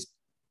unit disk,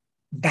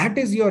 that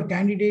is your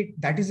candidate,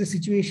 that is the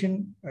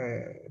situation,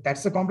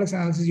 that's the complex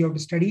analysis you have to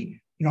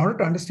study in order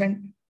to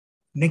understand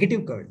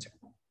negative curvature.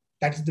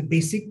 That's the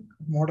basic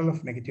model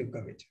of negative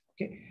curvature.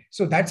 Okay,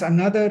 so that's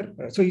another.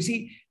 So you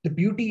see, the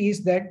beauty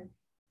is that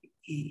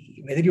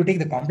whether you take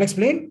the complex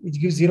plane, which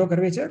gives 0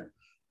 curvature,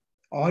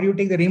 or you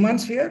take the Riemann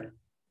sphere,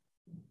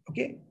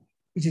 okay,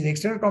 which is the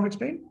external complex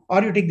plane,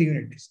 or you take the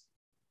unit disk,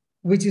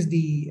 which is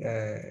the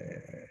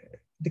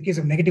case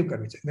of negative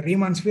curvature. The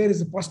Riemann sphere is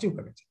the positive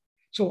curvature.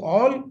 So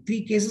all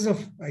 3 cases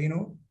of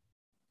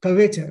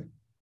curvature,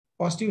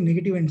 positive,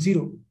 negative, and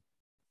 0,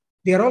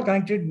 they are all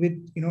connected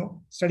with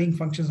studying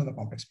functions on the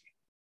complex plane.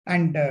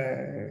 And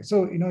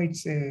so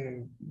it's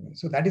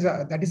so that is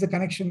the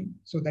connection.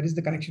 So that is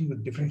the connection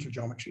with differential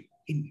geometry,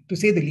 to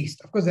say the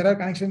least. Of course, there are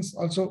connections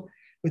also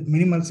with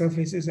minimal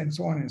surfaces and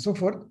so on and so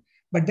forth.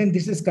 But then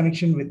this is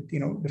connection with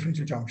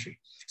differential geometry.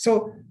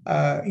 So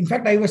in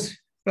fact, I was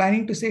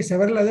planning to say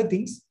several other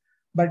things,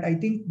 but I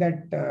think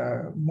that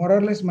more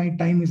or less my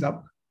time is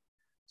up.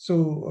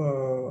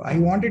 So I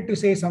wanted to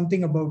say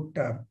something about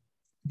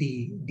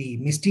the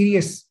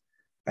mysterious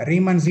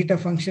Riemann zeta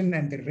function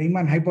and the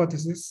Riemann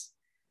hypothesis,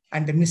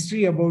 and the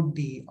mystery about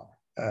the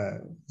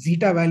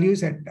zeta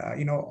values at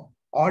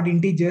odd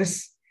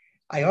integers.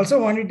 I also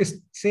wanted to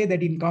say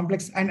that in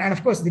complex, and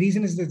of course the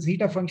reason is that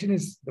zeta function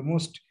is the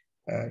most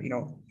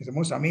is the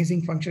most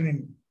amazing function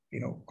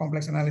in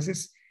complex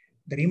analysis.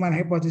 The Riemann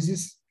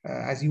hypothesis,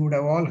 as you would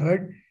have all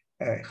heard,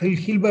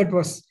 Hilbert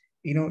was,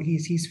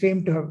 he's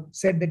famed to have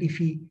said that if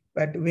he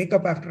were to wake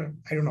up after,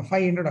 I don't know,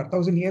 500 or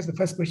 1,000 years, the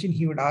first question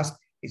he would ask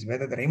is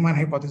whether the Riemann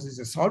hypothesis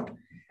is solved.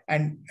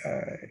 And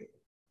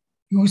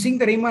using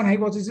the Riemann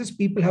hypothesis,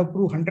 people have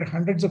proved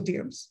hundreds of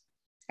theorems.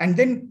 And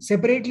then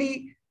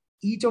separately,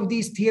 each of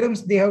these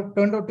theorems, they have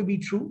turned out to be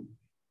true.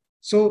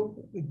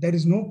 So there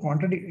is no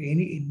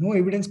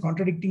evidence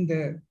contradicting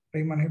the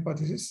Riemann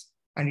hypothesis,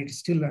 and it is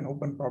still an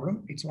open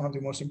problem. It's one of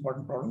the most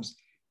important problems.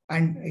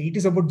 And it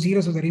is about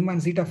zeros of the Riemann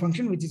zeta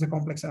function, which is a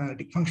complex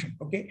analytic function.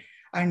 Okay.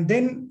 And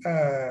then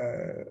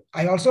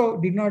I also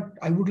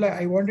I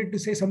wanted to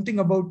say something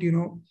about,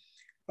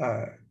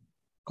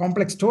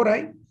 complex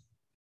tori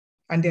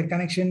and their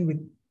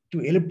connection to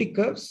elliptic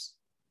curves,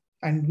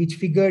 and which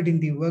figured in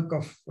the work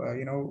of,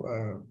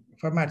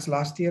 Fermat's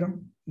last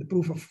theorem, the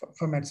proof of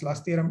Fermat's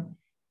last theorem,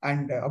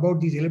 and about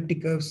these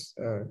elliptic curves,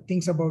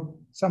 things about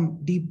some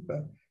deep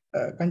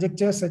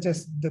conjectures, such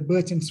as the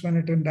Birch and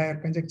Swaneton-Dyer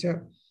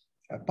conjecture,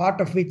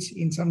 part of which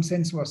in some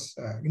sense was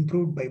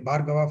improved by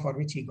Bhargava, for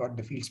which he got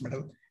the Fields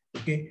Medal.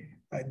 Okay,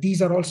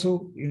 these are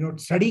also,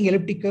 studying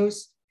elliptic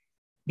curves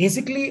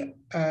basically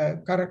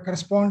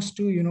corresponds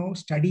to,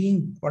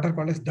 studying what are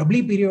called as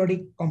doubly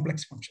periodic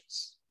complex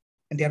functions,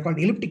 and they are called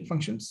elliptic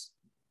functions.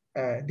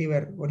 They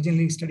were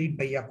originally studied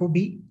by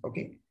Jacobi.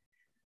 Okay,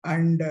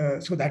 and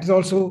so that is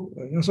also,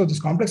 so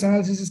this complex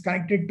analysis is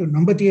connected to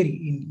number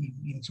theory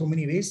in so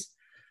many ways.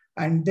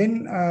 And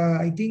then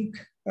I think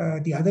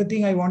the other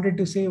thing I wanted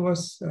to say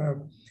was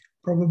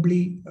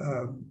probably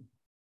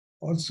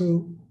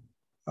also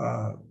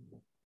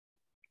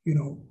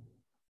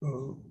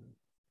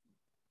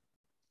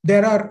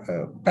there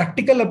are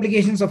practical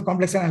applications of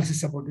complex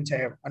analysis about which I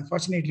have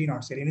unfortunately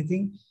not said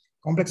anything.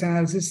 Complex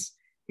analysis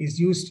is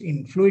used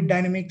in fluid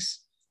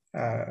dynamics.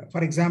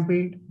 For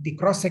example, the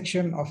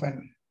cross-section of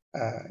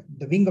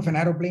the wing of an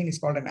aeroplane is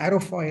called an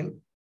aerofoil,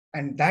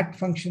 and that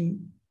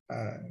function,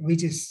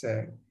 which is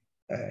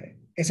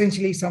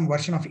essentially some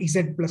version of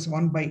Z plus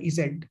 1 by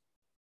Z,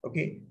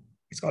 okay,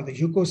 it's called the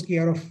Joukowsky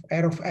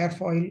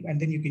airfoil, and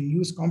then you can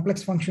use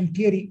complex function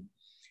theory.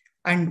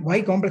 And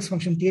why complex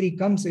function theory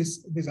comes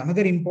is there's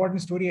another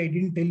important story I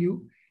didn't tell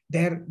you.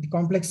 The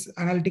complex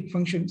analytic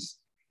functions,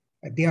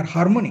 they are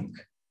harmonic.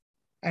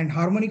 And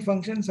harmonic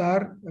functions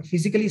are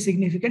physically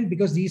significant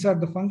because these are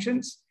the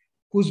functions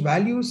whose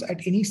values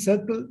at any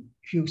circle,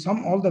 if you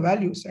sum all the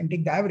values and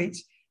take the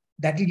average,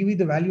 that will give you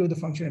the value of the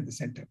function at the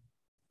center.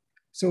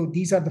 So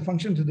these are the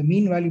functions of the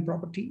mean value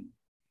property.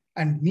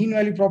 And mean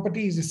value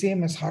property is the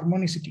same as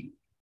harmonicity.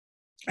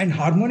 And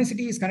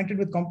harmonicity is connected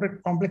with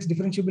complex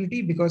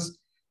differentiability because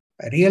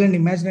real and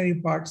imaginary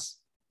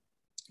parts,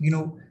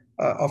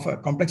 of a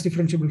complex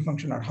differentiable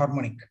function are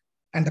harmonic.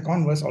 And the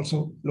converse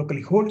also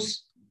locally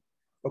holds.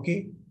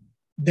 Okay.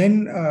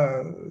 Then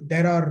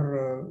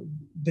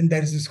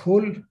there is this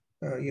whole,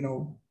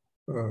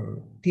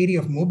 theory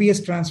of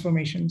Mobius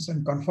transformations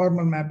and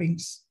conformal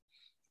mappings,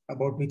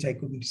 about which I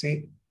couldn't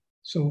say.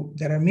 So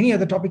there are many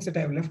other topics that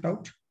I have left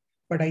out,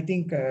 but I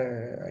think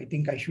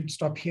I should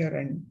stop here,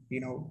 and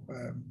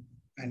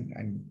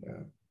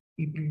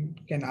people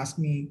can ask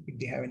me if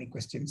they have any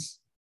questions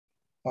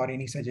or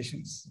any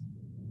suggestions.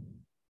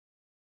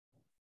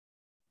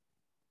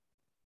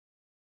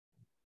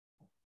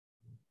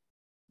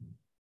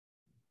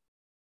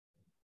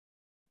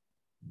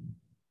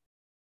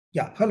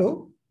 Yeah,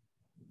 hello.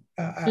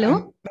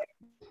 Hello?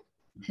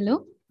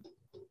 Hello?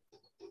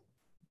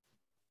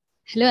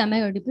 Hello, am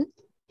I audible?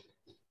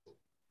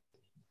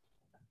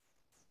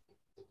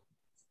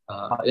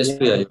 Yes,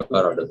 Priya, you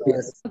are audible.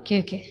 Yes.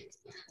 Okay.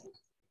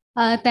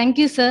 Thank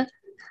you, sir.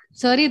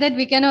 Sorry that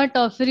we cannot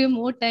offer you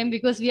more time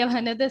because we have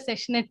another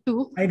session at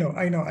 2. I know.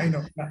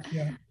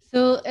 Yeah.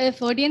 So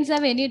if audience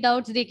have any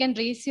doubts, they can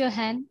raise your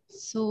hand.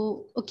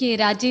 So, okay,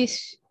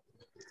 Rajesh.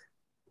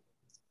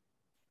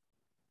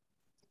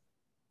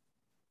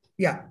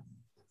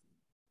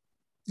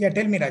 Yeah,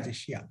 tell me,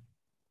 Rajesh. Yeah.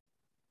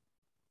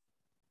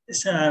 It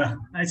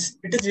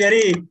is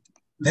very,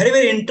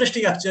 very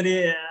interesting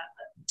actually.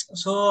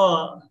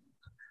 So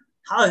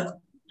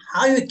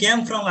how you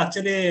came from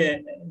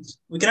actually,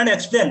 we cannot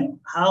explain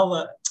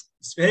how.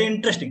 It's very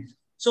interesting.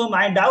 So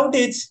my doubt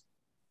is,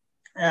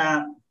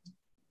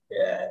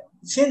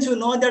 since you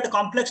know that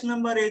complex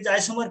number is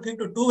isomorphic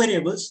to 2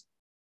 variables,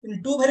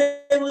 in 2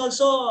 variables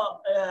also,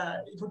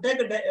 if you take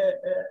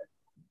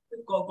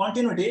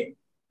continuity,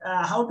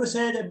 how to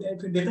say that if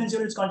the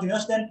differential is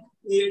continuous, then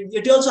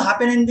it also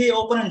happen in the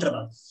open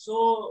interval.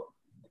 So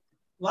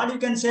what you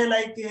can say,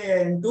 like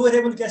in 2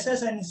 variable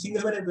cases and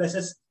single variable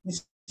cases, in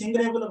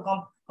single variable of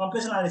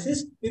complex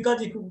analysis,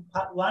 because if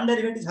one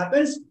derivative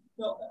happens,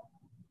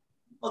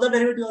 other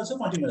derivative also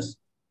continuous.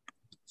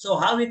 So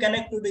how we can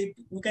connect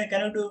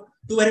to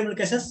 2 variable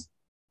cases?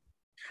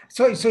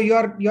 So you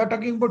are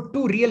talking about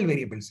 2 real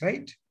variables,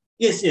 right?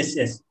 Yes.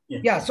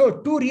 Yeah.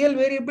 So 2 real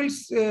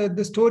variables,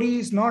 the story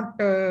is not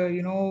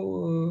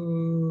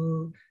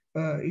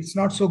it's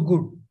not so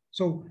good.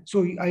 So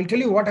I'll tell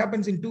you what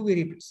happens in 2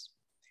 variables.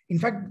 In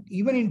fact,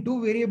 even in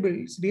 2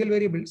 variables, real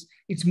variables,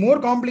 it's more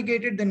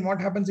complicated than what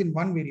happens in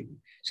 1 variable.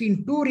 So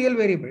in 2 real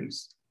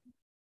variables,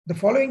 the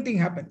following thing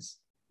happens.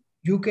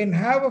 You can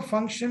have a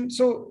function.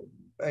 So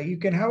you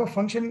can have a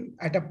function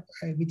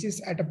which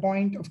is at a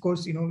point, of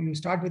course, you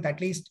start with at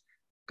least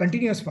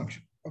continuous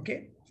function.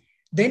 Okay.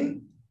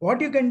 Then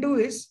what you can do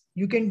is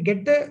you can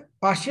get the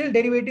partial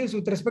derivatives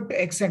with respect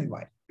to x and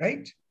y,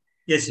 right?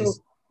 Yes. So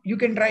you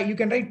can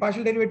write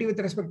partial derivative with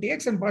respect to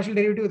x and partial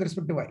derivative with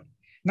respect to y.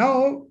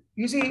 Now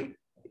you see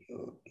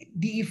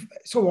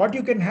so what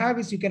you can have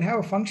is you can have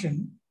a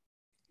function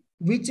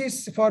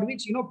for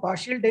which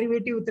partial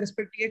derivative with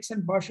respect to x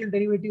and partial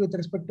derivative with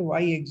respect to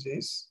y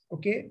exists.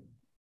 Okay.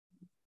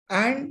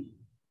 And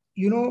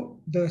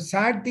the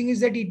sad thing is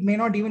that it may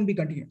not even be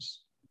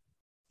continuous.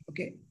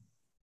 Okay.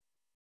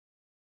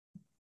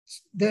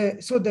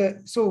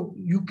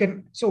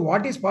 So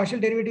what is partial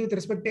derivative with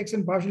respect to x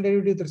and partial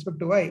derivative with respect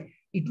to y?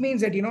 It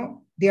means that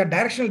they are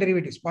directional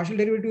derivatives. Partial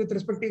derivative with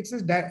respect to x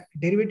is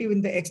derivative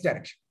in the x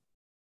direction.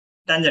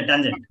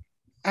 Tangent.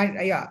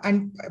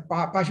 And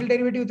partial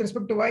derivative with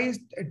respect to y is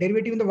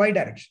derivative in the y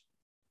direction,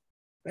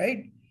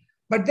 right?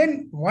 But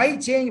then why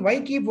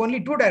keep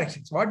only 2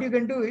 directions? What you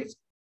can do is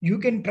you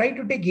can try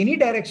to take any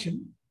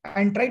direction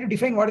and try to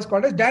define what is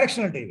called as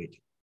directional derivative.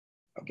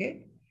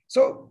 Okay.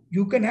 So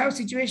you can have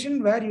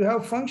situation where you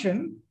have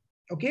function,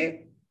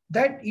 okay,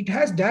 that it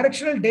has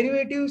directional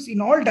derivatives in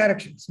all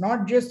directions,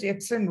 not just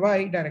x and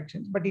y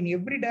directions, but in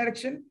every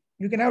direction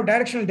you can have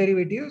directional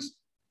derivatives.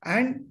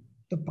 And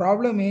the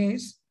problem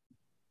is,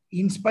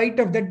 in spite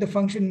of that, the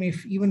function may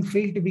even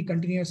fail to be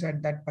continuous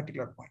at that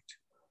particular point.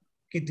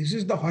 Okay, this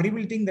is the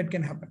horrible thing that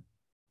can happen.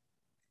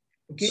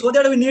 Okay. So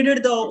that we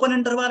needed the open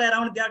interval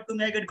around that to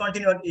make it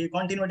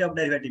continuity of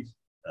derivative.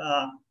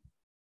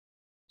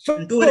 So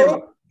wait.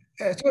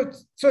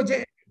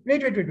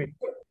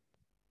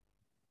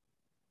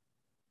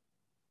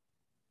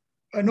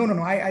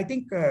 No. I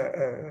think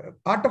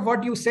part of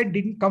what you said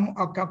didn't come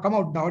out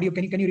the audio.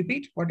 Can you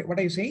repeat? What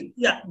are you saying?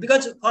 Yeah,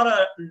 because for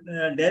a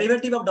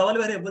derivative of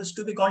double variables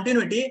to be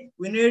continuity,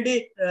 we need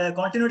a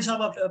continuity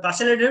of a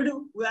partial derivative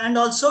and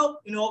also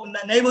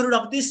neighborhood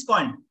of this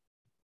point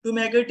to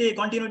make it a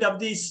continuity of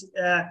these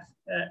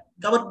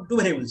two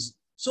variables.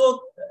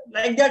 So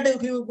like that,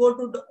 if you go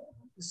to the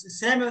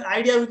same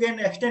idea, we can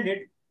extend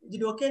it. Is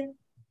it okay?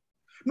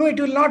 No, it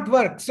will not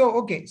work. So,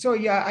 okay. So,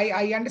 yeah,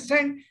 I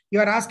understand you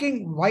are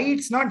asking why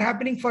it's not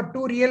happening for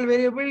two real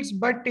variables,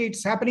 but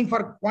it's happening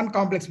for one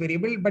complex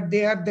variable, but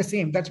they are the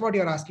same. That's what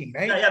you're asking,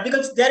 right? Yeah,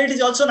 because there it is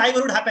also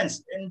neighborhood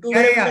happens in two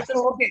variables.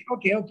 So,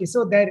 okay.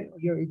 So, there,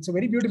 it's a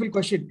very beautiful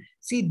question.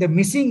 See, the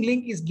missing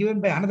link is given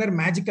by another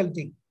magical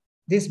thing.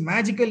 This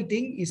magical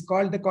thing is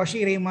called the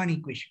Cauchy-Riemann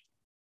equation.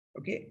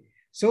 Okay.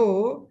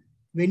 So,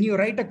 when you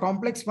write a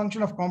complex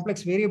function of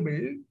complex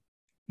variable,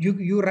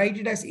 you write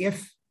it as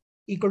f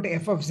equal to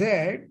f of z.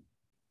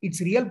 Its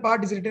real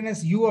part is written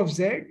as u of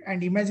z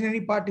and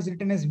imaginary part is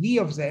written as v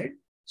of z.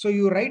 So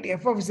you write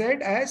f of z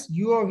as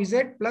u of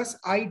z plus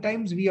I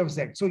times v of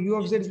z. So u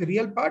of z is the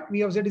real part,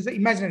 v of z is the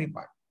imaginary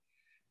part.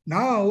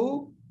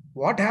 Now,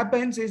 what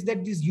happens is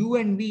that this u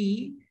and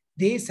v,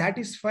 they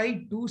satisfy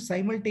two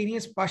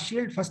simultaneous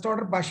first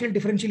order partial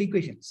differential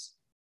equations,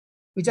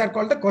 which are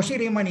called the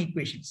Cauchy-Riemann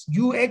equations.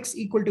 Ux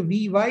equal to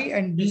vy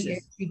and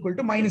vx equal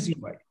to minus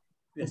uy.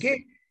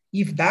 Okay.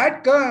 If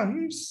that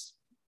comes,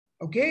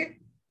 okay,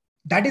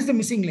 that is the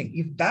missing link.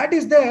 If that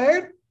is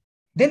there,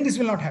 then this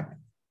will not happen.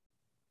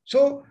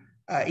 So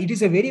it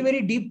is a very,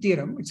 very deep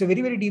theorem. It's a very,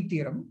 very deep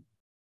theorem.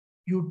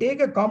 You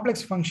take a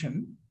complex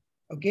function,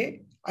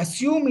 okay,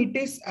 assume it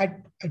is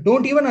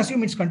don't even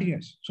assume it's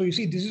continuous. So you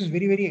see, this is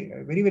very,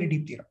 very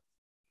deep theorem.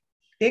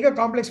 Take a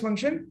complex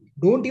function,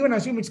 don't even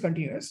assume it's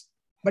continuous,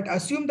 but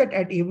assume that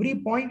at every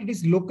point it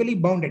is locally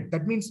bounded.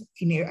 That means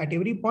at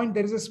every point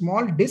there is a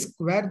small disk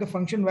where the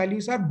function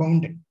values are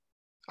bounded.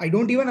 I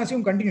don't even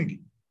assume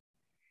continuity.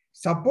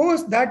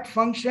 Suppose that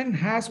function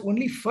has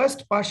only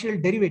first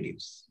partial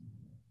derivatives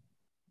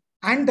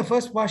and the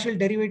first partial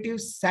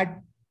derivatives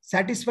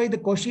satisfy the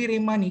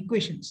Cauchy-Riemann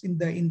equations in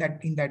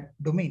that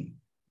domain.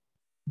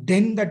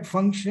 Then that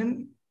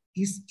function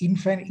is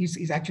infinite,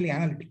 is actually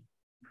analytic.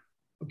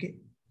 Okay.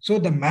 So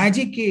the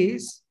magic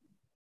is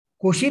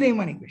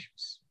Cauchy-Riemann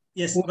equations.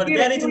 Yes, but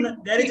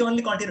there is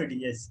only continuity.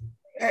 Yes.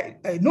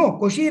 No,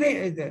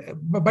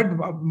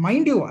 but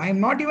mind you, I am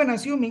not even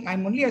assuming,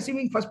 I'm only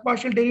assuming first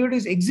partial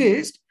derivatives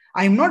exist.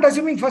 I am not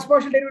assuming first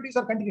partial derivatives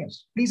are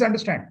continuous. Please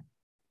understand.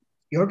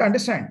 You have to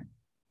understand.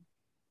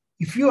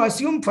 If you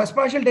assume first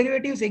partial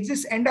derivatives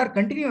exist and are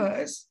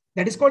continuous,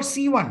 that is called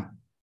C1.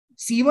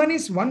 C1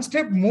 is one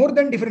step more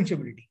than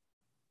differentiability.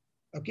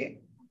 Okay.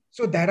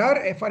 So there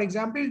are, for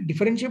example,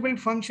 differentiable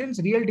functions,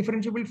 real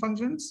differentiable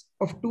functions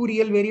of two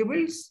real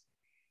variables,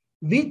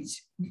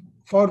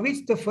 for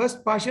which the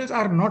first partials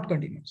are not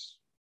continuous.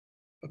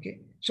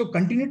 Okay. So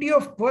continuity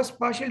of first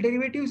partial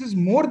derivatives is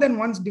more than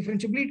one's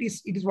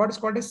differentiability. It is what is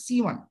called as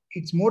C1.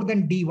 It's more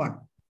than D1,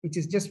 which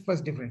is just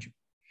first differentiable.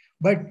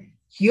 But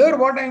here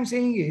what I'm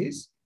saying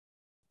is,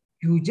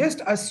 you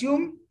just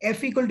assume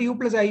f equal to u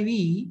plus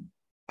iv,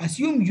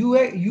 assume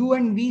u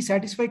and v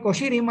satisfy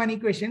Cauchy-Riemann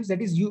equations,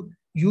 that is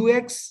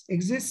ux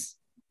exists,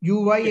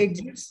 uy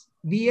exists,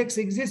 vx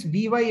exists,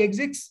 vy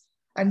exists,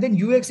 and then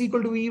ux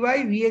equal to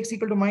vy, vx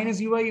equal to minus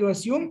uy, you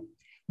assume,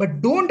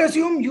 but don't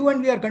assume u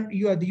and v are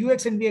the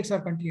ux and vx are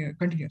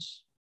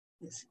continuous.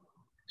 Yes.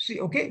 See,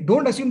 okay,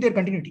 don't assume their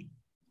continuity.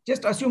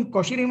 Just assume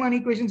Cauchy-Riemann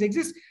equations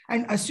exist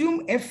and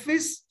assume f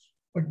is,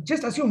 but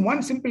just assume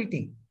one simple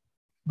thing.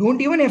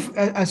 Don't even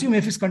assume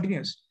f is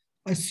continuous.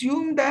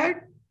 Assume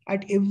that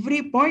at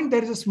every point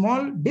there is a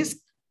small disk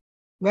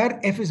where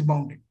f is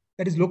bounded,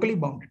 that is locally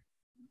bounded.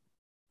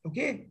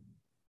 Okay,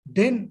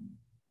 then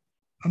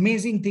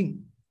amazing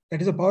thing, that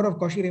is the power of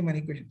Cauchy-Riemann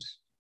equations.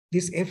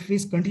 This f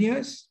is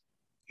continuous,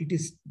 it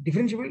is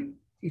differentiable,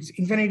 it's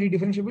infinitely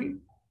differentiable,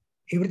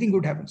 everything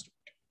good happens to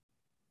it.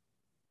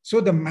 So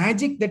the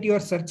magic that you are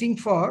searching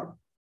for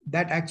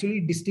that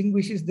actually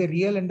distinguishes the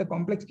real and the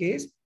complex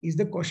case is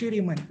the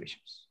Cauchy-Riemann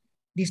equations.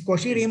 These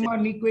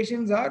Cauchy-Riemann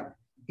equations are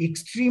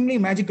extremely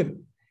magical.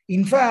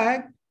 In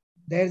fact,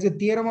 there is a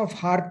theorem of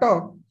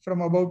Hartog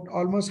from about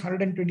almost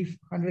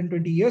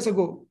 120 years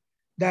ago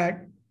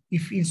that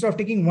if instead of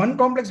taking one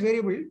complex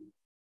variable,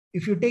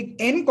 if you take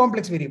n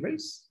complex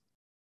variables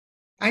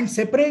and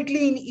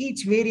separately in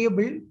each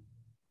variable,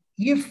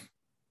 if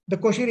the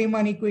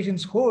Cauchy-Riemann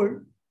equations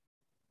hold,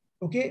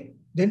 okay,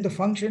 then the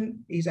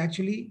function is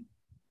actually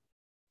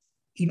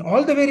in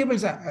all the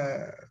variables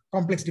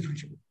complex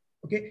differentiable.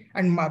 Okay,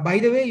 and by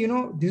the way,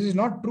 this is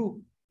not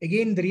true.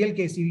 Again, in the real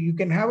case, you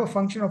can have a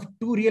function of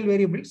two real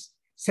variables.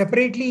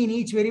 Separately in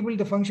each variable,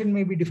 the function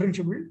may be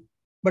differentiable,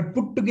 but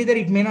put together,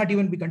 it may not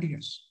even be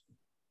continuous.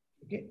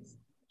 Okay,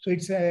 So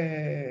it's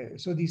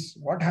so this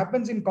what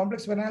happens in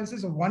complex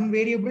analysis of one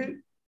variable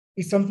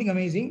is something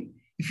amazing.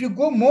 If you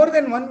go more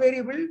than one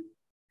variable,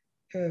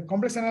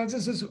 complex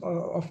analysis is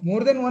of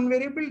more than one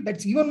variable,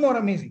 that's even more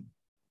amazing.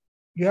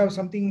 You have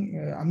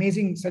something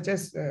amazing such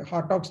as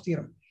Hartog's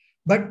theorem.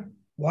 But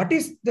what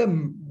is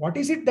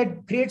it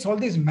that creates all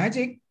this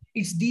magic?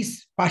 It's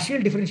these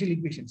partial differential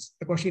equations,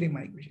 the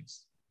Cauchy-Riemann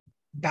equations.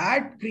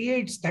 That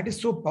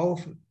is so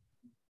powerful.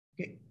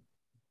 Okay.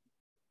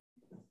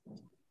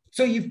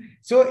 So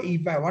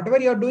if whatever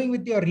you're doing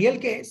with your real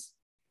case,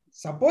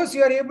 suppose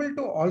you are able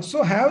to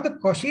also have the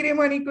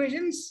Cauchy-Riemann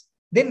equations,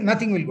 then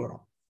nothing will go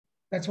wrong.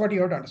 That's what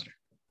you have to understand.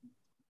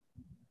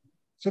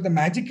 So the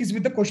magic is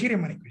with the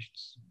Cauchy-Riemann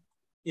equations.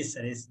 Yes,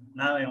 sir. Yes.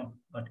 Now I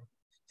got it.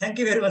 Thank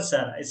you very much,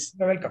 sir. It's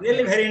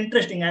really very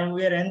interesting, and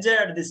we are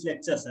enjoyed this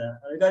lecture, sir,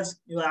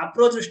 because your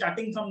approach is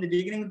starting from the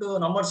beginning to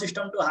number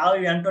system to how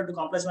you enter to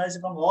complex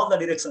analysis from all the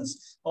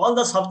directions, all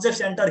the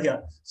subjects enter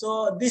here.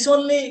 So this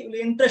only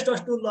will interest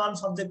us to learn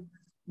subject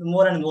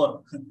more and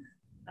more.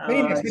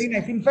 Very nice, very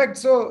nice. In fact,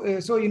 so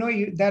you know,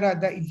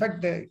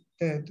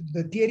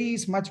 the theory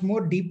is much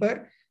more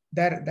deeper.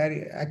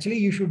 There actually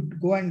you should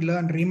go and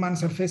learn Riemann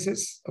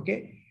surfaces.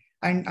 Okay.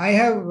 And I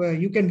have,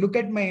 you can look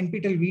at my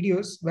NPTEL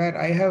videos where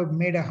I have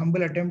made a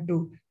humble attempt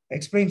to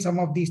explain some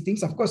of these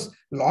things. Of course,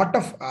 a lot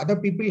of other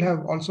people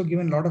have also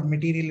given a lot of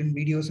material and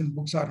videos and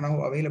books are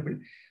now available.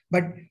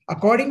 But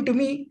according to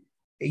me,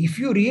 if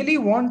you really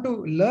want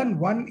to learn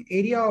one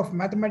area of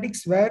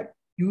mathematics where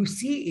you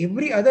see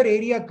every other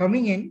area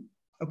coming in,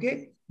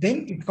 okay,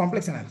 then it's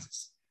complex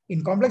analysis.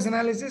 In complex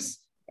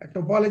analysis,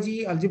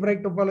 topology,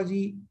 algebraic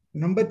topology,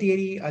 number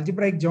theory,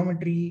 algebraic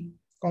geometry,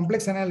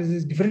 complex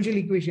analysis, differential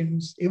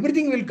equations,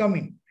 everything will come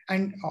in,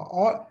 and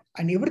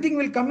everything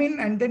will come in,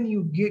 and then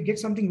you get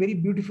something very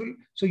beautiful.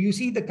 So you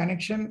see the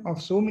connection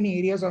of so many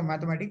areas of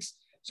mathematics.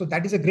 So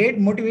that is a great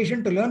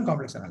motivation to learn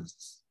complex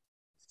analysis.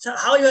 So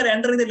how you are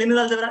entering the linear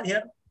algebra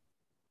here?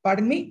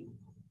 Pardon me?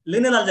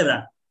 Linear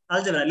algebra,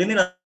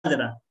 linear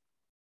algebra.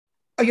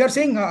 You are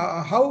saying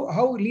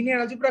how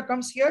linear algebra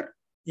comes here?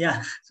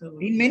 Yeah. So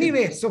in many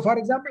ways. So for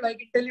example, I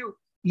can tell you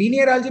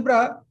linear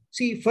algebra.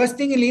 See, first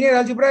thing in linear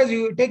algebra is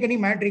you take any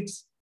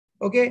matrix.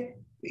 Okay.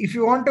 If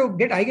you want to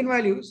get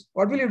eigenvalues,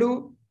 what will you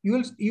do?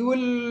 You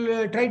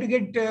will try to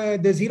get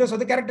the zeros of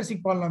the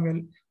characteristic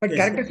polynomial. But yes,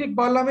 characteristic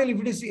polynomial,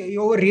 if it is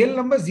over real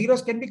numbers,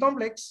 zeros can be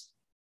complex.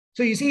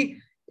 So you see,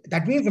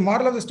 that means the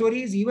moral of the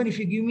story is even if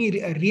you give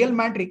me a real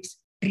matrix,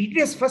 treat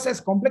it as first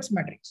as complex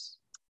matrix.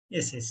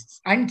 Yes,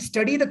 yes. And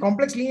study the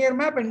complex linear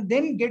map and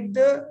then get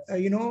the,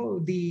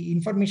 the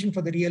information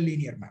for the real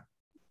linear map.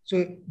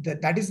 So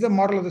that is the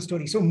moral of the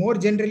story. So more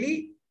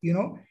generally,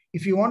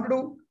 if you want to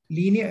do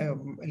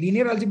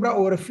linear algebra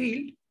over a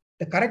field,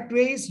 the correct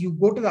way is you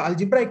go to the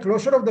algebraic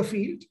closure of the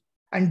field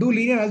and do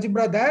linear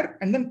algebra there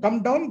and then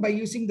come down by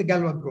using the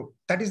Galois group.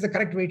 That is the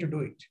correct way to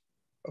do it.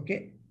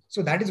 Okay.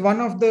 So that's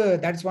one of the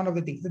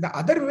things. The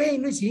other way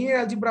in which linear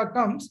algebra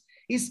comes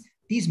is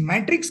these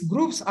matrix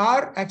groups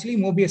are actually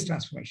Mobius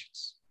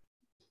transformations.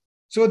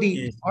 So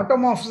the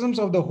automorphisms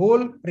of the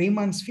whole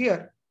Riemann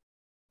sphere,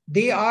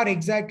 they are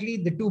exactly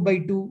the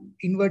 2x2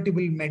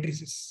 invertible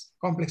matrices,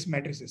 complex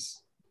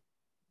matrices,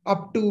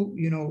 up to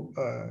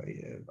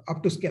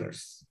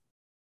scalars.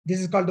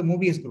 This is called the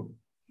Mobius group.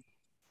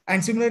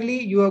 And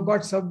similarly, you have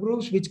got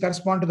subgroups which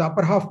correspond to the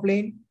upper half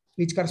plane,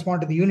 which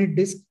correspond to the unit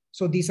disk.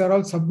 So these are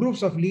all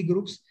subgroups of Lie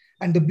groups.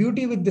 And the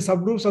beauty with the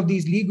subgroups of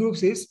these Lie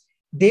groups is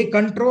they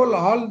control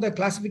all the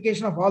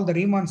classification of all the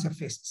Riemann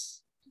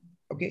surfaces.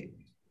 Okay,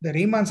 the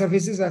Riemann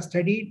surfaces are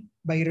studied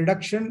by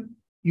reduction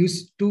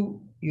used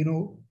to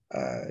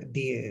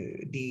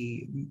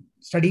the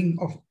studying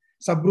of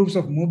subgroups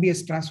of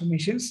Mobius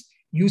transformations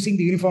using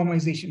the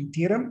uniformization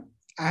theorem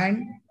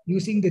and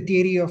using the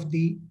theory of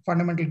the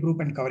fundamental group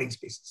and covering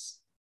spaces.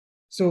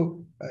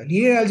 So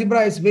linear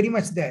algebra is very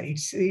much there.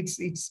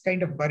 It's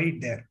kind of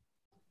buried there.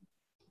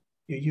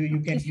 You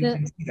can see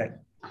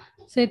that.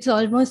 So it's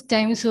almost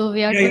time. So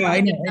we are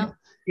now.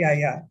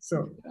 Yeah.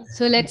 So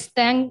let's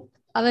thank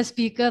our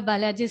speaker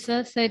Balaji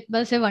sir. So it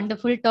was a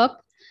wonderful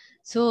talk.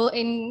 So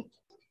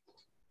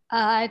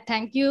I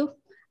thank you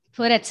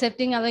for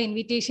accepting our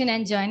invitation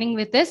and joining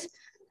with us.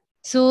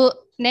 So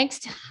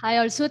next, I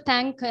also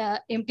thank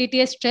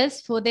MTTS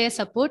Trust for their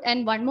support.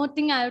 And one more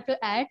thing I have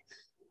to add,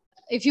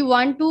 if you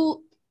want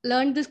to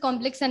learn this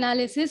complex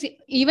analysis,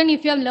 even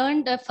if you have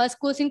learned the first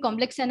course in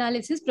complex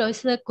analysis,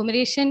 Professor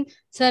Kumareshan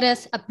sir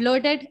has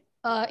uploaded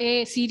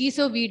a series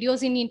of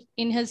videos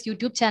in his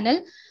YouTube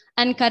channel.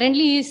 And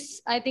currently,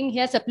 I think he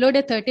has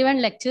uploaded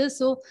 31 lectures.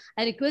 So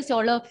I request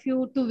all of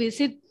you to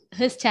visit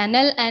his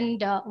channel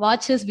and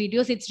watch his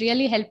videos. It's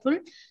really helpful.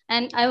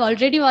 And I've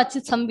already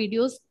watched some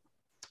videos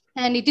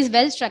and it is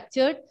well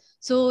structured.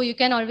 So you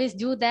can always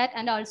do that.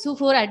 And also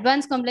for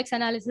advanced complex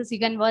analysis, you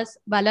can watch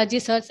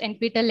Balaji sir's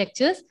NPTEL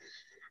lectures.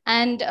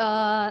 And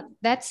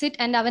that's it.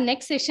 And our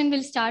next session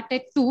will start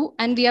at 2.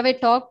 And we have a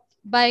talk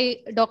by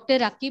Dr.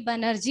 Rakib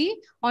Banerjee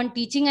on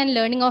teaching and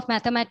learning of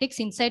mathematics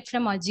insight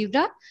from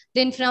algebra.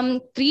 Then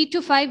from 3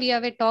 to 5, we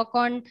have a talk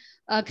on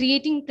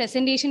creating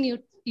presentation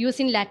use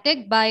in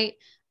LaTeX by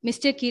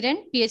Mr.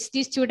 Kiran,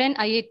 PhD student,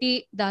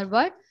 IIT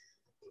Dharwad.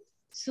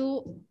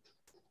 So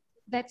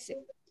that's it.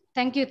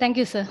 Thank you. Thank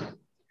you, sir.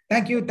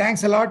 Thank you.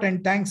 Thanks a lot.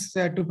 And thanks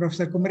to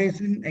Professor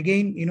Kumaresan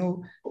again,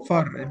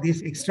 for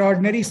this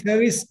extraordinary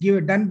service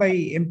done by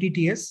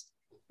MTTS.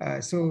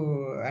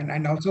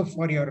 And also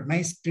for your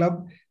nice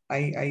club.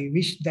 I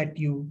wish that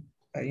you,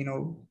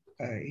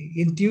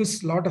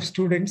 enthuse a lot of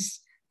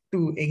students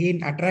to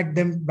again attract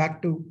them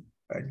back to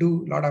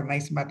do a lot of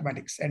nice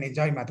mathematics and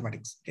enjoy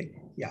mathematics. Okay.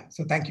 Yeah.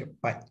 So thank you.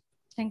 Bye.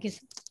 Thank you,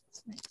 sir.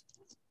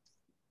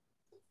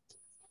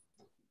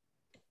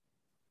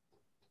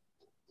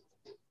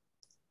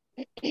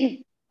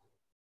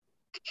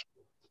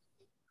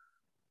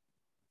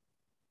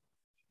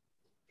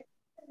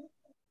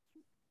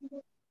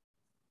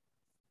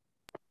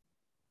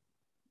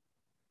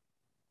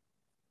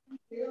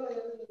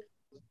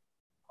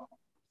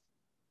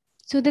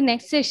 So the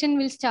next session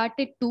will start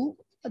at 2.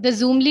 The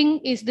Zoom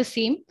link is the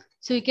same.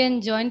 So you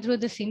can join through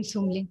the same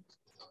Zoom link.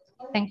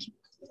 Thank you.